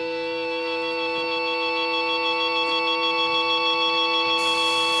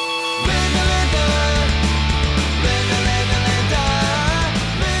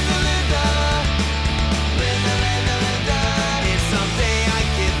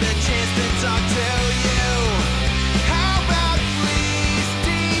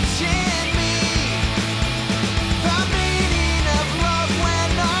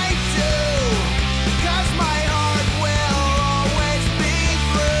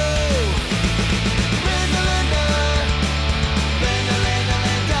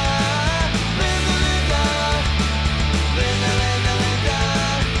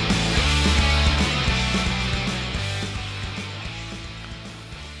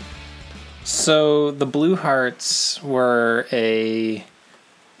So the Blue Hearts were a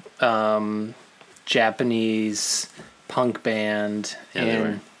Japanese punk band Yeah, they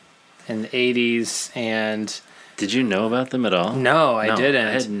were. in the 80s, and Did you know about them at all? No, I didn't.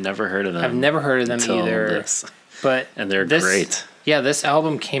 I had never heard of them. I've never heard of them until either. this. But And they're this- great. Yeah, this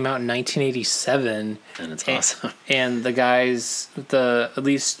album came out in 1987, And it's awesome. and the guys, at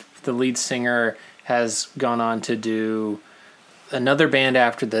least the lead singer, has gone on to do another band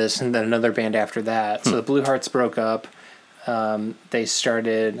after this, and then another band after that. So the Blue Hearts broke up. They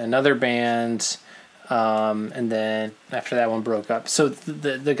started another band, and then after that one broke up. So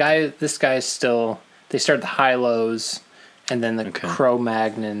this guy is still. They started the High Lows, and then the Okay.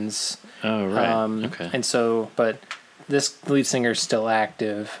 Cro-Magnons. Oh, right. Okay. And so, but this lead singer is still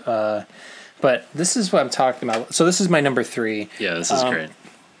active. But this is what I'm talking about. So this is my number 3. Yeah, this is great.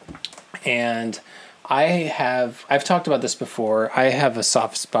 And I've talked about this before. I have a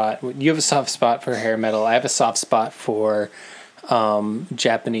soft spot. You have a soft spot for hair metal. I have a soft spot for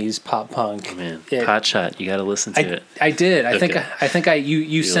Japanese pop punk. Man, It- Hot Shot, you got to listen to it. I did. I Okay. think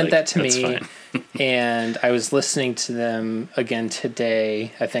you sent like, that to "That's me, fine." and I was listening to them again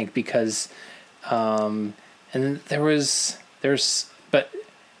today. I think because, and there's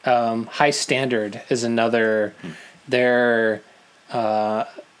High Standard is another. They're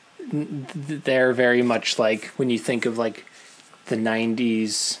very much like when you think of like the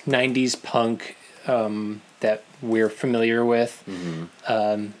 90s punk that we're familiar with.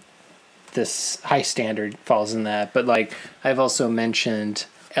 This High Standard falls in that, but like I've also mentioned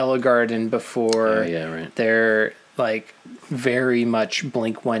Ellegarden before. Oh, yeah, right. They're like very much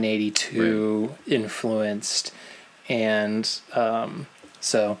Blink 182 influenced, and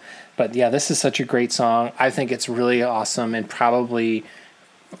so. But yeah, this is such a great song. I think it's really awesome, and probably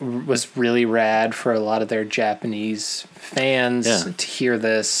was really rad for a lot of their Japanese fans Yeah. to hear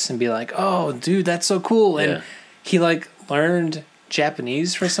this and be like, "Oh, dude, that's so cool!" And Yeah. he like learned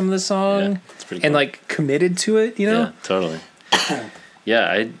Japanese for some of the song, Yeah, it's pretty and cool. like committed to it. You know, Yeah, totally.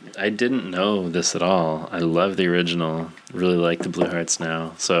 Yeah, I didn't know this at all. I love the original. Really like the Blue Hearts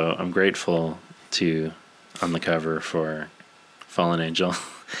now. So I'm grateful to on the cover for Fallen Angel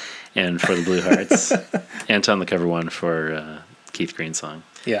and for the Blue Hearts, and on the cover one for Keith Green's song.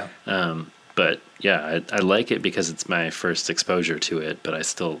 yeah. But yeah, I like it because it's my first exposure to it, but I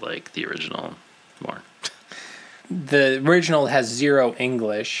still like the original more. The original has 0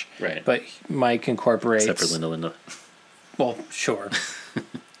 English, Right. but Mike incorporates. Except for Linda. Well, sure.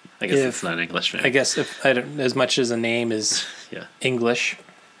 I guess If- it's not English, maybe. I guess if I don't, as much as a name is Yeah. English,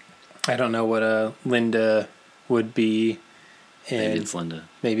 I don't know what a Linda would be. Maybe it's Linda.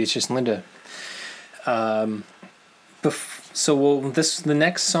 Maybe it's just Linda. The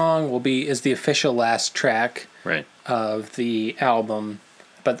next song is the official last track Right. of the album,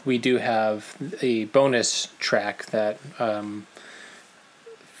 but we do have a bonus track that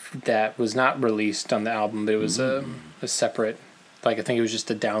that was not released on the album, but it was a separate, like I think it was just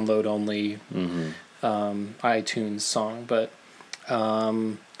a download only iTunes song. But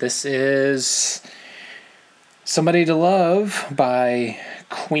this is "Somebody to Love" by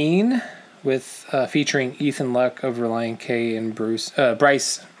Queen with featuring Ethan Luck of Reliant K and Bryce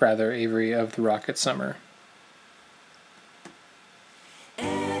Avery of the Rocket Summer.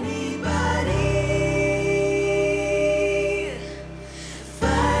 Anybody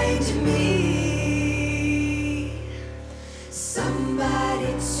find me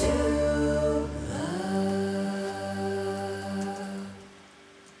somebody to love?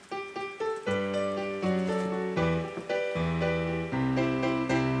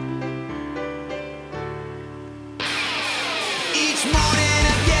 Each morning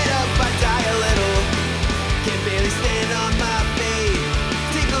I get up, I die a little. Can barely stand on my feet.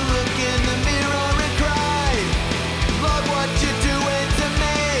 Take a look in the mirror and cry. Lord, what you doing to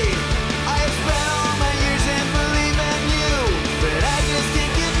me? I have spent all my years in believing you, but I just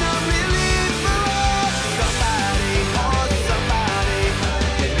can't get no relief for us. Somebody, oh somebody,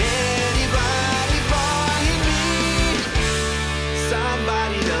 can anybody find me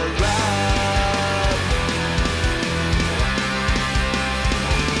somebody to love?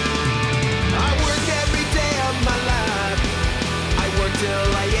 I work every day of my life. I work till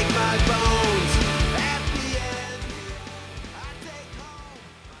I ache my bones. At the end, I take home.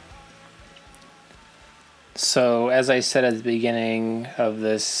 So, as I said at the beginning of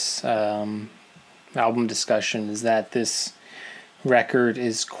this album discussion, is that this record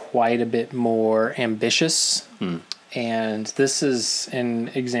is quite a bit more ambitious. And this is an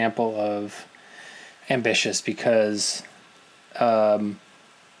example of ambitious because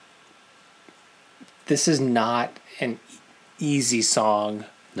this is not an easy song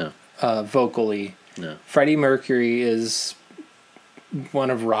No, vocally. no. Freddie Mercury is one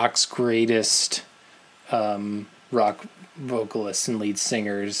of rock's greatest rock vocalists and lead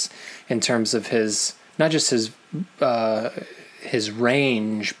singers in terms of his, not just his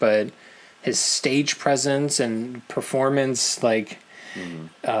range, but his stage presence and performance. Like,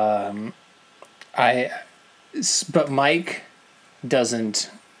 but Mike doesn't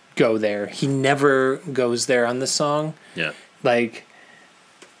go there. He never goes there on the song. Yeah. Like,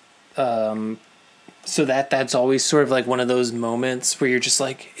 so that's always sort of like one of those moments where you're just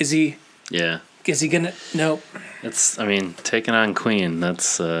like, is he gonna? Nope. It's, I mean, taking on Queen,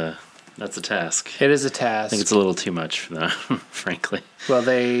 that's a task. It is a I task. think it's a little too much for them, frankly. Well,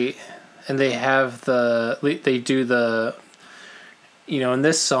 they have they do the, in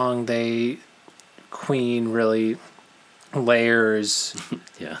this song, Queen really layers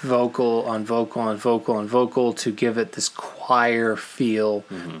Yeah. vocal on vocal on vocal on vocal to give it this choir feel,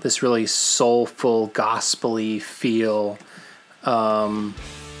 this really soulful, gospel-y feel.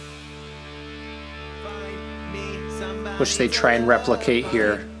 Which they try and replicate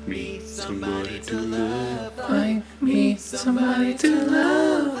here. Somebody to love. Find me somebody to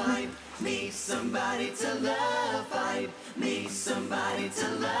love. Me somebody to love, find me somebody to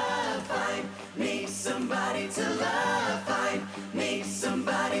love, find me somebody to love, find me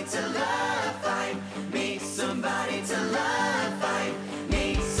somebody to love, find me somebody to love, find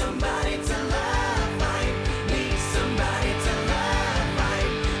me somebody to love, find me somebody to love, find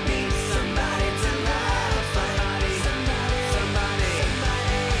me somebody to love, find somebody.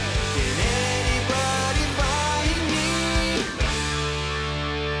 Can anybody find me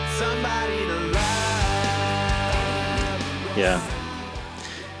somebody to love? Yeah.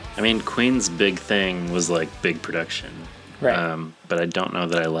 I mean, Queen's big thing was like big production. Right. But I don't know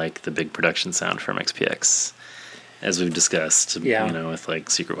that I like the big production sound from XPX. As we've discussed, Yeah. with like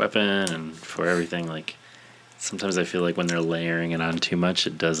Secret Weapon and For Everything, like sometimes I feel like when they're layering it on too much,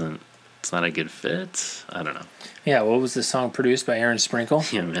 it's not a good fit. I don't know. Yeah, what was the song produced by Aaron Sprinkle?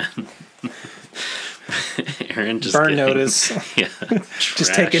 Yeah, man. Aaron just Burn getting- notice. Yeah.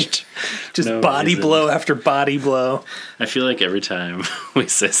 Just taking, trashed. just No body reason. blow after body blow. I feel like every time we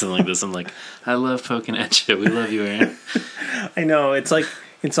say something like this, I'm like, I love poking at you. We love you, Aaron. I know, it's like,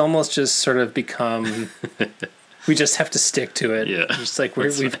 it's almost just sort of become, we just have to stick to it. Yeah. Just like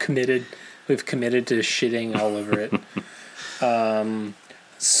we've committed to shitting all over it.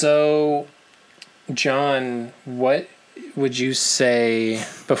 So, John, what would you say,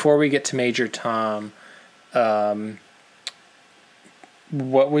 before we get to Major Tom,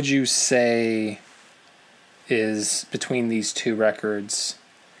 what would you say is between these two records,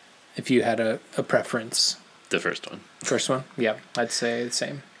 if you had a preference? The first one. First one? Yeah, I'd say the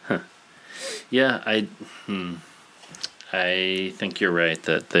same. Yeah, I think you're right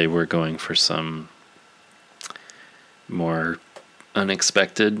that they were going for some more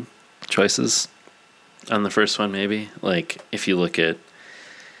unexpected choices on the first one, maybe. Like, if you look at,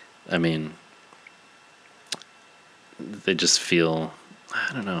 I mean, they just feel,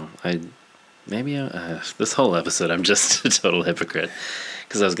 I don't know, maybe this whole episode I'm just a total hypocrite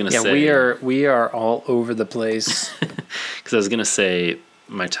because I was gonna Yeah, say we are all over the place. because I was gonna say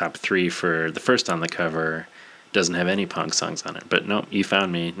my top 3 for the first on the cover doesn't have any punk songs on it, but nope, you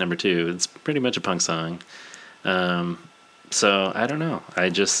found me. Number 2, it's pretty much a punk song. So I don't know.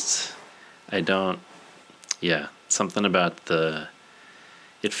 Something about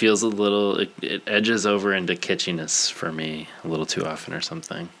it feels a little, it edges over into kitschiness for me a little too often or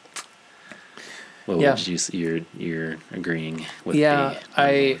something. What would you're agreeing with?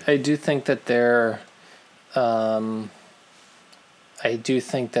 I do think that I do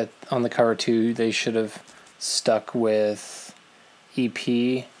think that on the cover too, they should have stuck with EP.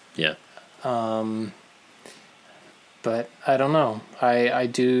 Yeah. But I don't know. I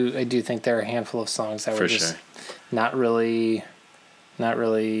do think there are a handful of songs that were just not really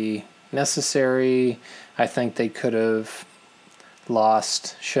necessary. I think they could have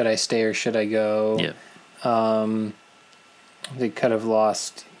lost Should I Stay or Should I Go? Yeah. They could have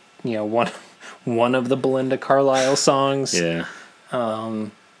lost, one of the Belinda Carlisle songs. Yeah.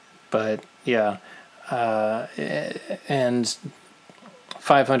 But yeah. And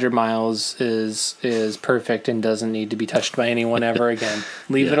 500 Miles is perfect and doesn't need to be touched by anyone ever again.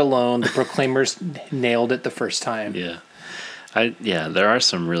 Leave it alone. The Proclaimers nailed it the first time. Yeah. There are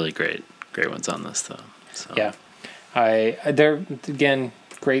some really great ones on this though. So. Yeah. They're again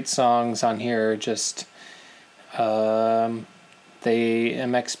great songs on here, just they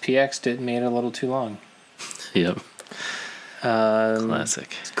MXPX'd it, made it a little too long. Yep.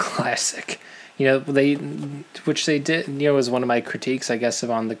 Classic. Which they did, was one of my critiques, I guess,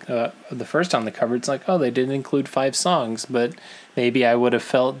 of on the first on the cover. It's like, oh, they didn't include 5 songs, but maybe I would have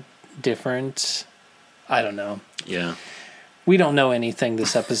felt different. I don't know. Yeah. We don't know anything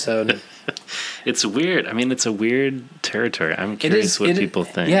this episode. It's weird. I mean, it's a weird territory. I'm curious what people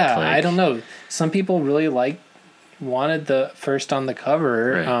think. Yeah, I don't know. Some people really wanted the first on the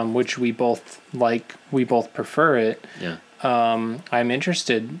cover, right. Which we both like. We both prefer it. Yeah. I'm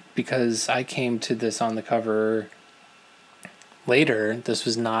interested because I came to this on the cover later. This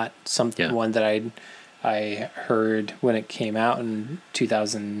was not one that I heard when it came out in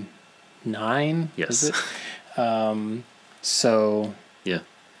 2009. Yes. Was it? So yeah,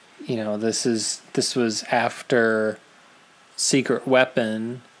 this was after Secret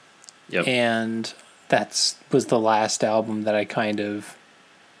Weapon. Yep. And was the last album that I kind of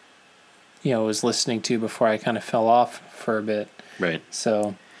was listening to before I kind of fell off for a bit. Right.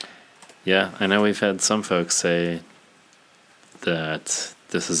 So. Yeah, I know we've had some folks say that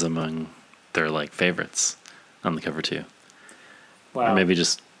this is among their favorites on the cover too. Wow. Or maybe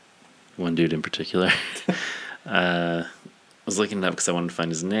just one dude in particular. I was looking it up because I wanted to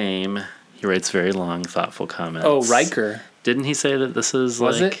find his name. He writes very long, thoughtful comments. Oh, Riker. Didn't he say that this is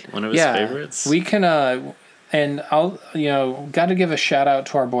one of his favorites? We can, and I'll, got to give a shout out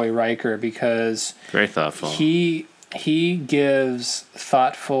to our boy Riker because very thoughtful. He gives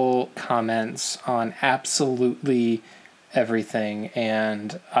thoughtful comments on absolutely everything,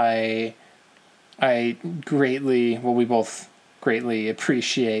 and we both greatly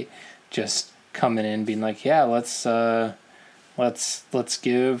appreciate just coming in, being like, yeah, let's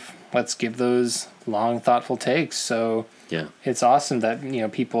give those long, thoughtful takes. So yeah, it's awesome that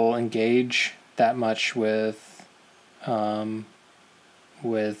people engage that much with the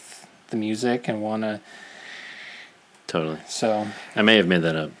music and want to. Totally. So I may have made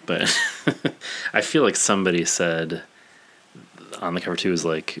that up, but I feel like somebody said on the cover too is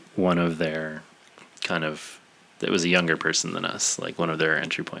one of their kind of. It was a younger person than us, one of their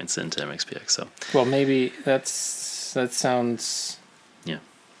entry points into MXPX. So well, maybe that sounds. Yeah.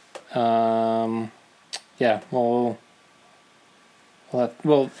 Yeah. Well,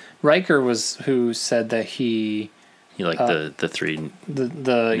 Riker was who said that he liked the 3 songs.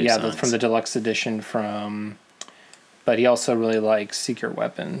 From the deluxe edition from, but he also really likes Secret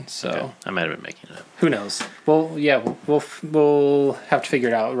Weapon. So okay. I might have been making it up. Who knows? Well, yeah, we'll have to figure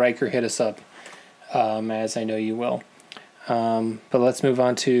it out. Riker, hit us up, as I know you will. But let's move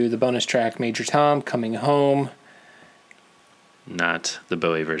on to the bonus track, Major Tom, Coming Home. Not the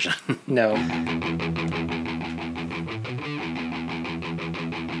Bowie version. No.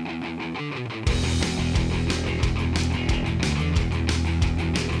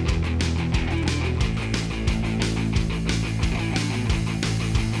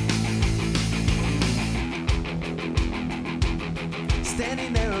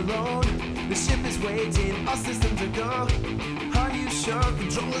 Standing there alone, the ship is waiting, all systems are go. Are you sure?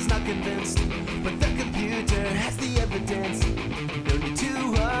 Control is not convinced, but the computer has the evidence. No need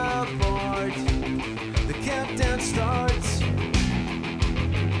to abort. The countdown starts.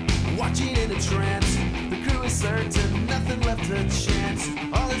 Watching in a a chance.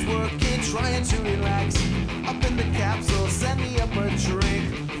 All this working, trying to relax. Up in the capsule, send me up a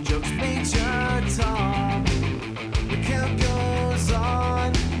drink. Jokes Major Tom. The count goes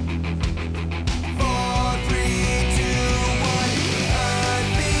on. 4, 3, 2, 1. Earth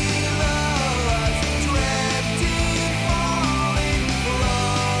below us, drifting, falling,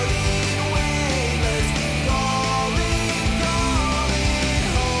 floating, weightless, calling home.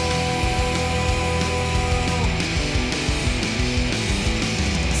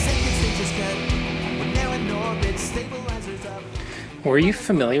 Second stage is cut. We're now in orbit, stabilizers up. Were you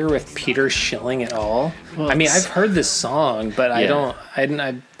familiar with Peter Schilling at all? Well, I mean, it's- I've heard this song, but I Yeah. don't.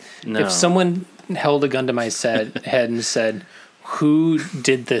 No. If someone held a gun to my head and said, "Who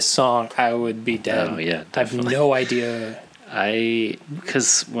did this song?" I would be dead. Oh, yeah, I have definitely. no idea.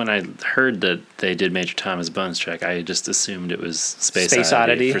 Because when I heard that they did Major Tom as bonus track, I just assumed it was Space Space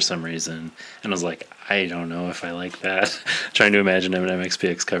Oddity Oddity? for some reason, and I was like, I don't know if I like that. Trying to imagine an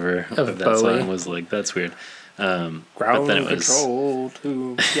MXPX cover of that Bowie. song was like, that's weird. But Ground then it was control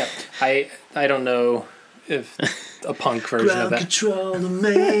to. Yeah, I don't know if a punk version of that. control to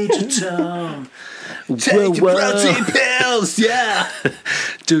Major Tom. Take your protein pills, yeah.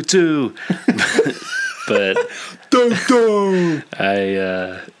 do. But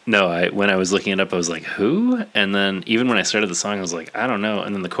when I was looking it up, I was like, who? And then even when I started the song, I was like, I don't know.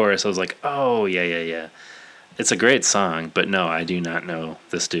 And then the chorus, I was like, oh, yeah. It's a great song, but no, I do not know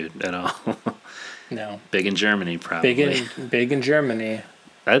this dude at all. No, Big in Germany, probably. big in Germany.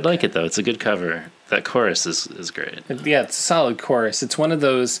 I'd like it, though. It's a good cover. That chorus is great. Yeah, it's a solid chorus. It's one of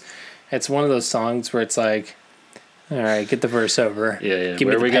those songs where it's like, all right, get the verse over. Yeah. Give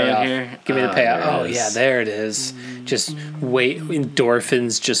Where me are we the payoff. going here? Give me the payoff. there Oh it yeah, is. there it is. Just wait,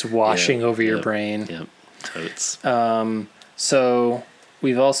 endorphins just washing over your brain. Yep. Totes. So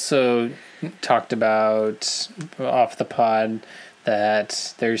we've also talked about off the pod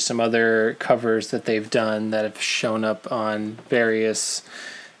that there's some other covers that they've done that have shown up on various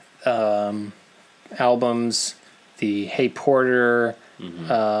albums. The Hey Porter,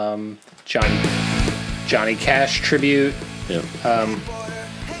 Johnny Cash tribute, Yep.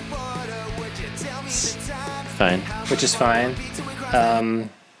 Fine. which is fine.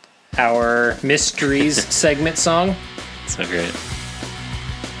 Our Mysteries segment song. So great.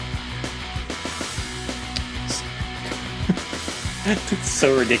 It's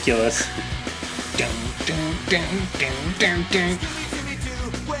so ridiculous.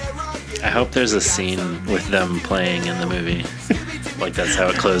 I hope there's a scene with them playing in the movie. Like that's how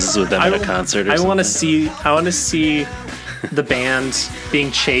it closes with them at a concert or I something. want to see the band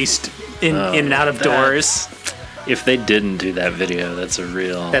being chased in and out of doors. If they didn't do that video, that's a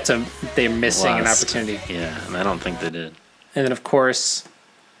real They're missing an lost. opportunity. Yeah, and I don't think they did. And then of course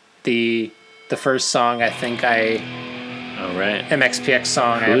the first song I think Oh right. MXPX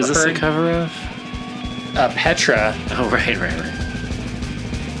song Who I is ever this a heard. cover of? Petra. Oh right.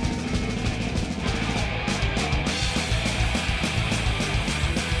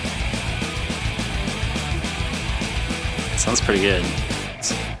 Sounds pretty good.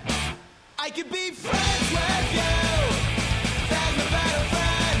 I could be friends with you. There's no better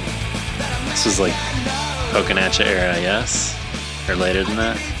friend that I'm This was like Poking at Ya era, yes? Or later than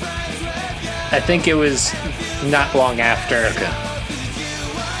that? I think it was not long after. Okay.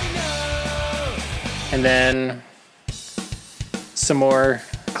 And then some more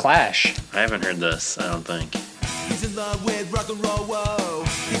Clash. I haven't heard this, I don't think. He's in love with rock and roll, whoa.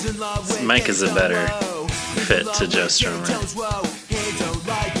 He's in love with Mike is a Kenny better Stone, whoa. He's fit in love to with Joe Kenny Strummer. Jones, whoa. He don't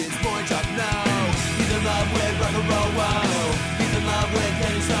like his boy talk, no. He's in love with rock and roll, whoa. He's in love with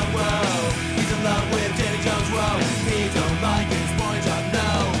Kenny Stone, whoa. He's in love with Kenny Jones, whoa. He don't like his boy talk,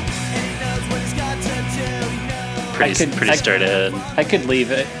 no. And he knows what he's got to do, no. Pretty straight ahead. I could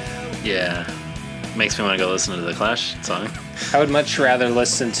leave it. Yeah. Makes me want to go listen to the Clash song. I would much rather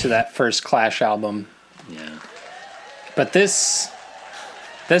listen to that first Clash album. Yeah. But this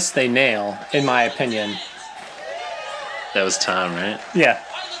they nail, in my opinion. That was Tom, right? Yeah,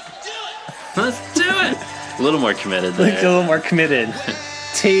 Let's do it! A little more committed like a there. little more committed.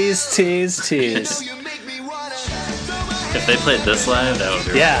 Tease. You make me wanna throw my If they played this live, that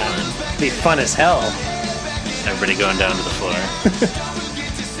would be Yeah, really fun. be fun as hell. Everybody going down to the floor.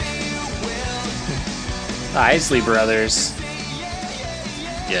 Isley Brothers.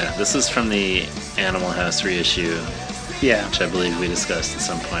 Yeah, this is from the Animal House reissue, Yeah, which I believe we discussed at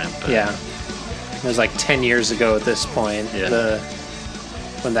some point. But yeah. It was like 10 years ago at this point. Yeah.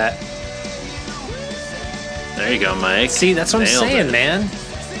 When that. There you go, Mike. See, that's what Nailed I'm saying, it. man.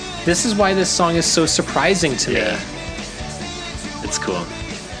 This is why this song is so surprising to Yeah. me. It's cool.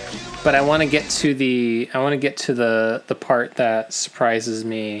 But I want to get to the part that surprises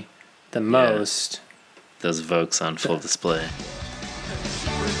me the most. Those Vokes on full display.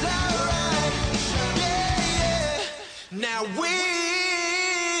 Now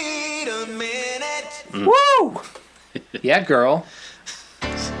wait a minute. Woo! Yeah, girl.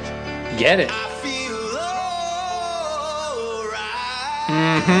 Get it. I feel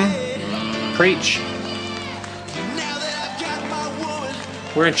alright. Preach. Now that I've got my woman,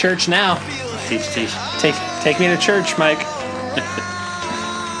 We're in church now. feel Teach. Take me to church, Mike.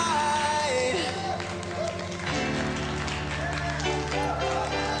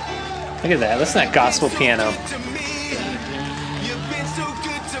 Look at that. Listen to that gospel piano. to me. You've been so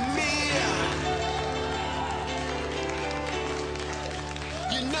good to me.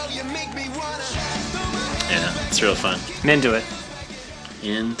 You know you make me wanna throw my hands Yeah, it's real fun. I'm into it.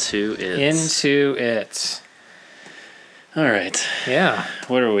 Into it. Into it. All right. Yeah.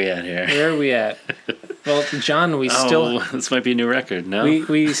 What are we at here? Where are we at? Well, John, we still this might be a new record. No.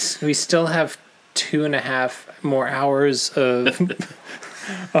 we still have 2.5 more hours of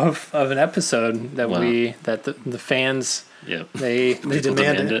of an episode that Wow. the fans Yep. they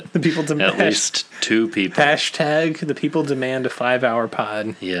demand it. The people demand At least 2 people. hashtag the people demand a 5-hour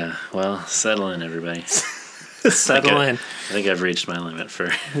pod. Yeah. Well, settle in, everybody. Settle Okay. in. I think I've reached my limit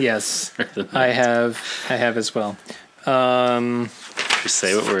for. Yes, the I night. have as well. Should we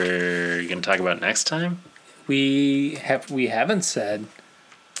say what we're going to talk about next time? We haven't said.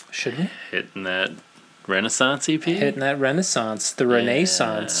 Should we? Hitting that Renaissance EP. Hitting that Renaissance, the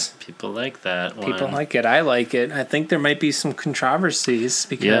Renaissance. Yeah, people like that one. People like it. I like it. I think there might be some controversies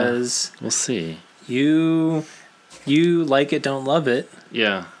because We'll see. you like it, don't love it.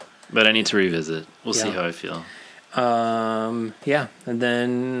 Yeah, but I need to revisit. We'll see Yeah. how I feel. Yeah, and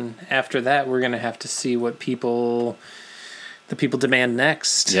then after that, we're gonna have to see what the people demand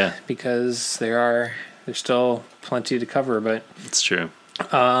next. Yeah. because there's still plenty to cover. But It's true.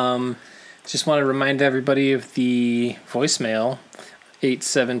 just want to remind everybody of the voicemail.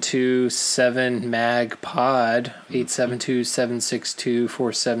 872-7-MAG-POD,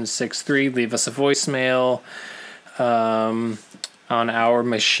 872-762-4763. Leave us a voicemail on our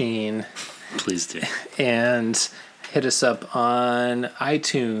machine. Please do. And hit us up on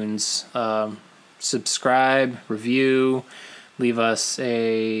iTunes. Subscribe, review, leave us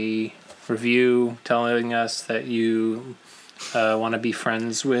a review telling us that you want to be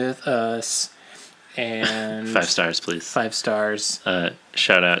friends with us. And 5 stars, please. 5 stars.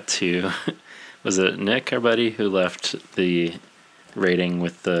 Shout out to, was it Nick, our buddy, who left the rating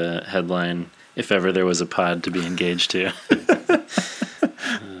with the headline, "If ever there was a pod to be engaged to."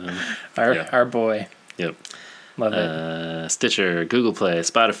 Our boy. Yep. Love it. Stitcher, Google Play,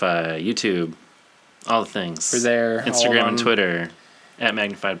 Spotify, YouTube, all the things. We're there, all Instagram on- and Twitter, at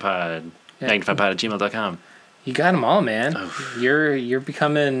magnifiedpod, Yeah. magnifiedpod@gmail.com. You got them all, man. Oh. You're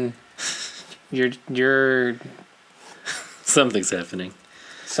becoming... You're... Something's happening.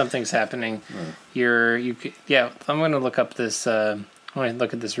 Something's happening. Hmm. I'm going to look up this. I'm going to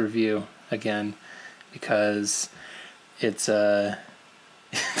look at this review again because it's there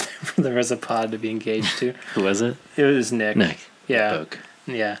was a pod to be engaged to. Who was it? It was Nick. Nick. Yeah. Oak.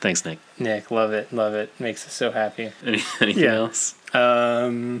 Yeah. Thanks, Nick. Nick, love it. Makes us so happy. Anything Yeah. else? I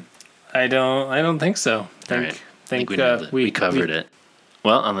don't think so. All right. I think we nailed it. We covered it.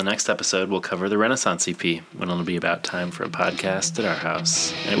 Well, on the next episode, we'll cover the Renaissance EP, when it'll be about time for a podcast at our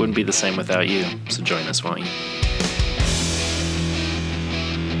house. And it wouldn't be the same without you, so join us, won't you?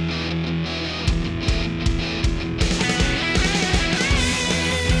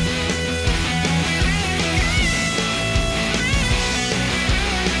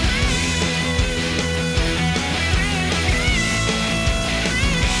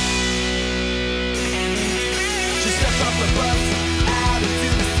 She steps off the bus out into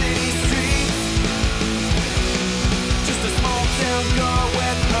the city streets. Just a small town girl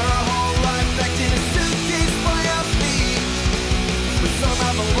with her whole life packed in a suitcase by her feet. But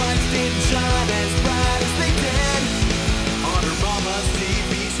somehow the lights didn't shine as bright as they did on her mama's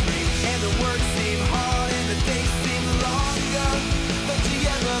TV screen. And the work seemed hard and the days seemed longer. But you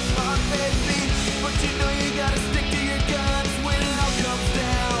ever thought they'd be? But you know you gotta